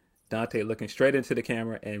and Dante looking straight into the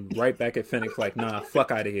camera and right back at Phoenix like, nah,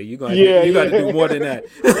 fuck out of here. You got to do more than that.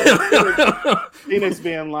 Phoenix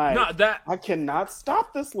being like, I cannot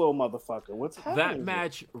stop this little motherfucker. What's happening? That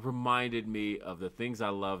match reminded me of the things I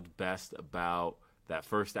loved best about that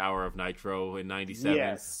first hour of Nitro in 97.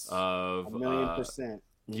 Yes, of 1,000,000%.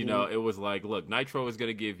 It was like, look, Nitro is going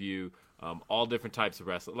to give you all different types of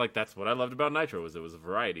wrestling. Like, that's what I loved about Nitro, was it was a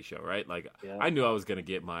variety show, right? I knew I was going to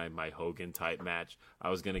get my Hogan type match.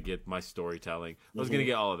 I was going to get my storytelling. I was going to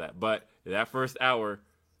get all of that. But that first hour,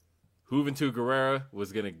 Juventud Guerrera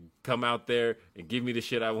was going to come out there and give me the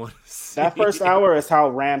shit I want to see. That first hour is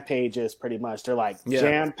how Rampage is pretty much. They're like,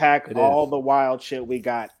 jam-pack all the wild shit we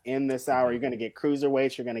got in this hour. You're going to get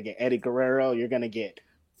cruiserweights. You're going to get Eddie Guerrero. You're going to get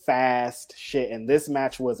fast shit, and this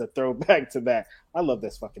match was a throwback to that. I love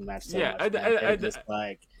this fucking match so much.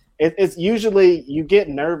 It's usually you get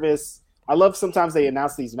nervous. I love sometimes they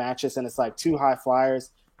announce these matches and it's like 2 high flyers.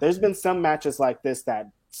 There's been some matches like this that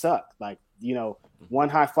suck. One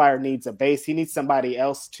high flyer needs a base. He needs somebody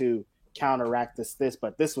else to counteract this,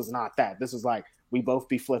 but this was not that. This was like, we both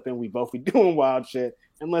be flipping, we both be doing wild shit,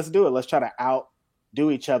 and let's do it. Let's try to outdo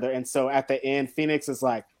each other. And so at the end, Phoenix is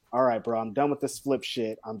like, all right, bro, I'm done with this flip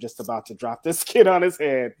shit. I'm just about to drop this kid on his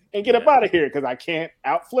head and get up out of here because I can't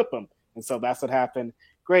outflip him. And so that's what happened.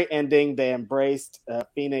 Great ending. They embraced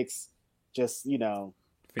Phoenix. Just, Phoenix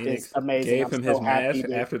it's amazing. Gave him his mask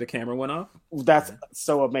after the camera went off. That's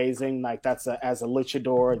so amazing. That's as a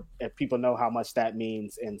luchador, people know how much that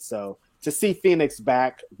means. And so to see Phoenix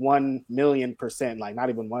back 1,000,000%, not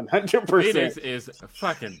even 100%. Phoenix is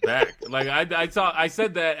fucking back. I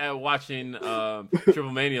said that at watching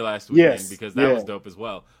Triple Mania last weekend because that was dope as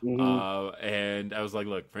well. Mm-hmm. And I was like,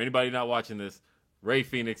 look, for anybody not watching this, Ray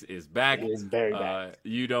Phoenix is back. He is very back.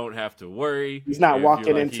 You don't have to worry. He's not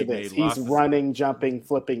walking like into this. He's running, jumping,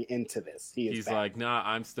 flipping into this. He's back. Like, nah,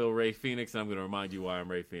 I'm still Ray Phoenix, and I'm going to remind you why I'm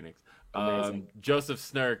Ray Phoenix. Joseph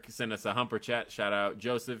Snurk sent us a Humper chat. Shout out.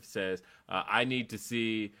 Joseph says, I need to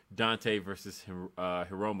see Dante versus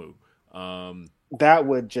Hiromu.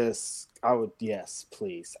 Yes,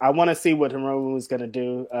 please. I want to see what Hiromu is going to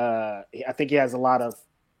do. I think he has a lot of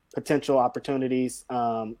potential opportunities.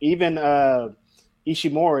 Even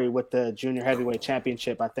Ishimori with the junior heavyweight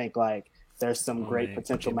championship, I think like there's some great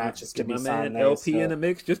potential matches to be signed. LP in the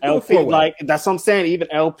mix, just LP, like that's what I'm saying. Even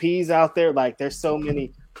LPs out there, like there's so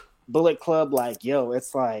many. Bullet Club, like yo,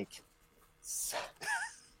 it's like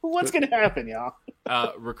what's gonna happen, y'all?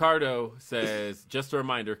 Ricardo says, just a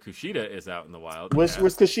reminder, Kushida is out in the wild. What's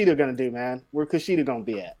Kushida gonna do, man? Where Kushida gonna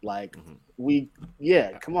be at? Like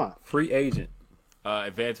come on. Free agent.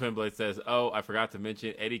 Advanced Twinblade says, I forgot to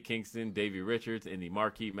mention Eddie Kingston, Davey Richards in the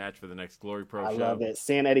marquee match for the next Glory Pro show. I love it.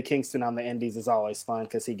 Seeing Eddie Kingston on the Indies is always fun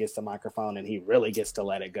because he gets the microphone and he really gets to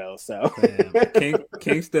let it go. So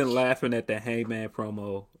Kingston laughing at the Hangman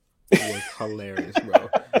promo was hilarious, bro.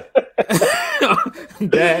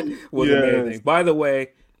 That was amazing. By the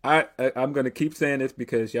way, I'm gonna keep saying this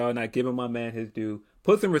because y'all not giving my man his due.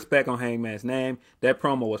 Put some respect on Hangman's name. That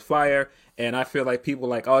promo was fire, and I feel like people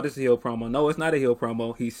like, oh, this is a heel promo. No, it's not a heel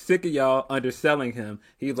promo. He's sick of y'all underselling him.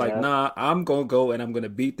 He's like, nah, I'm gonna go and I'm gonna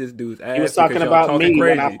beat this dude's ass. He was talking about me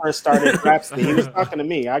crazy. When I first started Grapsody. He was talking to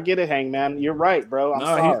me. I get it, Hangman. You're right, bro. I'm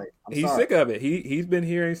sorry. He's sick of it. He's been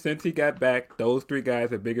hearing since he got back. Those three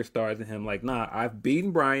guys are bigger stars than him. Like, nah, I've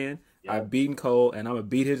beaten Brian. Yep. I've beaten Cole, and I'm going to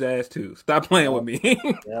beat his ass, too. Stop playing with me.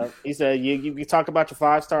 Yep. He said, you talk about your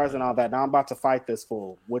 5 stars and all that. Now I'm about to fight this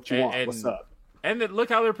fool. What you want? What's up? And look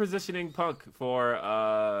how they're positioning Punk for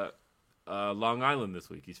Long Island this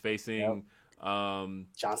week. He's facing John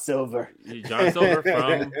Silver. John Silver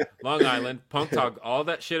from Long Island. Punk talked all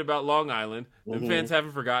that shit about Long Island. The fans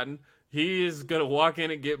haven't forgotten. He is going to walk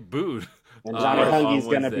in and get booed. And Johnny Hungy's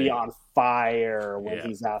going to be on fire when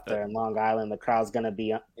he's out there in Long Island. The crowd's going to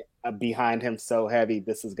be behind him so heavy.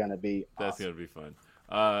 This is going to be That's awesome. going to be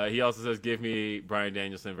fun. He also says, give me Bryan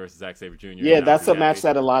Danielson versus Zack Sabre Jr. Yeah, that's a match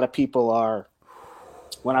that a lot of people are.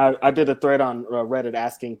 When I did a thread on Reddit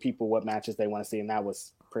asking people what matches they want to see, and that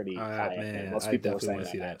was pretty high. Man, most people were saying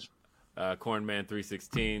that match. Cornman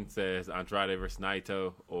 316 says Andrade versus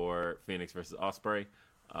Naito or Phoenix versus Ospreay.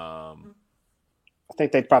 I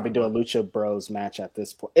think they'd probably do a Lucha Bros match at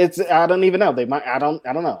this point. I don't even know. They might. I don't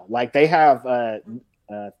know. Like they have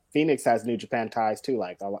Phoenix has New Japan ties too.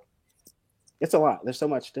 Like it's a lot. There's so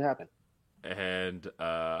much to happen. And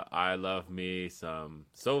I love me some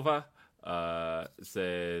Sova.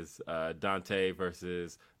 Says Dante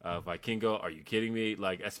versus Vikingo. Are you kidding me?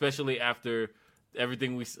 Like especially after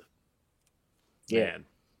everything we. Man.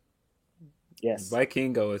 Yes,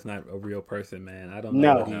 Vikingo is not a real person, man. I don't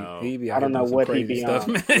know. I don't know what he be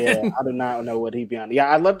on. Yeah, I do not know what he be on.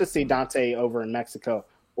 Yeah, I'd love to see Dante over in Mexico.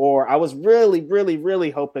 Or I was really, really,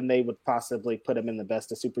 really hoping they would possibly put him in the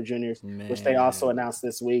Best of Super Juniors, which they also announced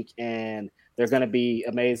this week, and they're going to be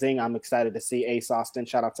amazing. I'm excited to see Ace Austin.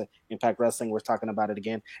 Shout out to Impact Wrestling. We're talking about it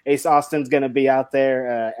again. Ace Austin's going to be out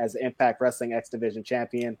there as Impact Wrestling X Division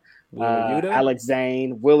champion. Alex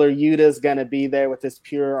Zane. Willer Yuta's going to be there with this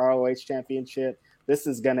pure ROH championship. This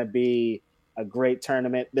is going to be a great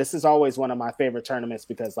tournament. This is always one of my favorite tournaments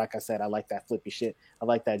because, like I said, I like that flippy shit. I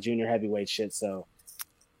like that junior heavyweight shit. So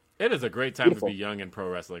it is a great time to be young in pro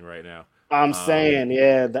wrestling right now. I'm saying,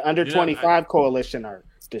 the under 25 coalition are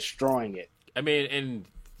destroying it. I mean,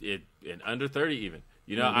 in under 30 even.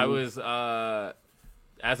 You know, I was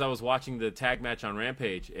as I was watching the tag match on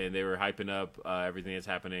Rampage, and they were hyping up everything that's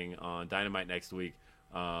happening on Dynamite next week,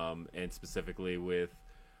 and specifically with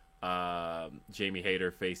Jamie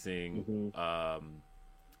Hayter facing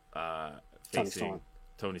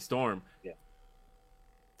Tony Storm. Yeah,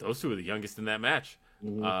 those two are the youngest in that match.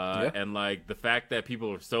 And like the fact that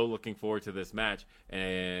people are so looking forward to this match,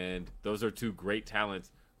 and those are two great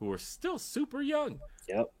talents who are still super young.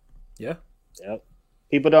 Yep.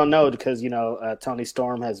 People don't know because, Tony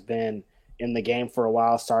Storm has been in the game for a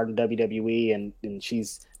while, starting WWE, and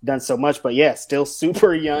she's done so much. But, still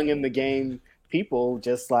super young in the game. People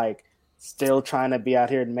just, still trying to be out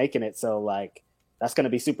here and making it. So, that's going to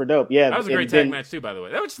be super dope. Yeah. That was a great tag match, too, by the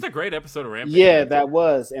way. That was just a great episode of Rampage. Yeah, that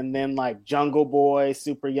was. And then, Jungle Boy,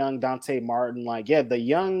 super young, Dante Martin. The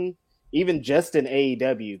young, even just in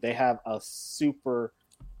AEW, they have a super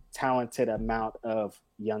talented amount of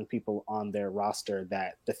young people on their roster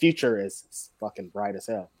that the future is fucking bright as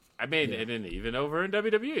hell. I mean, and then even over in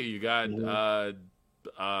WWE, you got,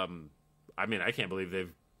 I mean, I can't believe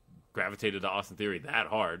they've gravitated to Austin Theory that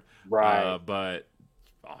hard. Right. But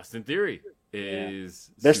Austin Theory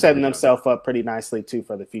is they're setting young. themselves up pretty nicely too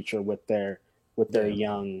for the future with their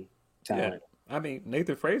young talent. I mean,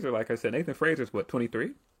 Nathan Fraser, like I said, Nathan Fraser's what,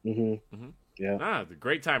 23? Yeah. The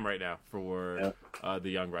great time right now for the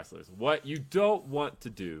young wrestlers. What you don't want to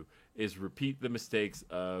do is repeat the mistakes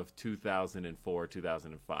of 2004,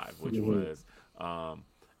 2005, which was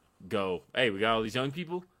hey, we got all these young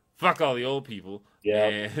people, fuck all the old people,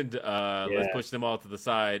 and let's push them all to the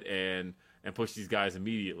side and push these guys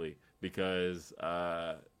immediately, because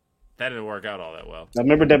that didn't work out all that well. I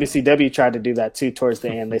remember WCW tried to do that too towards the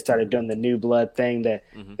end. They started doing the new blood thing that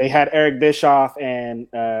they had Eric Bischoff and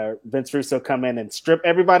Vince Russo come in and strip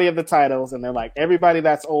everybody of the titles, and they're like, everybody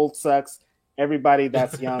that's old sucks, everybody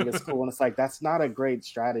that's young is cool. And it's like, that's not a great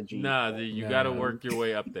strategy. You got to work your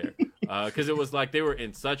way up there, because it was like they were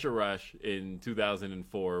in such a rush in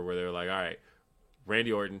 2004 where they were like, all right,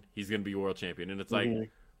 Randy Orton, he's going to be world champion, and it's like,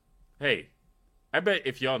 hey, I bet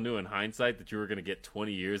if y'all knew in hindsight that you were going to get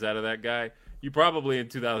 20 years out of that guy, you probably in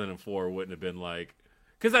 2004 wouldn't have been like,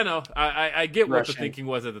 because I know, I get what the thinking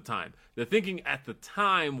was at the time. The thinking at the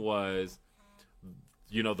time was,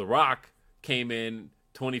 The Rock came in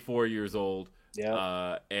 24 years old,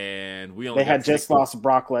 and we only had just lost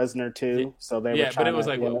Brock Lesnar too, so they were but it was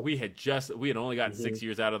like we had only gotten 6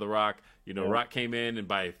 years out of The Rock. Rock came in, and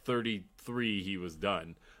by 33 he was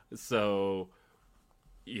done. So,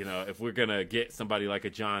 if we're going to get somebody like a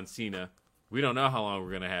John Cena, we don't know how long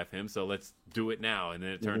we're going to have him, so let's do it now. And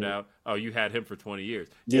then it turned out, you had him for 20 years.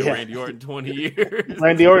 Randy Orton 20 years.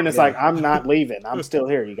 Randy Orton is like, I'm not leaving. I'm still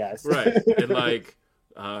here, you guys. Right.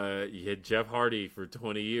 And you had Jeff Hardy for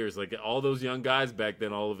 20 years. Like, all those young guys back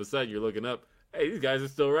then, all of a sudden, you're looking up, hey, these guys are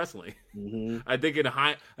still wrestling. I think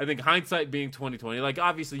hindsight being 2020, like,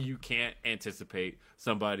 obviously you can't anticipate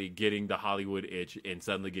somebody getting the Hollywood itch and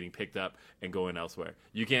suddenly getting picked up and going elsewhere.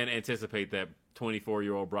 You can't anticipate that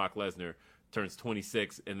 24-year-old Brock Lesnar turns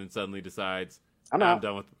 26 and then suddenly decides, I'm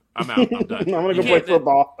done. I'm going to go play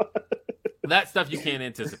football. That stuff you can't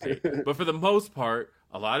anticipate. But for the most part,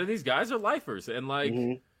 a lot of these guys are lifers, and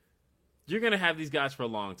you're going to have these guys for a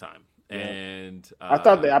long time. And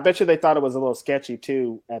I bet you they thought it was a little sketchy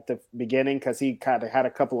too at the beginning, because he kind of had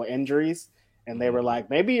a couple of injuries, and they were like,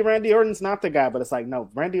 maybe Randy Orton's not the guy, but it's like, no,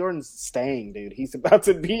 Randy Orton's staying, dude. He's about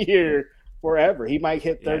to be here forever. He might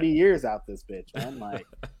hit 30 years out this bitch, man. Like,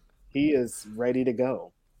 he is ready to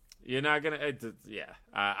go. You're not gonna,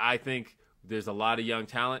 I think there's a lot of young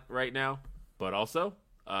talent right now, but also,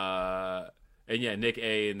 Nick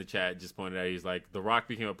A in the chat just pointed out, he's like, The Rock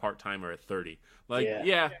became a part-timer at 30. Like,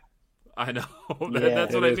 I know.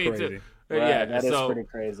 That's what I mean crazy. too. Right, that is pretty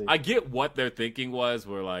crazy. I get what their thinking was.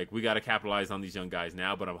 We're like, we got to capitalize on these young guys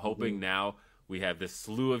now, but I'm hoping now we have this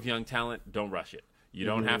slew of young talent. Don't rush it. You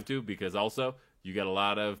don't have to, because also you got a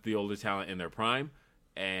lot of the older talent in their prime,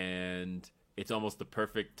 and it's almost the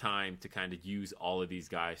perfect time to kind of use all of these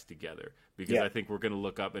guys together, because I think we're going to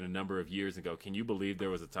look up in a number of years and go, can you believe there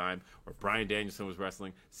was a time where Bryan Danielson was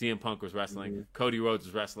wrestling, CM Punk was wrestling, Cody Rhodes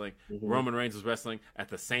was wrestling, Roman Reigns was wrestling at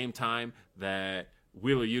the same time that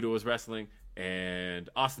Wheeler Yuta was wrestling, and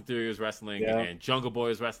Austin Theory was wrestling, and Jungle Boy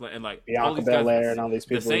was wrestling, and like Bianca all these guys, Belair and all these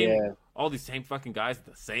people, all these same fucking guys at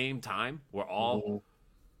the same time were all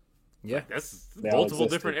that's they all multiple existed.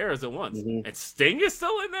 Different eras at once. And Sting is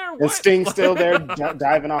still in there? What? And Sting's still there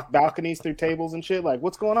diving off balconies through tables and shit. Like,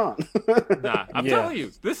 what's going on? Nah, I'm telling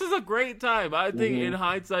you, this is a great time. I think in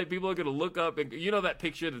hindsight, people are going to look up and that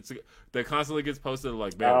picture that constantly gets posted,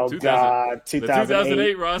 like, man, the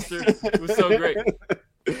 2008 roster was so great.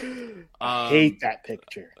 Hate that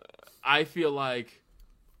picture. I feel like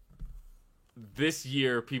this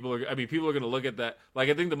year, people are going to look at that. Like,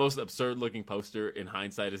 I think the most absurd looking poster in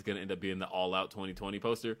hindsight is going to end up being the All Out 2020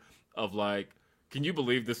 poster of, like, can you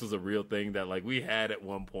believe this was a real thing that, like, we had at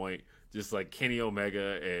one point, just like Kenny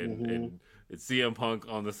Omega and CM Punk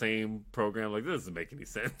on the same program? Like, this doesn't make any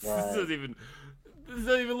sense. Right. This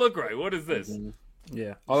doesn't even look right. What is this?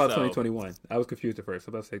 Yeah, All Out 2021. I was confused at first.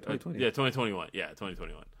 I was about to say 2020. 2021. Yeah,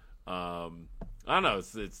 2021. I don't know.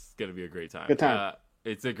 It's going to be a great time. Good time.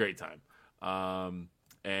 It's a great time.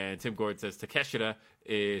 And Tim Gord says Takeshita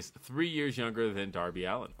is 3 years younger than Darby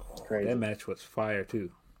Allin. Crazy. That match was fire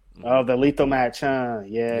too. Oh, the lethal match, huh?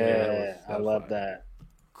 Yeah, I love that.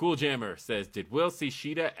 Cool Jammer says, did Will see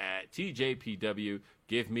Shida at TJPW?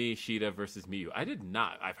 Give me Shida versus Miyu. I did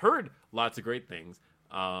not. I've heard lots of great things.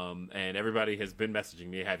 And everybody has been messaging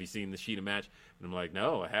me, have you seen the Shida match? And I'm like,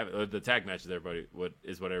 no, I haven't. The tag match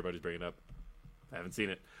is what everybody's bringing up. I haven't seen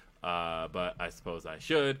it. But I suppose I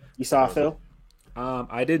should. You saw it, Phil?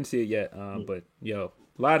 I didn't see it yet. But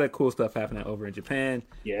lot of cool stuff happening over in Japan.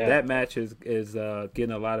 Yeah. That match is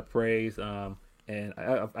getting a lot of praise. And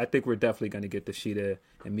I think we're definitely going to get the Shida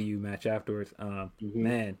and Miyu match afterwards.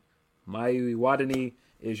 Man, Mayu Iwatani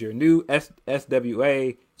is your new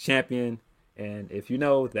SWA champion. And if you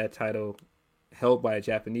know, that title held by a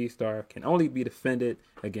Japanese star can only be defended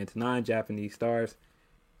against non-Japanese stars.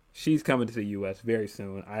 She's coming to the U.S. very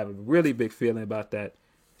soon. I have a really big feeling about that.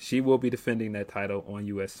 She will be defending that title on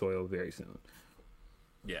U.S. soil very soon.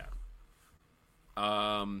 Yeah.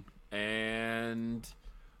 And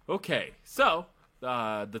okay, so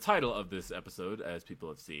the title of this episode, as people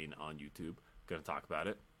have seen on YouTube, gonna talk about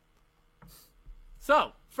it.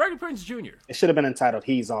 So, Freddie Prinze Jr. It should have been entitled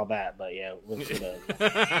 "He's All That," but yeah, we'll maybe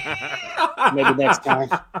next time.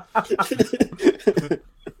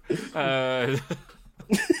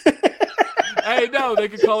 Hey, no, they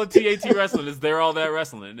could call it TAT Wrestling. It's They're All That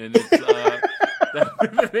Wrestling, and it's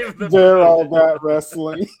They're All That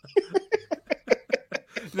Wrestling.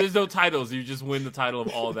 There's no titles. You just win the title of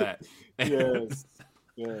all that. Yes.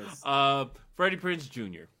 Freddie Prinze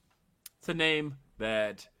Jr. It's a name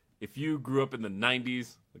that, if you grew up in the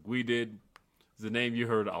 90s, like we did, it's a name you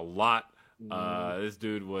heard a lot. This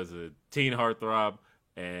dude was a teen heartthrob,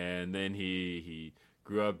 and then he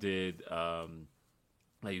grew up, he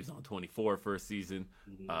was on 24 first season,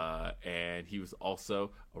 and he was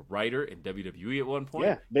also a writer in WWE at one point.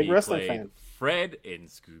 Yeah, big wrestling fan. Fred in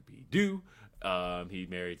Scooby-Doo. He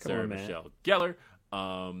married Sarah Michelle Gellar,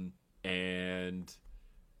 and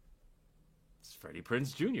it's Freddie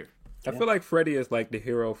Prinze Jr. I feel like Freddie is like the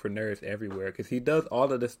hero for nerds everywhere because he does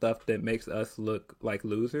all of the stuff that makes us look like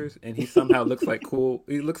losers, and he somehow looks like cool.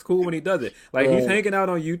 He looks cool when he does it. Like he's hanging out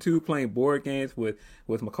on YouTube playing board games with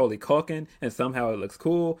Macaulay Culkin, and somehow it looks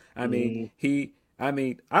cool. I mean, I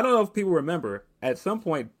don't know if people remember. At some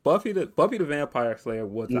point, Buffy the Vampire Slayer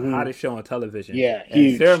was the hottest show on television. Yeah, and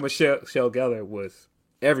huge. Sarah Michelle Gellar was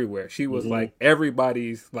everywhere. She was like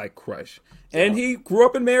everybody's like crush, and he grew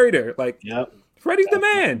up and married her. Like, Freddie's the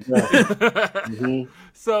man.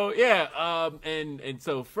 So yeah, and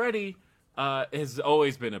so Freddie has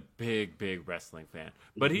always been a big wrestling fan,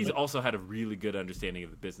 but he's also had a really good understanding of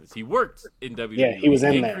the business. He worked in WWE. Yeah, he was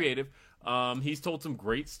in there. Creative. He's told some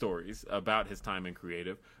great stories about his time in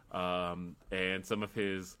creative, and some of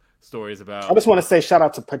his stories about. I just want to say shout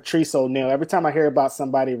out to Patrice O'Neal. Every time I hear about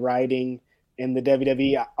somebody writing in the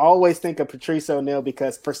WWE, I always think of Patrice O'Neal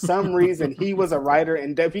because for some reason he was a writer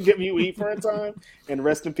in WWE for a time. And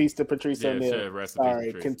rest in peace to Patrice O'Neal. Sure, rest in peace, Sorry,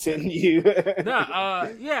 Patrice. continue.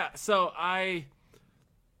 So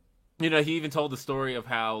he even told the story of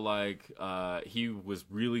how he was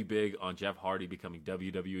really big on Jeff Hardy becoming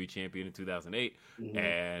WWE champion in 2008,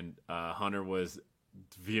 and Hunter was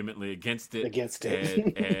vehemently against it.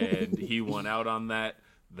 And he won out on that.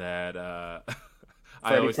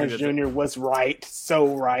 Freddie Prinze Jr. was right,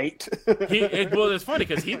 so right. It's funny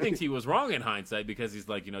because he thinks he was wrong in hindsight because he's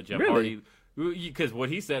like, Jeff Hardy. Because what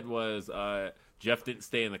he said was Jeff didn't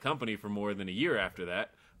stay in the company for more than a year after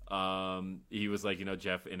that. He was like,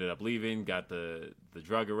 Jeff ended up leaving, got the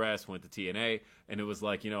drug arrest, went to TNA, and it was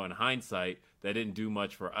like, in hindsight, that didn't do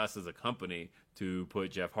much for us as a company to put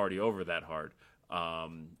Jeff Hardy over that hard.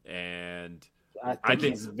 And I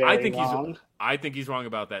think he's wrong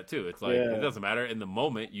about that too. It's like it doesn't matter. In the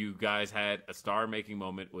moment, you guys had a star-making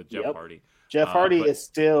moment with Jeff Hardy. Jeff Hardy is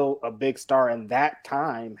still a big star, and that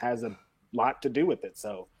time has a lot to do with it.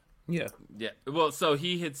 So yeah. Well, so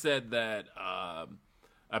he had said that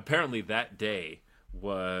apparently that day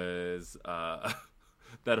was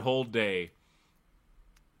that whole day.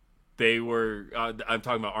 They were. I'm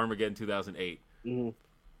talking about Armageddon 2008.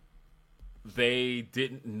 They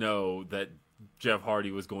didn't know that Jeff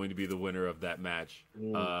Hardy was going to be the winner of that match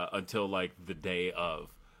until like the day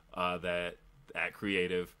of that at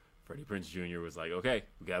Creative. Freddie Prinze Jr. was like, okay,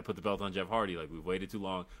 we got to put the belt on Jeff Hardy. Like, we've waited too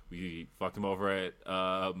long. We fucked him over at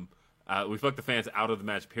we fucked the fans out of the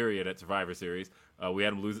match period at Survivor Series. We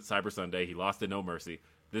had him lose at Cyber Sunday. He lost at No Mercy.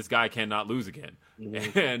 This guy cannot lose again.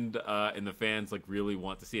 And the fans like really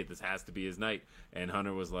want to see it. This has to be his night. And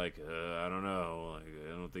Hunter was like, I don't know. Like,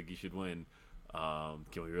 I don't think he should win.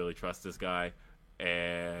 Can we really trust this guy?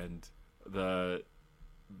 And the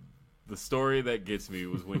story that gets me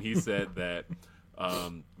was when he said that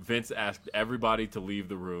Vince asked everybody to leave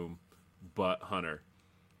the room but Hunter.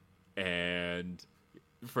 And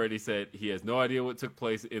Freddie said he has no idea what took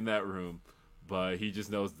place in that room, but he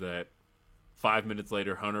just knows that 5 minutes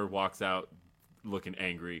later, Hunter walks out looking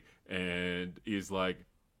angry, and he's like,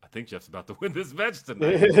 I think Jeff's about to win this match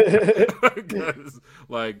tonight. Because,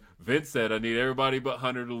 like, Vince said, I need everybody but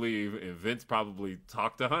Hunter to leave. And Vince probably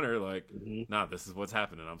talked to Hunter, like, nah, this is what's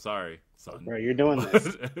happening. I'm sorry, son. Bro, you're doing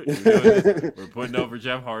this. We're putting over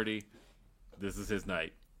Jeff Hardy. This is his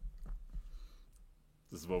night.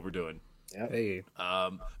 This is what we're doing. Yep. Hey.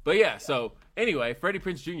 But yeah, so anyway, Freddie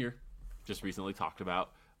Prinze Jr. just recently talked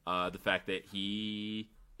about the fact that he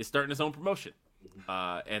is starting his own promotion,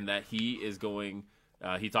 and that he is going.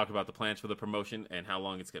 He talked about the plans for the promotion and how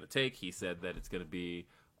long it's going to take. He said that it's going to be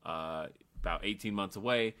about 18 months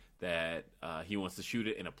away. That he wants to shoot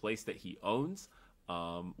it in a place that he owns,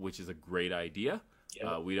 which is a great idea.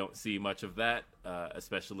 Yep. We don't see much of that,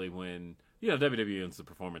 especially when WWE owns the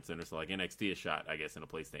Performance Center, so like NXT is shot, I guess, in a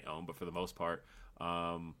place they own. But for the most part,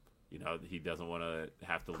 he doesn't want to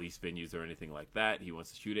have to lease venues or anything like that. He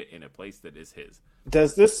wants to shoot it in a place that is his.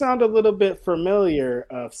 Does this sound a little bit familiar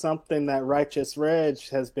of something that Righteous Reg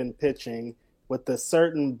has been pitching with a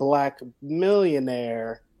certain black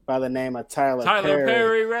millionaire by the name of Tyler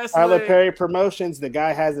Perry Wrestling? Tyler Perry Promotions. The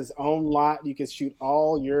guy has his own lot. You can shoot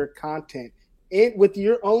all your content with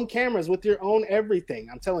your own cameras, with your own everything.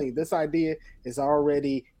 I'm telling you, this idea is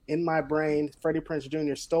already in my brain. Freddie Prinze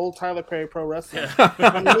Jr. stole Tyler Perry Pro Wrestling.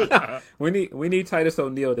 We need Titus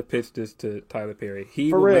O'Neil to pitch this to Tyler Perry.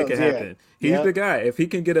 He For will real, make it happen. He's the guy. If he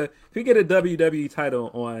get a WWE title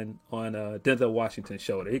on Denzel Washington's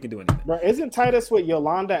shoulder, he can do anything. Bro, isn't Titus with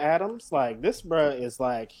Yolanda Adams? Like, this bro is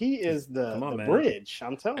like, he is the bridge.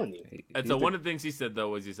 I'm telling you. And so one of the things he said, though,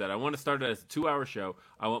 was I want to start it as a 2-hour show.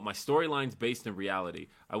 I want my storylines based in reality.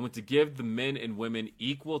 I want to give the men and women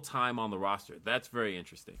equal time on the roster. That's very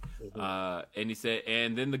interesting. And he said,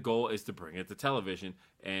 and then the goal is to bring it to television.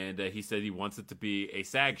 And he said he wants it to be a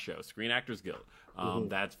SAG show, Screen Actors Guild.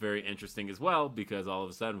 That's very interesting as well, because all of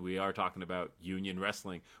a sudden we are talking about union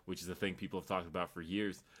wrestling, which is a thing people have talked about for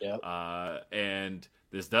years. Yep. And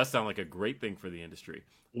this does sound like a great thing for the industry.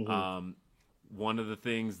 One of the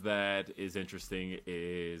things that is interesting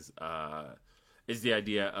is the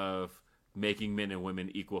idea of making men and women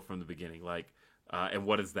equal from the beginning. Like, and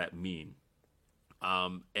what does that mean?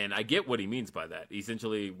 And I get what he means by that.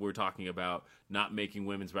 Essentially, we're talking about not making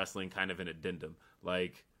women's wrestling kind of an addendum.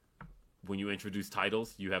 Like, when you introduce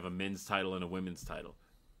titles, you have a men's title and a women's title,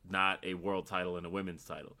 not a world title and a women's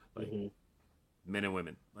title. Like, men and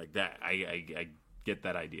women, like that. I get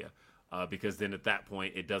that idea. Because then at that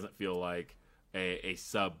point, it doesn't feel like a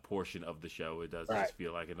sub portion of the show. It does just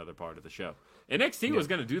feel like another part of the show. NXT was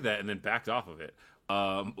going to do that and then backed off of it.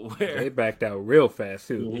 Where they backed out real fast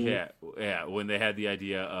too. Yeah. When they had the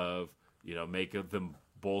idea of make of them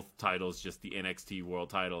both titles just the NXT World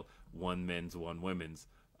Title, one men's, one women's,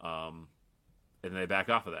 and they backed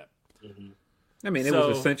off of that. I mean, it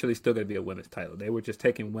was essentially still going to be a women's title. They were just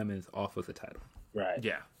taking women's off of the title. Right.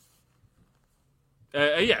 Yeah.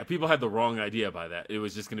 People had the wrong idea by that. It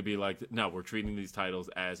was just going to be like, no, we're treating these titles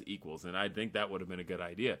as equals, and I think that would have been a good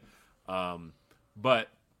idea.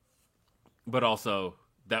 But also,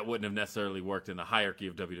 that wouldn't have necessarily worked in the hierarchy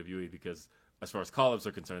of WWE, because as far as call-ups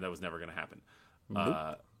are concerned, that was never going to happen.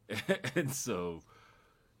 And so,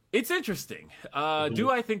 it's interesting. Do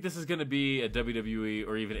I think this is going to be a WWE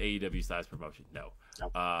or even AEW size promotion? No.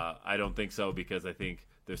 I don't think so, because I think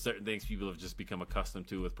there's certain things people have just become accustomed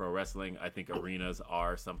to with pro wrestling. I think arenas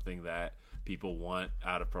are something that people want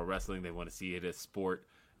out of pro wrestling. They want to see it as sport,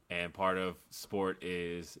 and part of sport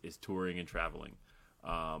is touring and traveling.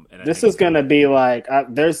 And this is going to be like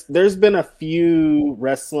there's been a few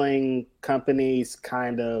wrestling companies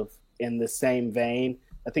kind of in the same vein.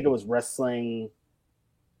 I think it was wrestling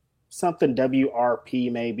something WRP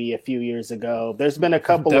maybe a few years ago. There's been a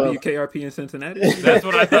couple WKRP in Cincinnati. That's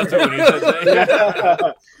what I thought too when he said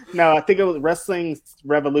that. No, I think it was Wrestling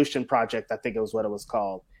Revolution Project. I think it was what it was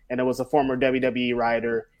called, and it was a former WWE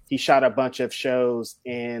writer. He shot a bunch of shows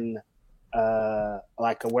in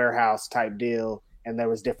like a warehouse type deal, and there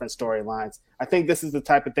was different storylines. I think this is the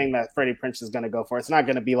type of thing that Freddie Prinze is going to go for. It's not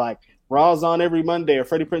going to be like Raw's on every Monday or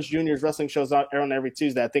Freddie Prinze Jr.'s wrestling shows on every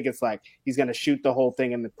Tuesday. I think it's like he's going to shoot the whole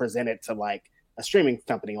thing and then present it to like a streaming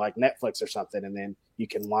company like Netflix or something, and then you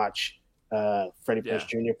can watch Freddie Prinze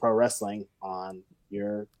Jr. Pro Wrestling on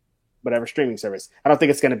your whatever streaming service. I don't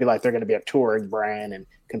think it's going to be like they're going to be a touring brand and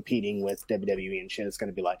competing with WWE and shit. It's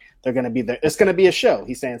going to be like they're going to be there. It's going to be a show.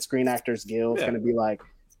 He's saying Screen Actors Guild. It's going to be like,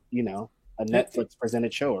 a Netflix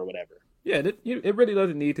presented show or whatever. Yeah, it really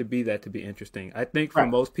doesn't need to be that to be interesting. I think for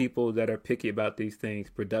most people that are picky about these things,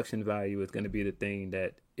 production value is going to be the thing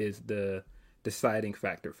that is the deciding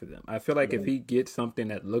factor for them. I feel like if he gets something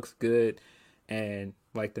that looks good and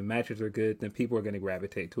like the matches are good, then people are going to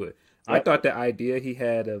gravitate to it. Yep. I thought the idea he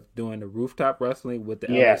had of doing the rooftop wrestling with the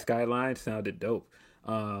LA skyline sounded dope.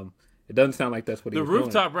 It doesn't sound like that's what he was doing. The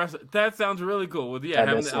rooftop wrestling, that sounds really cool. With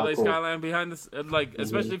having the LA skyline behind this, like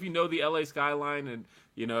especially if you know the LA skyline and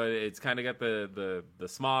you know it's kind of got the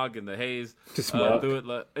smog and the haze through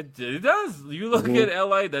it. It does. You look at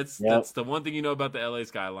LA. That's the one thing you know about the LA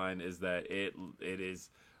skyline is that it is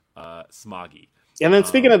smoggy. And then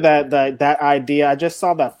speaking of that idea, I just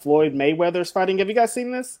saw that Floyd Mayweather's fighting. Have you guys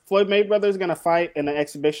seen this? Floyd Mayweather's going to fight in an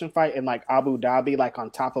exhibition fight in like Abu Dhabi, like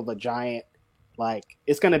on top of a giant. Like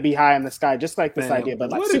it's gonna be high in the sky, just like this idea, but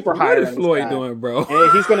like super high. What is Floyd doing, bro?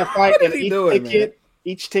 And he's gonna fight, and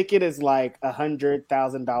each ticket is like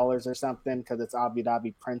 $100,000 or something because it's Abu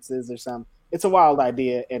Dhabi Princes or something. It's a wild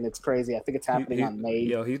idea and it's crazy. I think it's happening on May.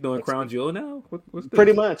 Yo, he's doing Crown Jewel now. What's this?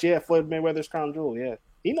 Pretty much, yeah. Floyd Mayweather's Crown Jewel. Yeah,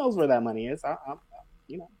 he knows where that money is.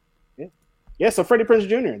 Yeah. So Freddie Prinze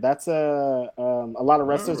Jr. That's a lot of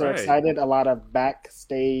wrestlers are excited. A lot of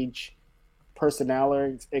backstage personnel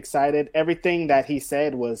are excited. Everything that he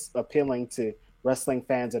said was appealing to wrestling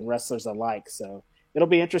fans and wrestlers alike. So it'll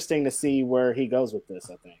be interesting to see where he goes with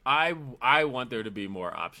this, I think. I want there to be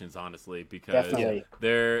more options, honestly, because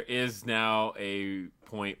there is now a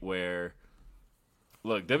point where,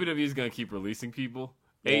 look, WWE is going to keep releasing people.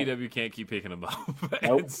 Yeah. AEW can't keep picking them up.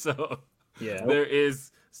 Nope. And so there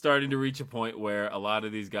is starting to reach a point where a lot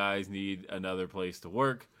of these guys need another place to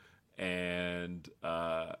work. And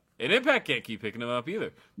Impact can't keep picking them up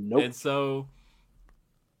either. Nope. And so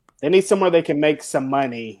they need somewhere they can make some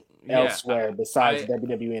money elsewhere besides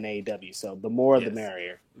WWE and AEW. So the more the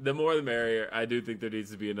merrier. The more the merrier. I do think there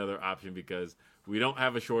needs to be another option because we don't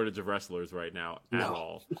have a shortage of wrestlers right now at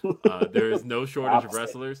all. There is no shortage of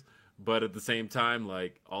wrestlers, but at the same time,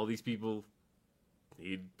 like all these people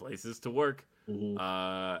need places to work. Mm-hmm.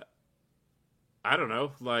 I don't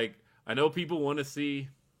know. Like I know people want to see.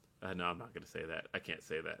 No, I'm not going to say that. I can't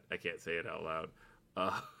say that. I can't say it out loud.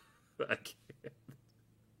 I can't.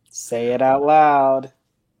 Say it out loud.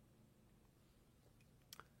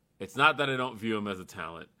 It's not that I don't view him as a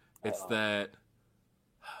talent. It's that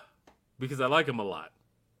because I like him a lot.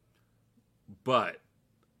 But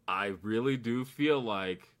I really do feel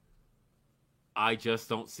like I just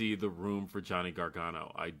don't see the room for Johnny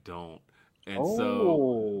Gargano. I don't. And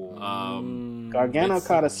so Gargano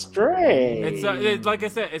caught a stray. It's like I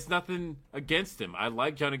said, it's nothing against him. I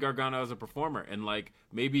like Johnny Gargano as a performer, and like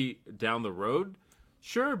maybe down the road,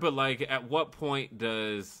 sure. But like, at what point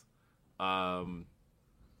does, a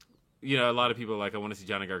lot of people are like, I want to see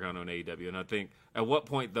Johnny Gargano in AEW, and I think at what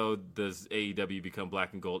point though does AEW become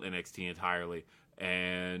black and gold NXT entirely?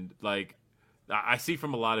 And like, I see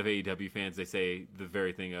from a lot of AEW fans, they say the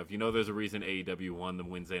very thing of, there's a reason AEW won the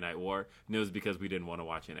Wednesday Night War, and it was because we didn't want to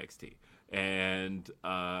watch NXT. And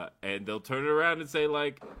they'll turn it around and say,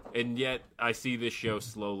 like, and yet I see this show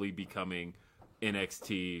slowly becoming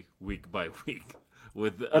NXT week by week.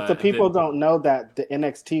 But the people don't know that the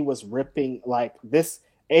NXT was ripping, like, this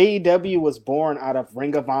AEW was born out of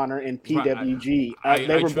Ring of Honor and PWG.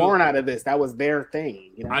 They were born out of this. That was their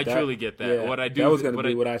thing. I truly get that. Yeah, that was going to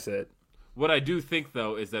be what I said. What I do think,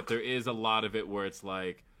 though, is that there is a lot of it where it's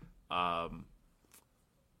like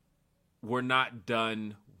we're not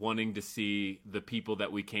done wanting to see the people that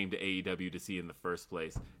we came to AEW to see in the first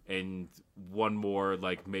place. And one more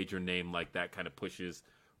like major name like that kind of pushes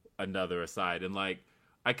another aside. And like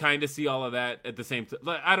I kind of see all of that at the same time.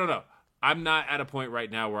 Like, I don't know. I'm not at a point right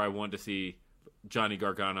now where I want to see Johnny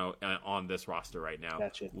Gargano on this roster right now.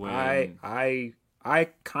 Gotcha. I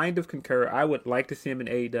kind of concur. I would like to see him in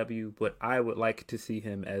AEW, but I would like to see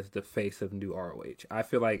him as the face of new ROH. I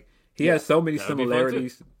feel like he has so many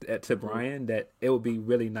similarities to Bryan that it would be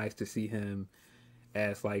really nice to see him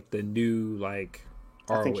as like the new like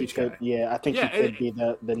ROH I think he could, guy. I think he could be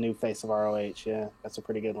the new face of ROH. Yeah, that's a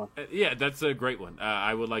pretty good one. Yeah, that's a great one.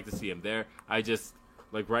 I would like to see him there. I just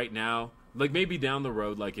like right now, like maybe down the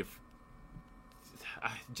road, like if.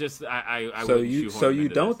 So you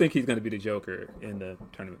don't think he's going to be the Joker in the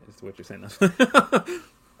tournament? Is what you're saying?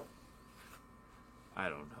 I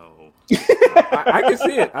don't know. I can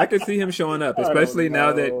see it. I can see him showing up, especially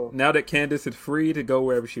now that Candace is free to go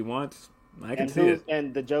wherever she wants. I can see it.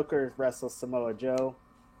 And the Joker wrestles Samoa Joe.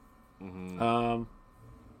 Mm-hmm.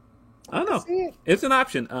 I don't know. It's an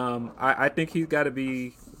option. I think he's got to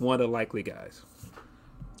be one of the likely guys.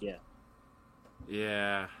 Yeah.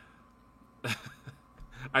 Yeah.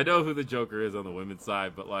 I know who the Joker is on the women's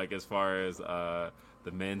side, but like as far as the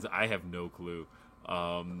men's, I have no clue.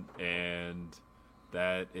 And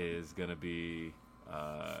that is gonna be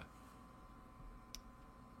I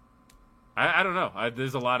don't know.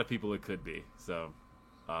 There's a lot of people it could be. So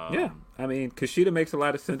Yeah, I mean, Kushida makes a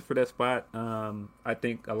lot of sense for that spot. I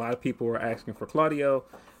think a lot of people are asking for Claudio.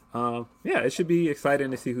 Yeah, it should be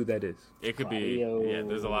exciting to see who that is. It could Claudio. Yeah,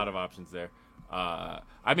 there's a lot of options there.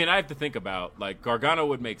 I mean, I have to think about, like, Gargano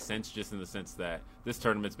would make sense just in the sense that this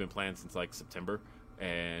tournament's been planned since, like, September.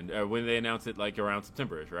 And when they announce it, like, around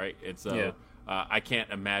September-ish, right? And so I can't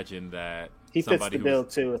imagine that he fits the bill,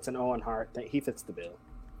 too. It's an Owen Hart thing. He fits the bill.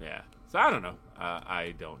 Yeah. So I don't know.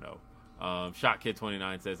 I don't know.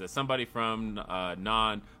 ShotKid29 says that somebody from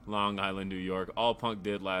non-Long Island, New York, all Punk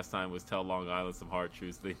did last time was tell Long Island some hard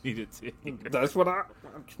truths they needed to hear. That's what I...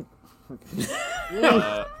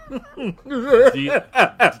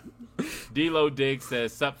 D-Lo Dig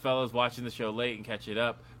says, sup fellas, watching the show late and catch it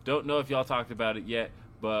up. Don't know if y'all talked about it yet,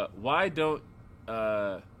 but why don't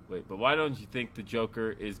you think the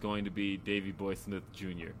Joker is going to be Davey Boy Smith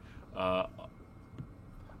Jr.?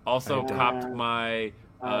 Also copped my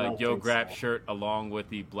Yo Grap shirt along with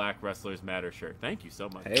the Black Wrestlers Matter shirt. Thank you so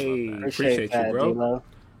much. Hey, appreciate you, bro. D-Lo.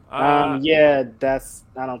 I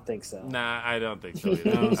don't think so. Nah, I don't think so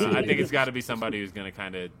either. I think it's got to be somebody who's going to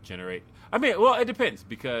kind of generate. I mean, well, it depends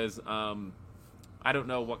because I don't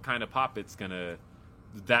know what kind of pop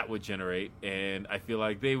that would generate, and I feel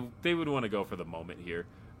like they would want to go for the moment here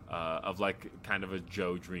of like kind of a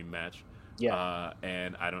Joe Dream match. Yeah.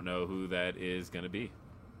 And I don't know who that is going to be.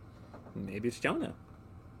 Maybe it's Jonah.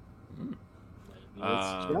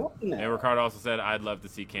 And Ricardo also said, I'd love to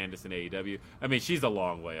see Candice in AEW. I mean, she's a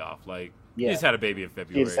long way off. Like, she just had a baby in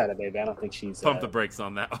February. She just had a baby. I don't think she's... Pump the brakes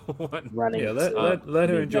on that one. Running. Yeah, let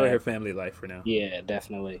her enjoy her family life for now. Yeah,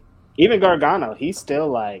 definitely. Even Gargano, he's still,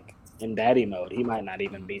 like, in daddy mode. He might not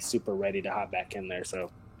even be super ready to hop back in there,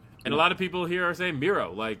 so... And a lot of people here are saying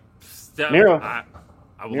Miro. Like, Miro. I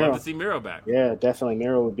would love to see Miro back. Yeah, definitely.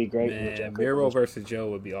 Miro would be great. Man, Miro versus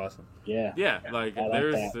Joe would be awesome. Yeah. Yeah, like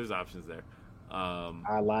there's options there.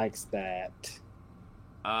 I likes that.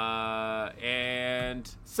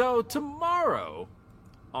 And so tomorrow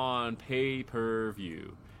on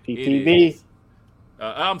pay-per-view, PTV.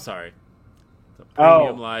 I'm sorry. It's a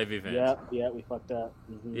premium live event. Yeah, we fucked up.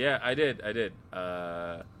 Mm-hmm. Yeah, I did.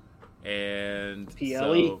 And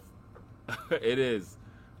PLE. so it is.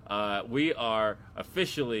 We are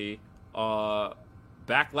officially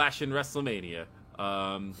Backlash in WrestleMania.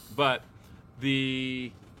 But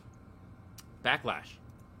the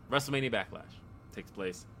WrestleMania Backlash takes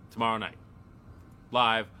place tomorrow night,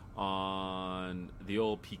 live on the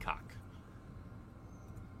old Peacock.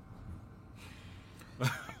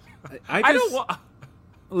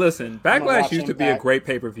 Listen, Backlash used to be a great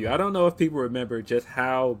pay-per-view. I don't know if people remember just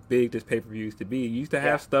how big this pay-per-view used to be. It used to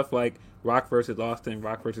have stuff like Rock versus Austin,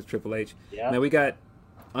 Rock versus Triple H. Yeah. Now we got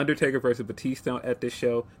Undertaker versus Batista at this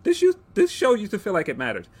show. This show used to feel like it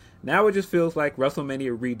mattered. Now it just feels like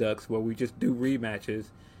WrestleMania Redux, where we just do rematches,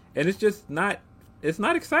 and it's just not. It's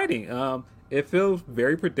not exciting. It feels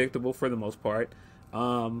very predictable for the most part.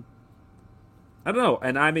 I don't know,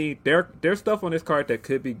 and I mean, there's stuff on this card that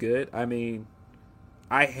could be good. I mean,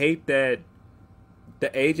 I hate that the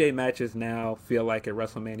AJ matches now feel like at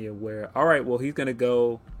WrestleMania where, all right, well, he's gonna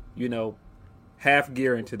go, half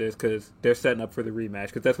gear into this because they're setting up for the rematch,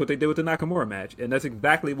 because that's what they did with the Nakamura match, and that's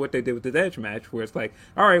exactly what they did with the Edge match, where it's like,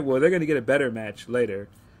 all right, well, they're going to get a better match later.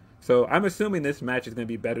 So I'm assuming this match is going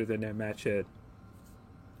to be better than their match at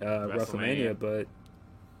WrestleMania, but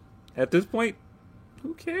at this point,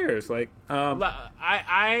 who cares? Like, I'm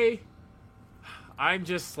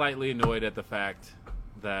just slightly annoyed at the fact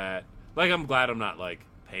that, like, I'm glad I'm not like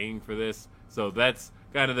paying for this, so that's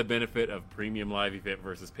kind of the benefit of premium live event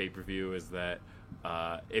versus pay-per-view, is that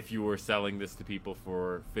if you were selling this to people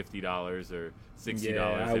for $50 or $60,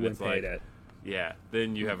 I wouldn't pay that. Yeah,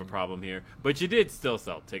 then you have a problem here. But you did still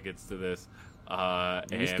sell tickets to this.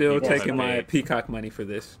 You're still taking my Peacock money for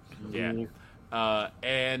this. Yeah.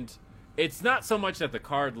 And it's not so much that the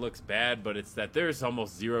card looks bad, but it's that there's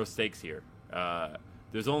almost zero stakes here.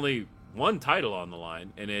 There's only one title on the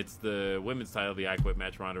line, and it's the women's title, the I Quit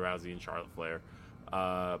match, Ronda Rousey and Charlotte Flair.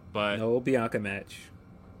 But no Bianca match,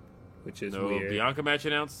 which is weird. No Bianca match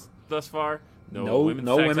announced thus far. No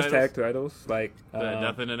women's tag titles. Like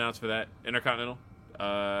nothing announced for that. Intercontinental.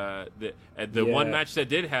 The one match that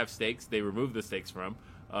did have stakes, they removed the stakes from,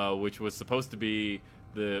 which was supposed to be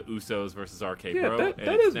the Usos versus RK Bro.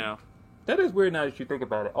 That is weird now that you think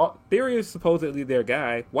about it. Theory is supposedly their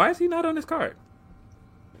guy. Why is he not on this card?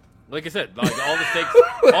 Like I said, like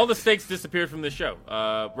all the stakes disappeared from this show.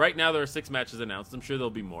 Right now there are 6 matches announced. I'm sure there'll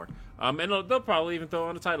be more. And they'll probably even throw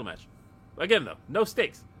on a title match. Again, though, no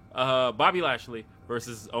stakes. Bobby Lashley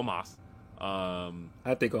versus Omos.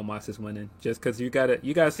 I think Omos is winning just because you got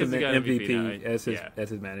to submit MVP as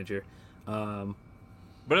his manager.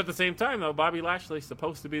 But at the same time, though, Bobby Lashley's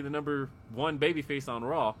supposed to be the number one babyface on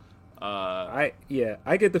Raw. I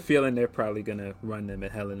get the feeling they're probably gonna run them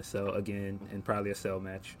at Hell in a Cell again, and probably a cell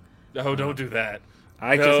match. Oh, don't do that.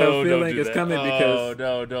 I just have a feeling it's coming because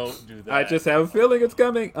don't do that. I just have a feeling it's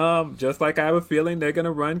coming. Just like I have a feeling they're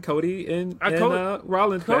gonna run Cody and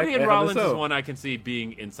Rollins. Cody and Rollins is one I can see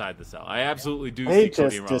being inside the cell. I absolutely do. They see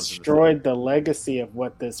Cody and just Rollins destroyed the legacy of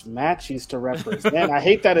what this match used to represent. I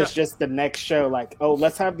hate that it's just the next show. Like, oh,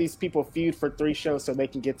 let's have these people feud for 3 shows so they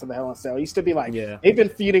can get to the Hell in a Cell. It used to be like, they've been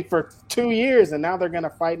feuding for 2 years and now they're gonna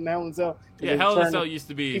fight in Hell in a Cell. Yeah, Hell in a Cell used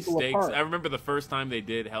to be stakes. Apart. I remember the first time they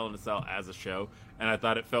did Hell in a Cell as a show, and I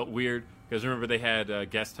thought it felt weird because remember they had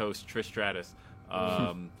guest host Trish Stratus,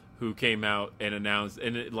 who came out and announced,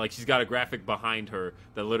 and she's got a graphic behind her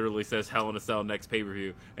that literally says Hell in a Cell next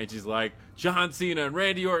pay-per-view, and she's like, John Cena and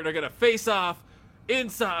Randy Orton are gonna face off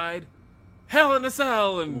inside Hell in a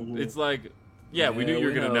Cell, and it's like, we knew you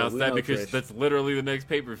were gonna announce that because that's literally the next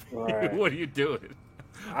pay-per-view. Right. What are you doing?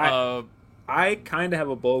 I kind of have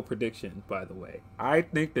a bold prediction, by the way. I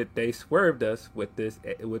think that they swerved us with this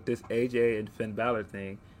AJ and Finn Balor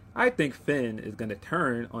thing. I think Finn is going to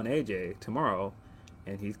turn on AJ tomorrow,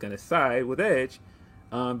 and he's going to side with Edge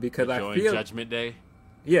because I feel Judgment Day.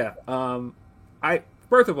 Yeah.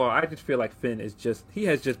 First of all, I just feel like Finn has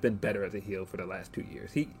just been better as a heel for the last 2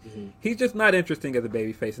 years. He's just not interesting as a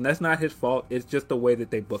babyface, and that's not his fault. It's just the way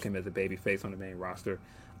that they book him as a babyface on the main roster.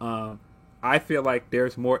 I feel like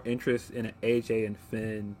there's more interest in an AJ and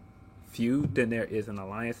Finn feud than there is an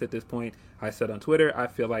alliance at this point. I said on Twitter, I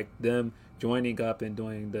feel like them joining up and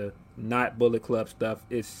doing the not Bullet Club stuff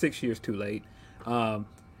is 6 years too late.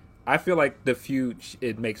 I feel like the feud,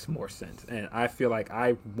 it makes more sense. And I feel like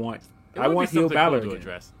I want heel Balor to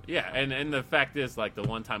address. Yeah, and the fact is, like, the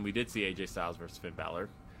one time we did see AJ Styles versus Finn Balor,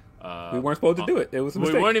 we weren't supposed to do it. It was a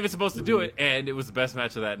mistake. We weren't even supposed to do it, and it was the best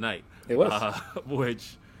match of that night. It was.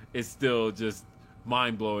 Which is still just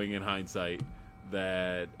mind-blowing in hindsight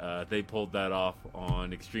that they pulled that off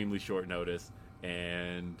on extremely short notice,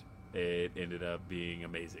 and it ended up being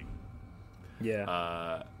amazing.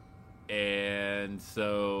 Yeah. And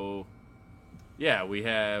so, we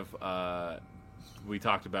have... we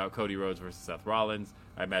talked about Cody Rhodes versus Seth Rollins.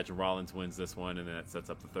 I imagine Rollins wins this one, and then it sets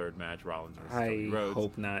up the third match, Rollins versus Cody Rhodes. I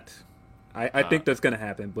hope not. I think that's going to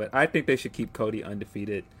happen, but I think they should keep Cody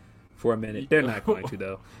undefeated for a minute. They're not going to,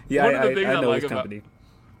 though. Yeah, I know his company.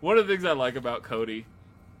 One of the things I like about Cody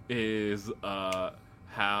is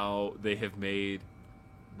how they have made,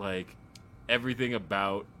 like, everything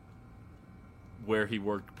about where he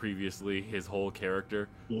worked previously, his whole character.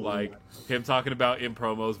 Like, him talking about in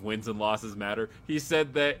promos, wins and losses matter. He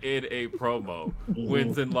said that in a promo,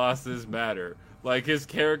 wins and losses matter. Like, his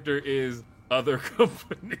character is other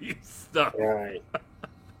company stuff. Right.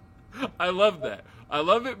 I love that. I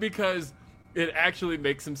love it because it actually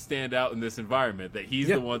makes him stand out in this environment, that he's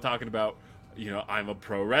the one talking about, I'm a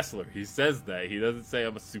pro wrestler. He says that. He doesn't say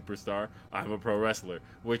I'm a superstar. I'm a pro wrestler.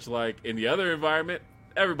 Which, like, in the other environment,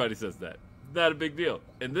 everybody says that. Not a big deal.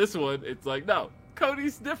 In this one, it's like, no,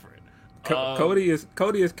 Cody's different. Cody is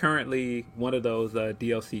currently one of those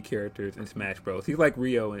DLC characters in Smash Bros. He's like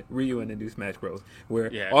Ryu in the new Smash Bros,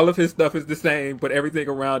 where all of his stuff is the same, but everything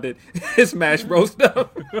around it is Smash Bros stuff.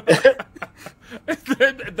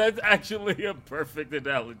 That's actually a perfect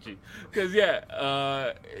analogy, because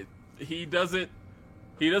he doesn't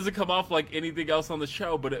come off like anything else on the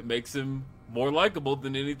show, but it makes him more likable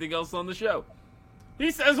than anything else on the show.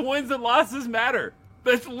 He says wins and losses matter.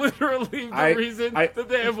 That's literally the reason that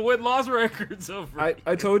they have win-loss records over.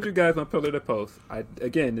 I told you guys on Pillar to Post.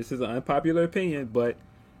 Again, this is an unpopular opinion, but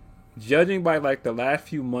judging by like the last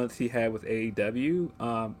few months he had with AEW,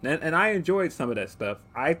 and I enjoyed some of that stuff.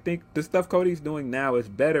 I think the stuff Cody's doing now is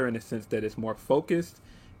better in the sense that it's more focused.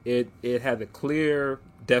 It has a clear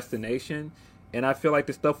destination, and I feel like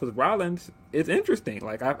the stuff with Rollins is interesting.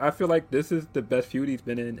 Like I feel like this is the best feud he's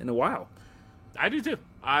been in a while. I do too.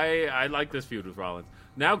 I like this feud with Rollins.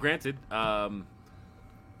 Now, granted,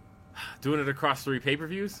 doing it across 3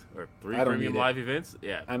 pay-per-views or 3 premium live events,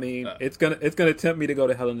 I mean, it's gonna tempt me to go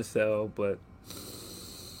to Hell in a Cell, but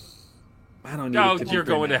I don't need. No, you're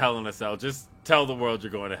going to Hell in a Cell. Just tell the world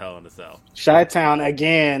you're going to Hell in a Cell. Chi-Town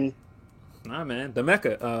again. Nah, man, the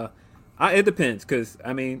Mecca. It depends, because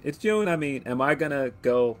I mean, it's June. I mean, am I gonna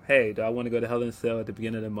go? Hey, do I want to go to Hell in a Cell at the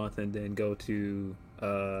beginning of the month and then go to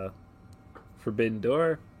Forbidden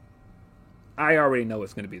Door? I already know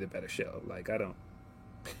it's going to be the better show. Like, I don't.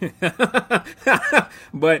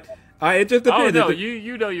 But it just depends. Oh no,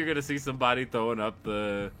 you know you're going to see somebody throwing up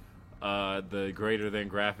the greater than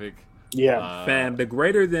graphic Yeah, fam. The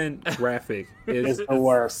greater than graphic it's is the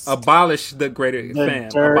worst. abolish the greater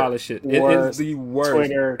abolish it. It is the worst.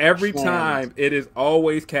 Twitter Every trend. time it is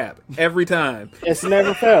always cap. Every time. It's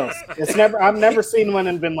never fails. It's never. I've never seen one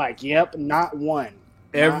and been like, "Yep, not one."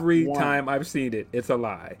 Every time I've seen it, it's a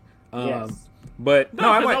lie. Yes. But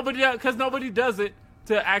because nobody does it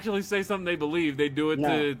to actually say something they believe. They do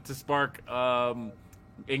it to spark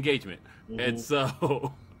engagement, and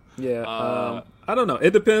so yeah. I don't know.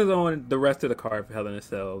 It depends on the rest of the card for Hell in a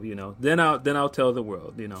Cell. Then I'll tell the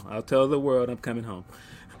world. I'll tell the world I'm coming home.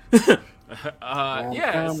 I'm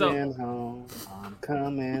coming home. I'm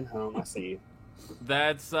coming home. I see you.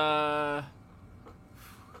 That's I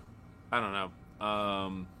don't know.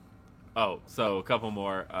 So a couple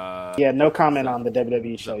more. No comment on the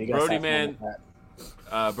WWE show. You guys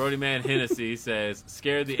Brody Man Hennessy says,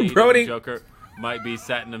 scared the AEW Joker might be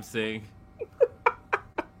Satnam Singh.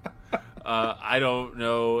 I don't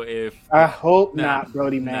know if... I hope not,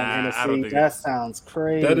 Brody Man Hennessy. That sounds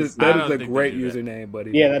crazy. That is a great username,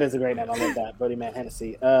 buddy. Yeah, that is a great name. I love that. Brody Man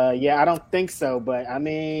Hennessy. I don't think so, but I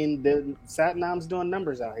mean, the Satnam's doing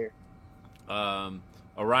numbers out here.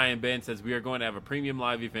 Orion Ben says, we are going to have a premium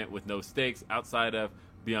live event with no stakes. Outside of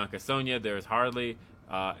Bianca Sonia, there is hardly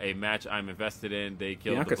a match I'm invested in. They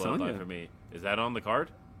killed Bianca the bloodline for me. Is that on the card?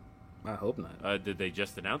 I hope not. Did they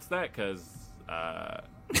just announce that? Because...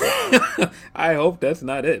 I hope that's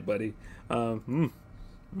not it, buddy. Let's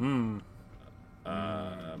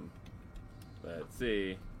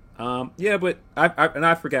see. But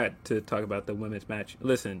I forgot to talk about the women's match.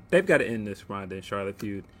 Listen, they've got to end this Ronda and Charlotte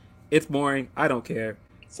feud. It's boring. I don't care.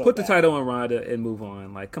 Put the title on Ronda and move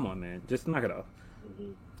on. Like, come on, man. Just knock it off.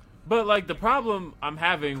 Mm-hmm. But, like, the problem I'm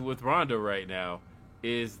having with Ronda right now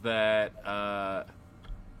is that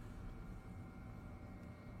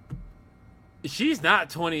she's not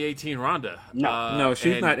 2018 Ronda. No,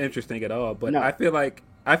 she's not interesting at all. But I feel like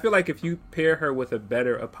if you pair her with a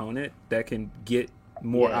better opponent that can get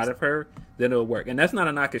more out of her, then it'll work. And that's not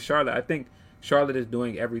a knock at Charlotte. I think Charlotte is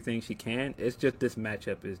doing everything she can. It's just this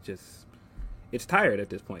matchup is just it's tired at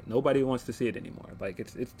this point. Nobody wants to see it anymore. Like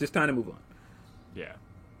it's just time to move on. Yeah.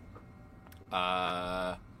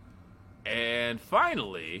 And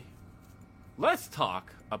finally, let's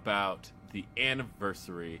talk about the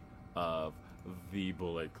anniversary of the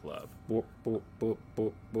Bullet Club.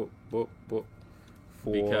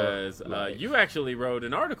 Because you actually wrote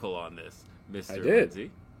an article on this, Mr. I did.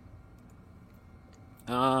 Lindsay.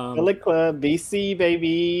 Bullet Club, BC,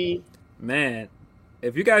 baby. Man,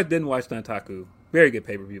 if you guys didn't watch Dantaku, very good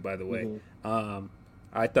pay-per-view, by the way. Mm-hmm.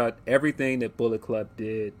 I thought everything that Bullet Club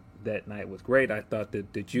did that night was great. I thought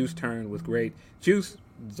that the Juice turn was great. Juice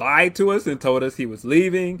lied to us and told us he was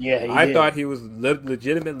leaving. Yeah, I thought he was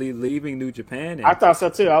legitimately leaving New Japan. And I thought so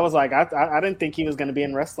too. I was like, I didn't think he was going to be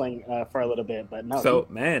in wrestling for a little bit, but no. So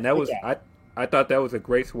man, that was I thought that was a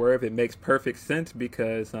great swerve. It makes perfect sense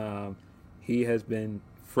because he has been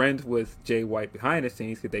friends with Jay White behind the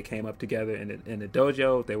scenes because they came up together in the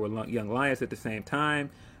dojo. They were young lions at the same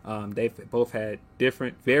time. They've both had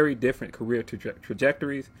very different career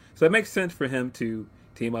trajectories. So it makes sense for him to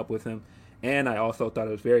team up with him. And I also thought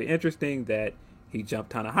it was very interesting that he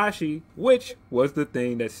jumped Tanahashi, which was the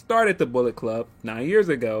thing that started the Bullet Club 9 years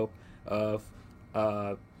ago of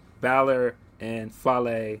Balor and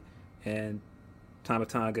Fale and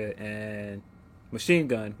Tamatanga and Machine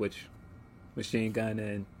Gun, which Machine Gun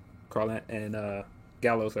and Carl and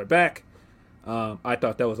Gallows are back. I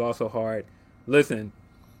thought that was also hard. Listen,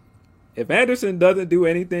 if Anderson doesn't do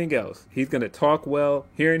anything else, he's going to talk well.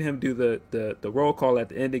 Hearing him do the roll call at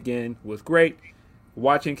the end again was great.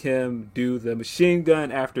 Watching him do the Machine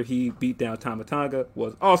Gun after he beat down Tamatanga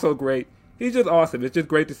was also great. He's just awesome. It's just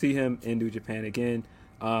great to see him in New Japan again.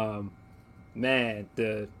 Man,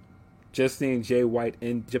 just seeing Jay White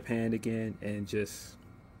in Japan again and just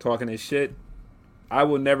talking his shit, I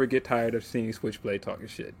will never get tired of seeing Switchblade talking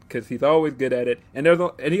shit because he's always good at it, and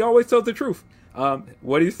he always tells the truth.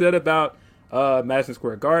 What he said about Madison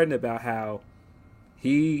Square Garden, about how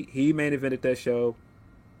he main evented that show,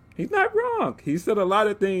 he's not wrong. He said a lot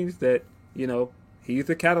of things that, he's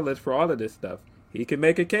the catalyst for all of this stuff. He can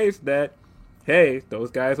make a case that, hey, those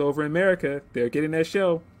guys over in America, they're getting that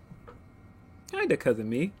show kind of because of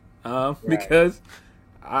me. Because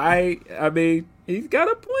I mean, he's got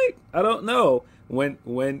a point. I don't know.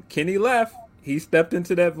 When Kenny left, he stepped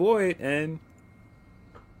into that void, and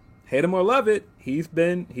hate him or love it, he's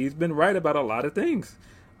been right about a lot of things.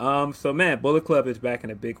 So man, Bullet Club is back in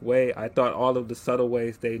a big way. I thought all of the subtle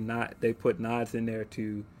ways they put nods in there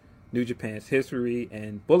to New Japan's history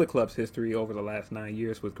and Bullet Club's history over the last 9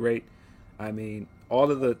 years was great. I mean, all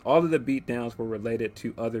of the beatdowns were related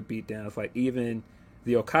to other beatdowns, like even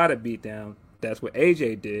the Okada beatdown. That's what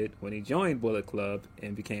AJ did when he joined Bullet Club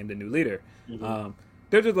and became the new leader. Mm-hmm.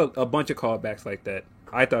 There's just a bunch of callbacks like that.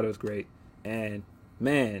 I thought it was great, and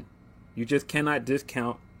man, you just cannot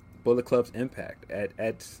discount Bullet Club's impact.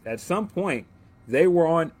 At some point, they were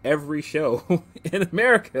on every show in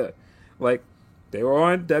America. Like, they were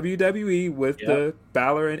on WWE with the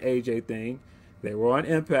Balor and AJ thing. They were on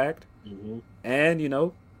Impact. Mm-hmm. And, you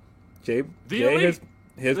know, Jay has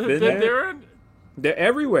been there. They're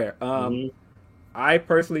everywhere. I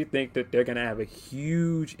personally think that they're going to have a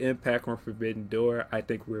huge impact on Forbidden Door. I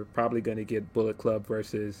think we're probably going to get Bullet Club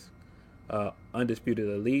versus Undisputed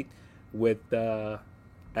Elite with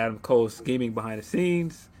Adam Cole scheming behind the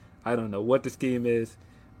scenes. I don't know what the scheme is,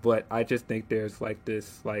 but I just think there's like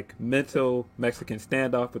this like mental Mexican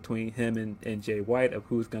standoff between him and Jay White of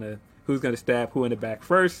who's gonna stab who in the back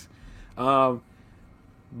first.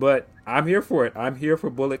 But I'm here for it. I'm here for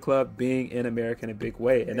Bullet Club being in America in a big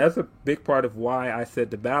way. And that's a big part of why I said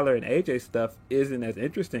the Balor and AJ stuff isn't as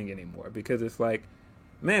interesting anymore. Because it's like,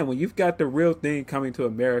 man, when you've got the real thing coming to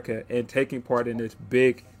America and taking part in this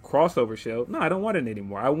big crossover show, no, I don't want it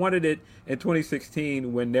anymore. I wanted it in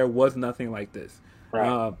 2016 when there was nothing like this.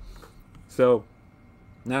 Right. Biz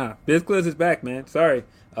Gliz is back, man. Sorry.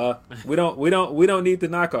 We don't need the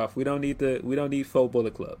knockoff. We don't need faux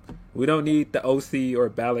Bullet Club. We don't need the OC or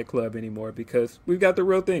Ballet Club anymore because we've got the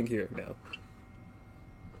real thing here now.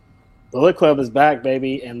 Bullet Club is back,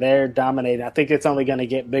 baby, and they're dominating. I think it's only going to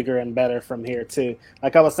get bigger and better from here too.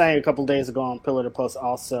 Like I was saying a couple days ago on Pillar to Post,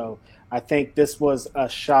 also, I think this was a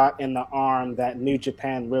shot in the arm that New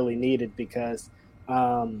Japan really needed because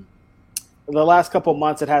the last couple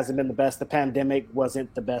months, it hasn't been the best. The pandemic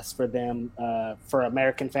wasn't the best for them, for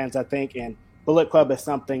American fans, I think. And Bullet Club is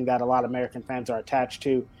something that a lot of American fans are attached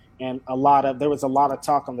to. And there was a lot of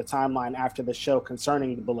talk on the timeline after the show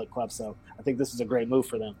concerning the Bullet Club. So I think this is a great move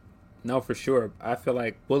for them. No, for sure. I feel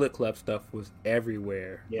like Bullet Club stuff was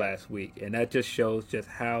everywhere last week. And that just shows just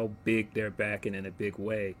how big they're back and in a big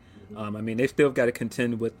way. Mm-hmm. I mean, they still got to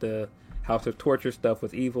contend with the House of Torture stuff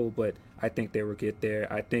with Evil, but I think they will get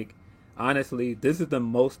there. I think, honestly, this is the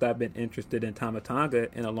most I've been interested in Tama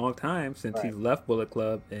Tonga in a long time since he's left Bullet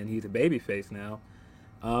Club and he's a babyface now.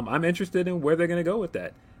 I'm interested in where they're going to go with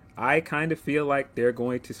that. I kind of feel like they're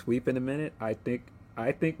going to sweep in a minute. I think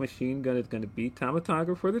Machine Gun is going to beat Tama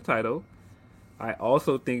Tonga for the title. I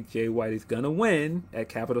also think Jay White is going to win at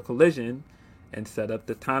Capital Collision and set up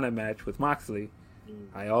the Tana match with Moxley.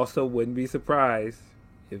 I also wouldn't be surprised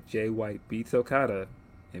if Jay White beats Okada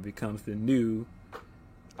and becomes the new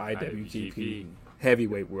IWGP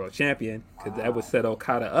Heavyweight World Champion, because that would set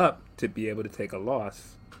Okada up to be able to take a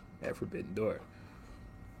loss at Forbidden Door.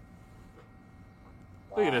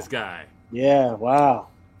 Look at this guy. Yeah, wow.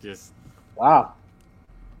 Just wow.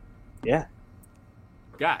 Yeah.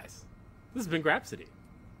 Guys, this has been Grapsody.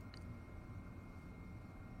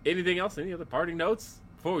 Anything else? Any other parting notes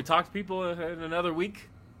before we talk to people in another week?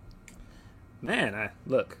 Man,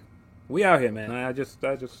 look. We out here, man. I just, you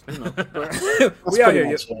know, we out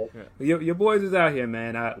here. Your boys is out here,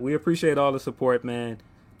 man. We appreciate all the support, man.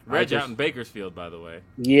 Reg out in Bakersfield, by the way.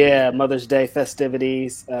 Yeah, Mother's Day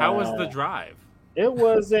festivities. How was the drive? It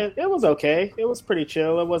was okay. It was pretty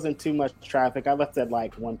chill. It wasn't too much traffic. I left at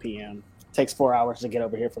like 1 p.m. Takes 4 hours to get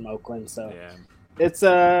over here from Oakland, so it's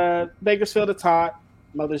Bakersfield. It's hot.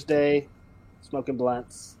 Mother's Day, smoking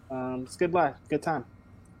blunts. It's good life, good time.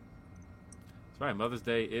 Right, Mother's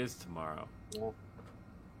Day is tomorrow. Yeah.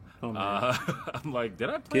 Oh, I'm like, did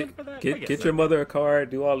I plan for that? Get your mother a card.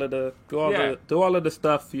 Do all of the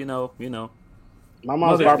stuff. You know. My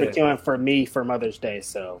mom's barbecuing for me for Mother's Day,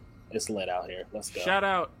 so it's lit out here. Let's go. Shout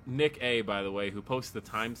out Nick A, by the way, who posts the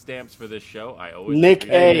timestamps for this show. Nick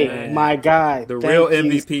A, my guy, the real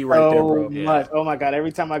MVP right there, bro. Much. Oh my god!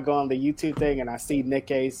 Every time I go on the YouTube thing and I see Nick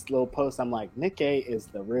A's little post, I'm like, Nick A is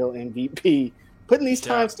the real MVP. Putting these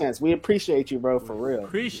timestamps, we appreciate you, bro, for real.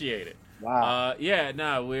 Appreciate it. Wow.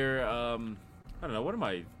 We're I don't know, what am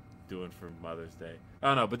I doing for Mother's Day? I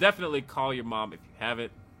don't know, but definitely call your mom if you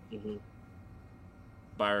haven't. Mm-hmm.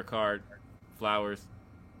 Buy her a card, flowers.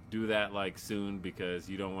 Do that like soon because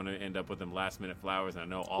you don't want to end up with them last minute flowers. I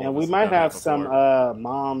know all. And we might have some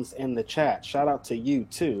moms in the chat. Shout out to you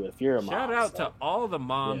too if you're a mom. Shout out to all the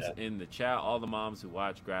moms in the chat, all the moms who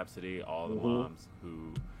watch Grapsody, all the moms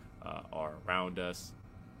who are around us.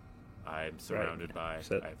 I'm surrounded by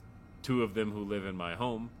I have 2 of them who live in my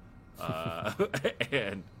home,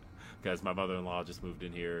 and because my mother-in-law just moved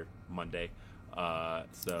in here Monday,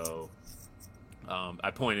 so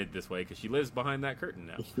I pointed this way because she lives behind that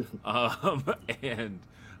curtain now, and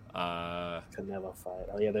Canelo fight.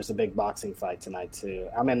 Oh yeah, there's a big boxing fight tonight too.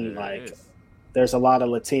 I mean, There there's a lot of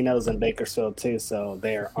Latinos in Bakersfield too, so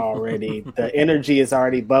they're already the energy is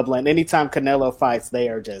already bubbling. Anytime Canelo fights, they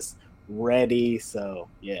are just ready. So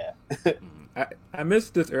yeah. I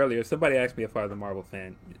missed this earlier. Somebody asked me if I was a Marvel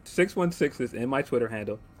fan. 616 is in my Twitter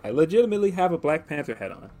handle. I legitimately have a Black Panther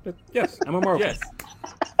hat on. But yes, I'm a Marvel Yes. fan.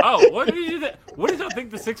 Oh, what did you what did y'all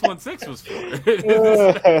think the 616 was for?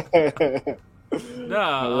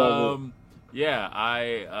 No,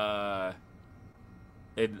 yeah,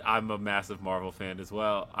 I'm a massive Marvel fan as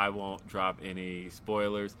well. I won't drop any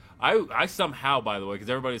spoilers. I somehow, by the way, because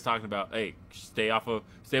everybody's talking about, hey, stay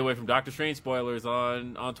away from Doctor Strange spoilers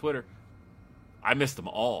on Twitter. I missed them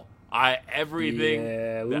all. I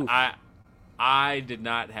did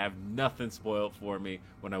not have nothing spoiled for me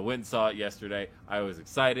when I went and saw it yesterday. I was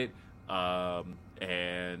excited,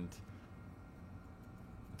 and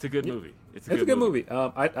it's a good movie. It's a good movie.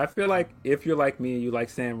 I feel like if you're like me and you like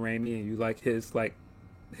Sam Raimi and you like his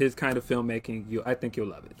kind of filmmaking, I think you'll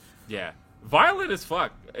love it. Yeah, violent as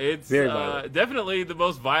fuck. It's very violent. Definitely the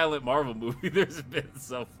most violent Marvel movie there's been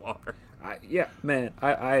so far. I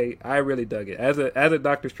really dug it. As a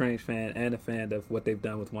Doctor Strange fan and a fan of what they've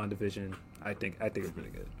done with WandaVision, I think it's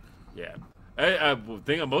really good. Yeah, the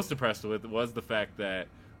thing I'm most impressed with was the fact that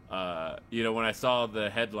when I saw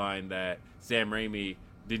the headline that Sam Raimi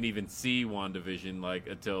didn't even see WandaVision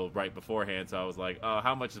until right beforehand, so I was like, oh,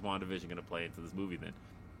 how much is WandaVision going to play into this movie then?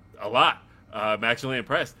 A lot. I'm actually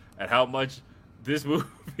impressed at how much this movie.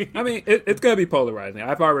 I mean, it's going to be polarizing.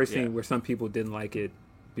 I've already seen where some people didn't like it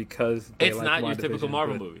because it's not your typical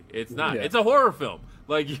Marvel movie. It's not. Yeah. It's a horror film.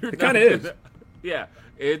 It kind of is. Yeah,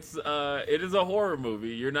 it is a horror movie.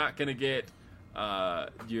 You're not going to get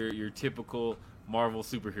your typical Marvel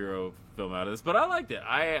superhero film out of this, but I liked it.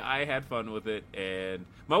 I had fun with it, and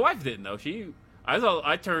my wife didn't though.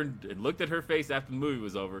 I turned and looked at her face after the movie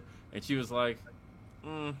was over, and she was like,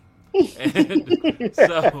 and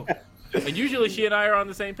so, and usually she and I are on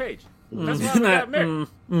the same page. That's why we got married.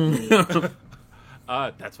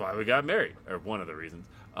 That's why we got married, or one of the reasons.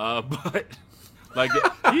 But I'm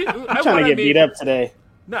trying to get beat up today.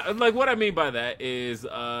 No, what I mean by that is,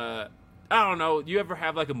 I don't know. You ever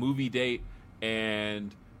have a movie date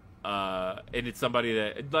and it's somebody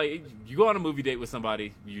that you go on a movie date with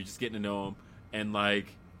somebody, you're just getting to know them, and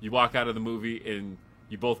you walk out of the movie and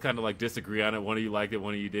you both kind of disagree on it. One of you liked it,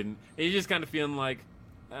 one of you didn't, and you're just kind of feeling like,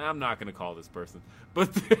 I'm not gonna call this person.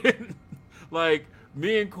 But then,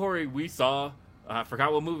 me and Corey, we saw. I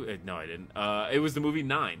forgot what movie. No, I didn't. It was the movie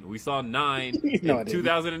 9. We saw 9 in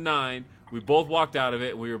 2009. We both walked out of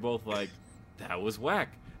it, and we were both like, that was whack.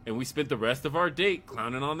 And we spent the rest of our date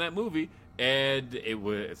clowning on that movie, and it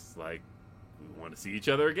was we want to see each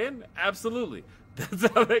other again? Absolutely. That's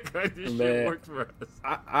how that kind of shit works for us.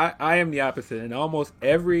 I am the opposite. In almost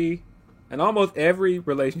every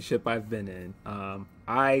relationship I've been in,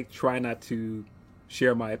 I try not to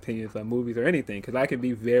share my opinions on movies or anything because I can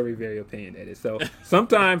be very, very opinionated. So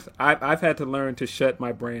sometimes I've had to learn to shut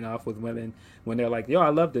my brain off with women when they're like, yo, I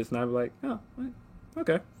love this. And I'm like, oh,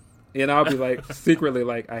 okay. And I'll be secretly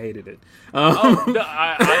I hated it.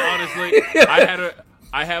 I honestly,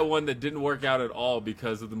 I had one that didn't work out at all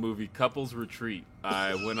because of the movie Couples Retreat.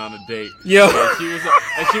 I went on a date. Yo.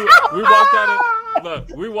 We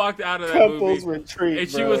walked out of that Couples movie. Retreat, and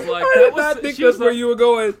she bro. was like, I did not think that's where you were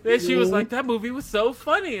going. And she was like, that movie was so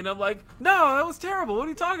funny. And I'm like, no, that was terrible. What are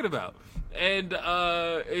you talking about? And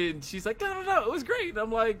she's like, no, it was great. And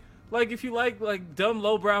I'm like if you like dumb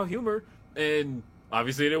lowbrow humor, and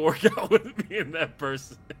obviously it didn't work out with me and that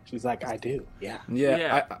person. She's like, I do.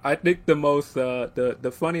 Yeah. I think the most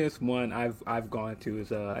the funniest one I've gone to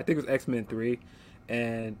is I think it was X-Men 3,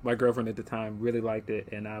 and my girlfriend at the time really liked it,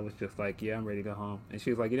 and I was just like, yeah, I'm ready to go home. And she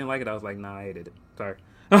was like, you didn't like it? I was like, nah, I hated it. Sorry.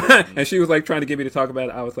 And she was trying to get me to talk about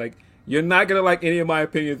it. I was like, you're not going to like any of my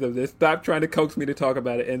opinions of this. Stop trying to coax me to talk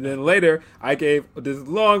about it. And then later, I gave this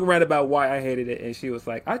long rant about why I hated it. And she was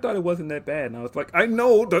like, I thought it wasn't that bad. And I was like, I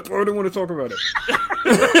know. That's why I didn't want to talk about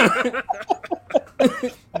it.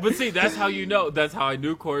 But see, that's how you know. That's how I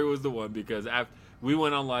knew Corey was the one, because we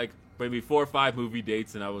went on maybe 4 or 5 movie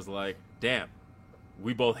dates, and I was like, damn,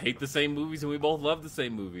 we both hate the same movies and we both love the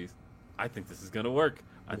same movies. I think this is going to work.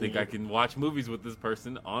 I think I can watch movies with this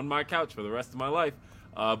person on my couch for the rest of my life.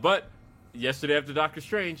 But yesterday after Doctor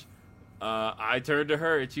Strange, I turned to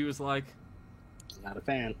her and she was like, not a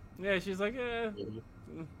fan. Yeah, she's like, yeah.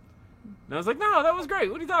 And I was like, no, that was great.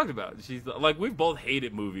 What are you talking about? She's like, we've both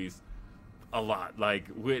hated movies a lot.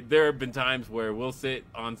 There have been times where we'll sit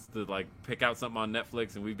on to pick out something on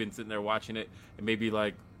Netflix, and we've been sitting there watching it, and maybe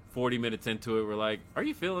 40 minutes into it, we're like, are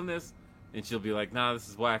you feeling this? and she'll be like, "Nah, this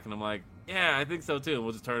is whack," and I'm like, "Yeah, I think so too," and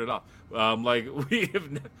we'll just turn it off. Like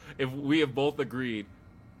if we have both agreed,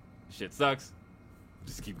 shit sucks,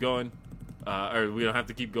 just keep going, or we don't have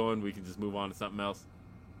to keep going. We can just move on to something else.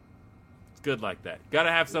 It's good like that.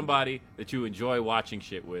 Gotta have somebody that you enjoy watching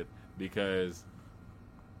shit with, because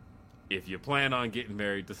if you plan on getting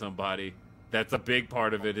married to somebody, that's a big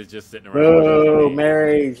part of it, is just sitting around. Oh,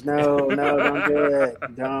 marriage. No, don't do it.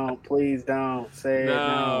 Don't. Please don't. Say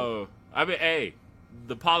no. I mean, hey,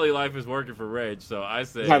 the poly life is working for Reg, so I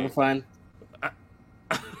say... Having fun.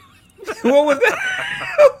 What was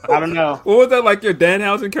that? I don't know. What was that, like your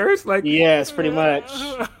Danhausen curse? Like, yes, pretty much.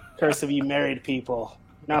 Curse of you married people.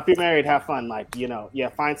 Now, if you're married, have fun. Like,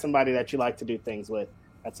 find somebody that you like to do things with.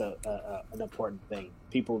 That's an important thing.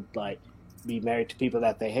 People, like, be married to people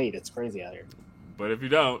that they hate. It's crazy out here. But if you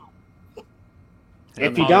don't...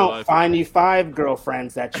 find you 5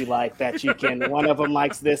 girlfriends that you like, that you can... One of them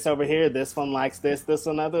likes this over here. This one likes this. This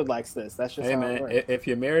another likes this. That's just how it works. If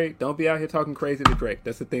you're married, don't be out here talking crazy to Drake.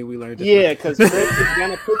 That's the thing we learned. Yeah, because Drake is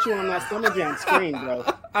going to put you on that Summer Jam screen, bro.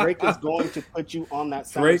 Drake is going to put you on that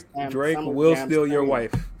Summer Jam Drake will steal your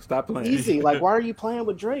wife. Stop playing. Easy. Like, why are you playing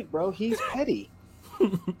with Drake, bro? He's petty.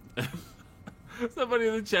 Somebody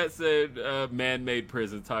in the chat said man-made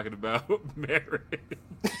prison, talking about marriage.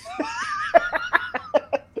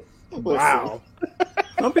 Wow.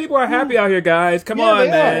 Some people are happy out here, guys. Come on,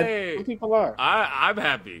 man. Hey, some people are. I'm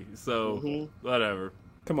happy, so whatever.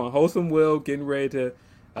 Come on, Wholesome Will getting ready to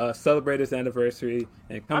celebrate his anniversary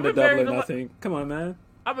and come to Double or Nothing. Come on, man.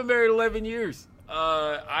 I've been married 11 years.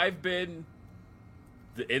 I've been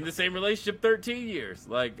in the same relationship 13 years.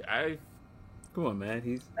 Come on,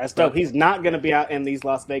 man. That's dope. He's not gonna be out in these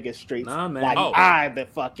Las Vegas streets. Nah, man. Like I the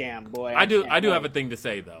fuck am, boy. I do have a thing to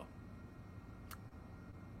say though.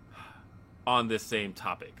 On this same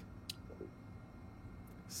topic.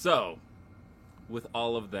 So, with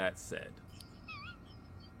all of that said,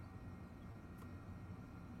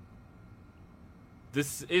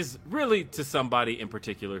 this is really to somebody in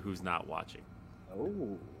particular who's not watching.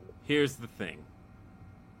 Oh. Here's the thing.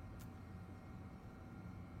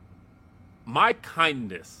 My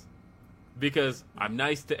kindness, because I'm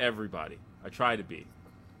nice to everybody, I try to be.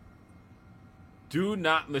 Do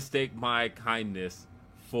not mistake my kindness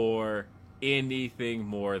for anything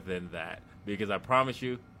more than that, because I promise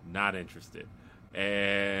you, not interested.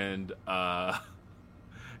 And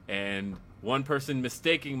one person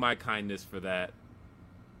mistaking my kindness for that,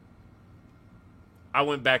 I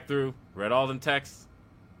went back through, read all them texts,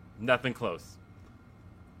 nothing close.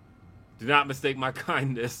 Do not mistake my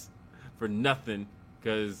kindness for nothing,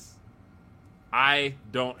 because I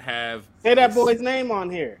don't have... Say that boy's name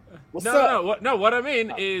on here. What's up? No, what I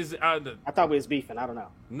mean is... I thought we was beefing. I don't know.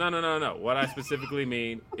 No. What I specifically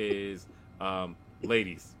mean is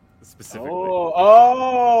ladies, specifically.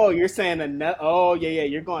 Oh, you're saying oh, yeah,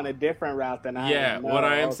 you're going a different route than I am. Yeah, what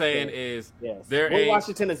I am saying is... Yes. Will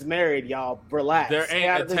Washington is married, y'all. Relax. There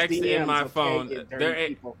ain't a text in my phone.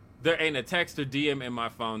 There ain't a text or DM in my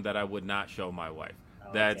phone that I would not show my wife.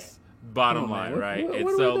 That's... Bottom line, right? What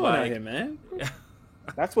it's are so we doing like, out here, man?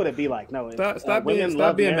 That's what it be like. No, stop being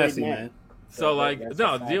messy, man. So like,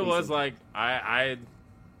 no, the deal was like,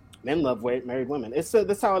 men love married women.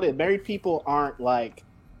 That's how it is. Married people aren't like,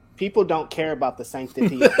 people don't care about the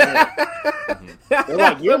sanctity of marriage. They're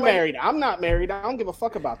like, you're married. I'm not married. I don't give a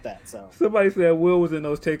fuck about that. So somebody said Will was in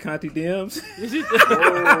those Tay Conti DMs.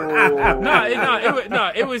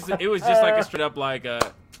 It was just like a straight up like.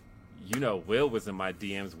 Will was in my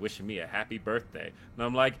DMs wishing me a happy birthday. And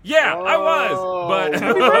I'm like, yeah, I was. But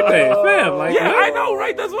happy birthday, fam. Like, yeah, I know,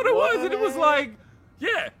 right? That's what it was. And it was like,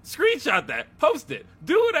 yeah, screenshot that, post it,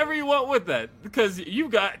 do whatever you want with that, because you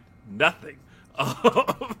got nothing.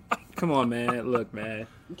 Come on, man. Look, man.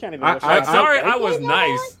 You can't even sorry I was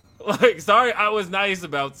nice. Sorry I was nice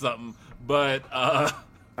about something, but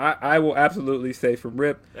I will absolutely say from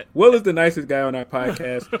rip, Will is the nicest guy on our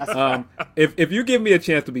podcast. If you give me a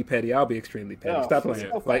chance to be petty, I'll be extremely petty. Yeah, Stop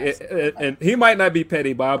playing. And he might not be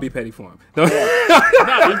petty, but I'll be petty for him. I'll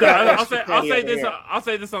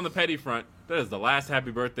say this on the petty front. That is the last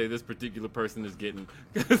happy birthday this particular person is getting.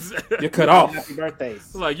 You're cut off. Happy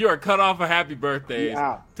birthdays. Like, you are cut off of happy birthdays.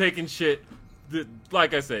 Yeah. Taking shit.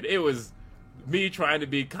 Like I said, it was me trying to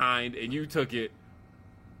be kind, and you took it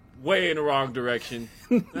way in the wrong direction.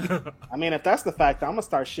 I mean, if that's the fact, I'm gonna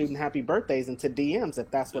start shooting happy birthdays into DMs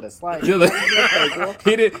if that's what it's like.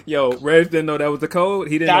 He did. Yo, Reg didn't know that was the code.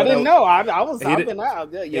 He didn't. I didn't know. I've been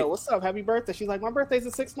out. Yo, what's up? Happy birthday. She's like, my birthday's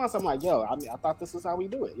in 6 months. I'm like, yo, I thought this was how we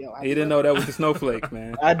do it. Yo, he didn't know that was the snowflake,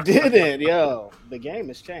 man. I didn't. Yo, the game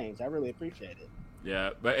has changed. I really appreciate it.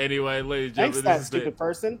 Yeah, but anyway, ladies and Thanks, gentlemen, that stupid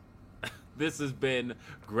person. This has been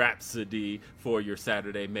Grapsody for your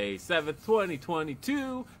Saturday, May 7th,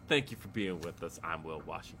 2022. Thank you for being with us. I'm Will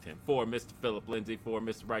Washington for Mr. Philip Lindsay, for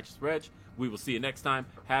Mr. Righteous Reg. We will see you next time.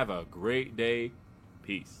 Have a great day.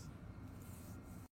 Peace.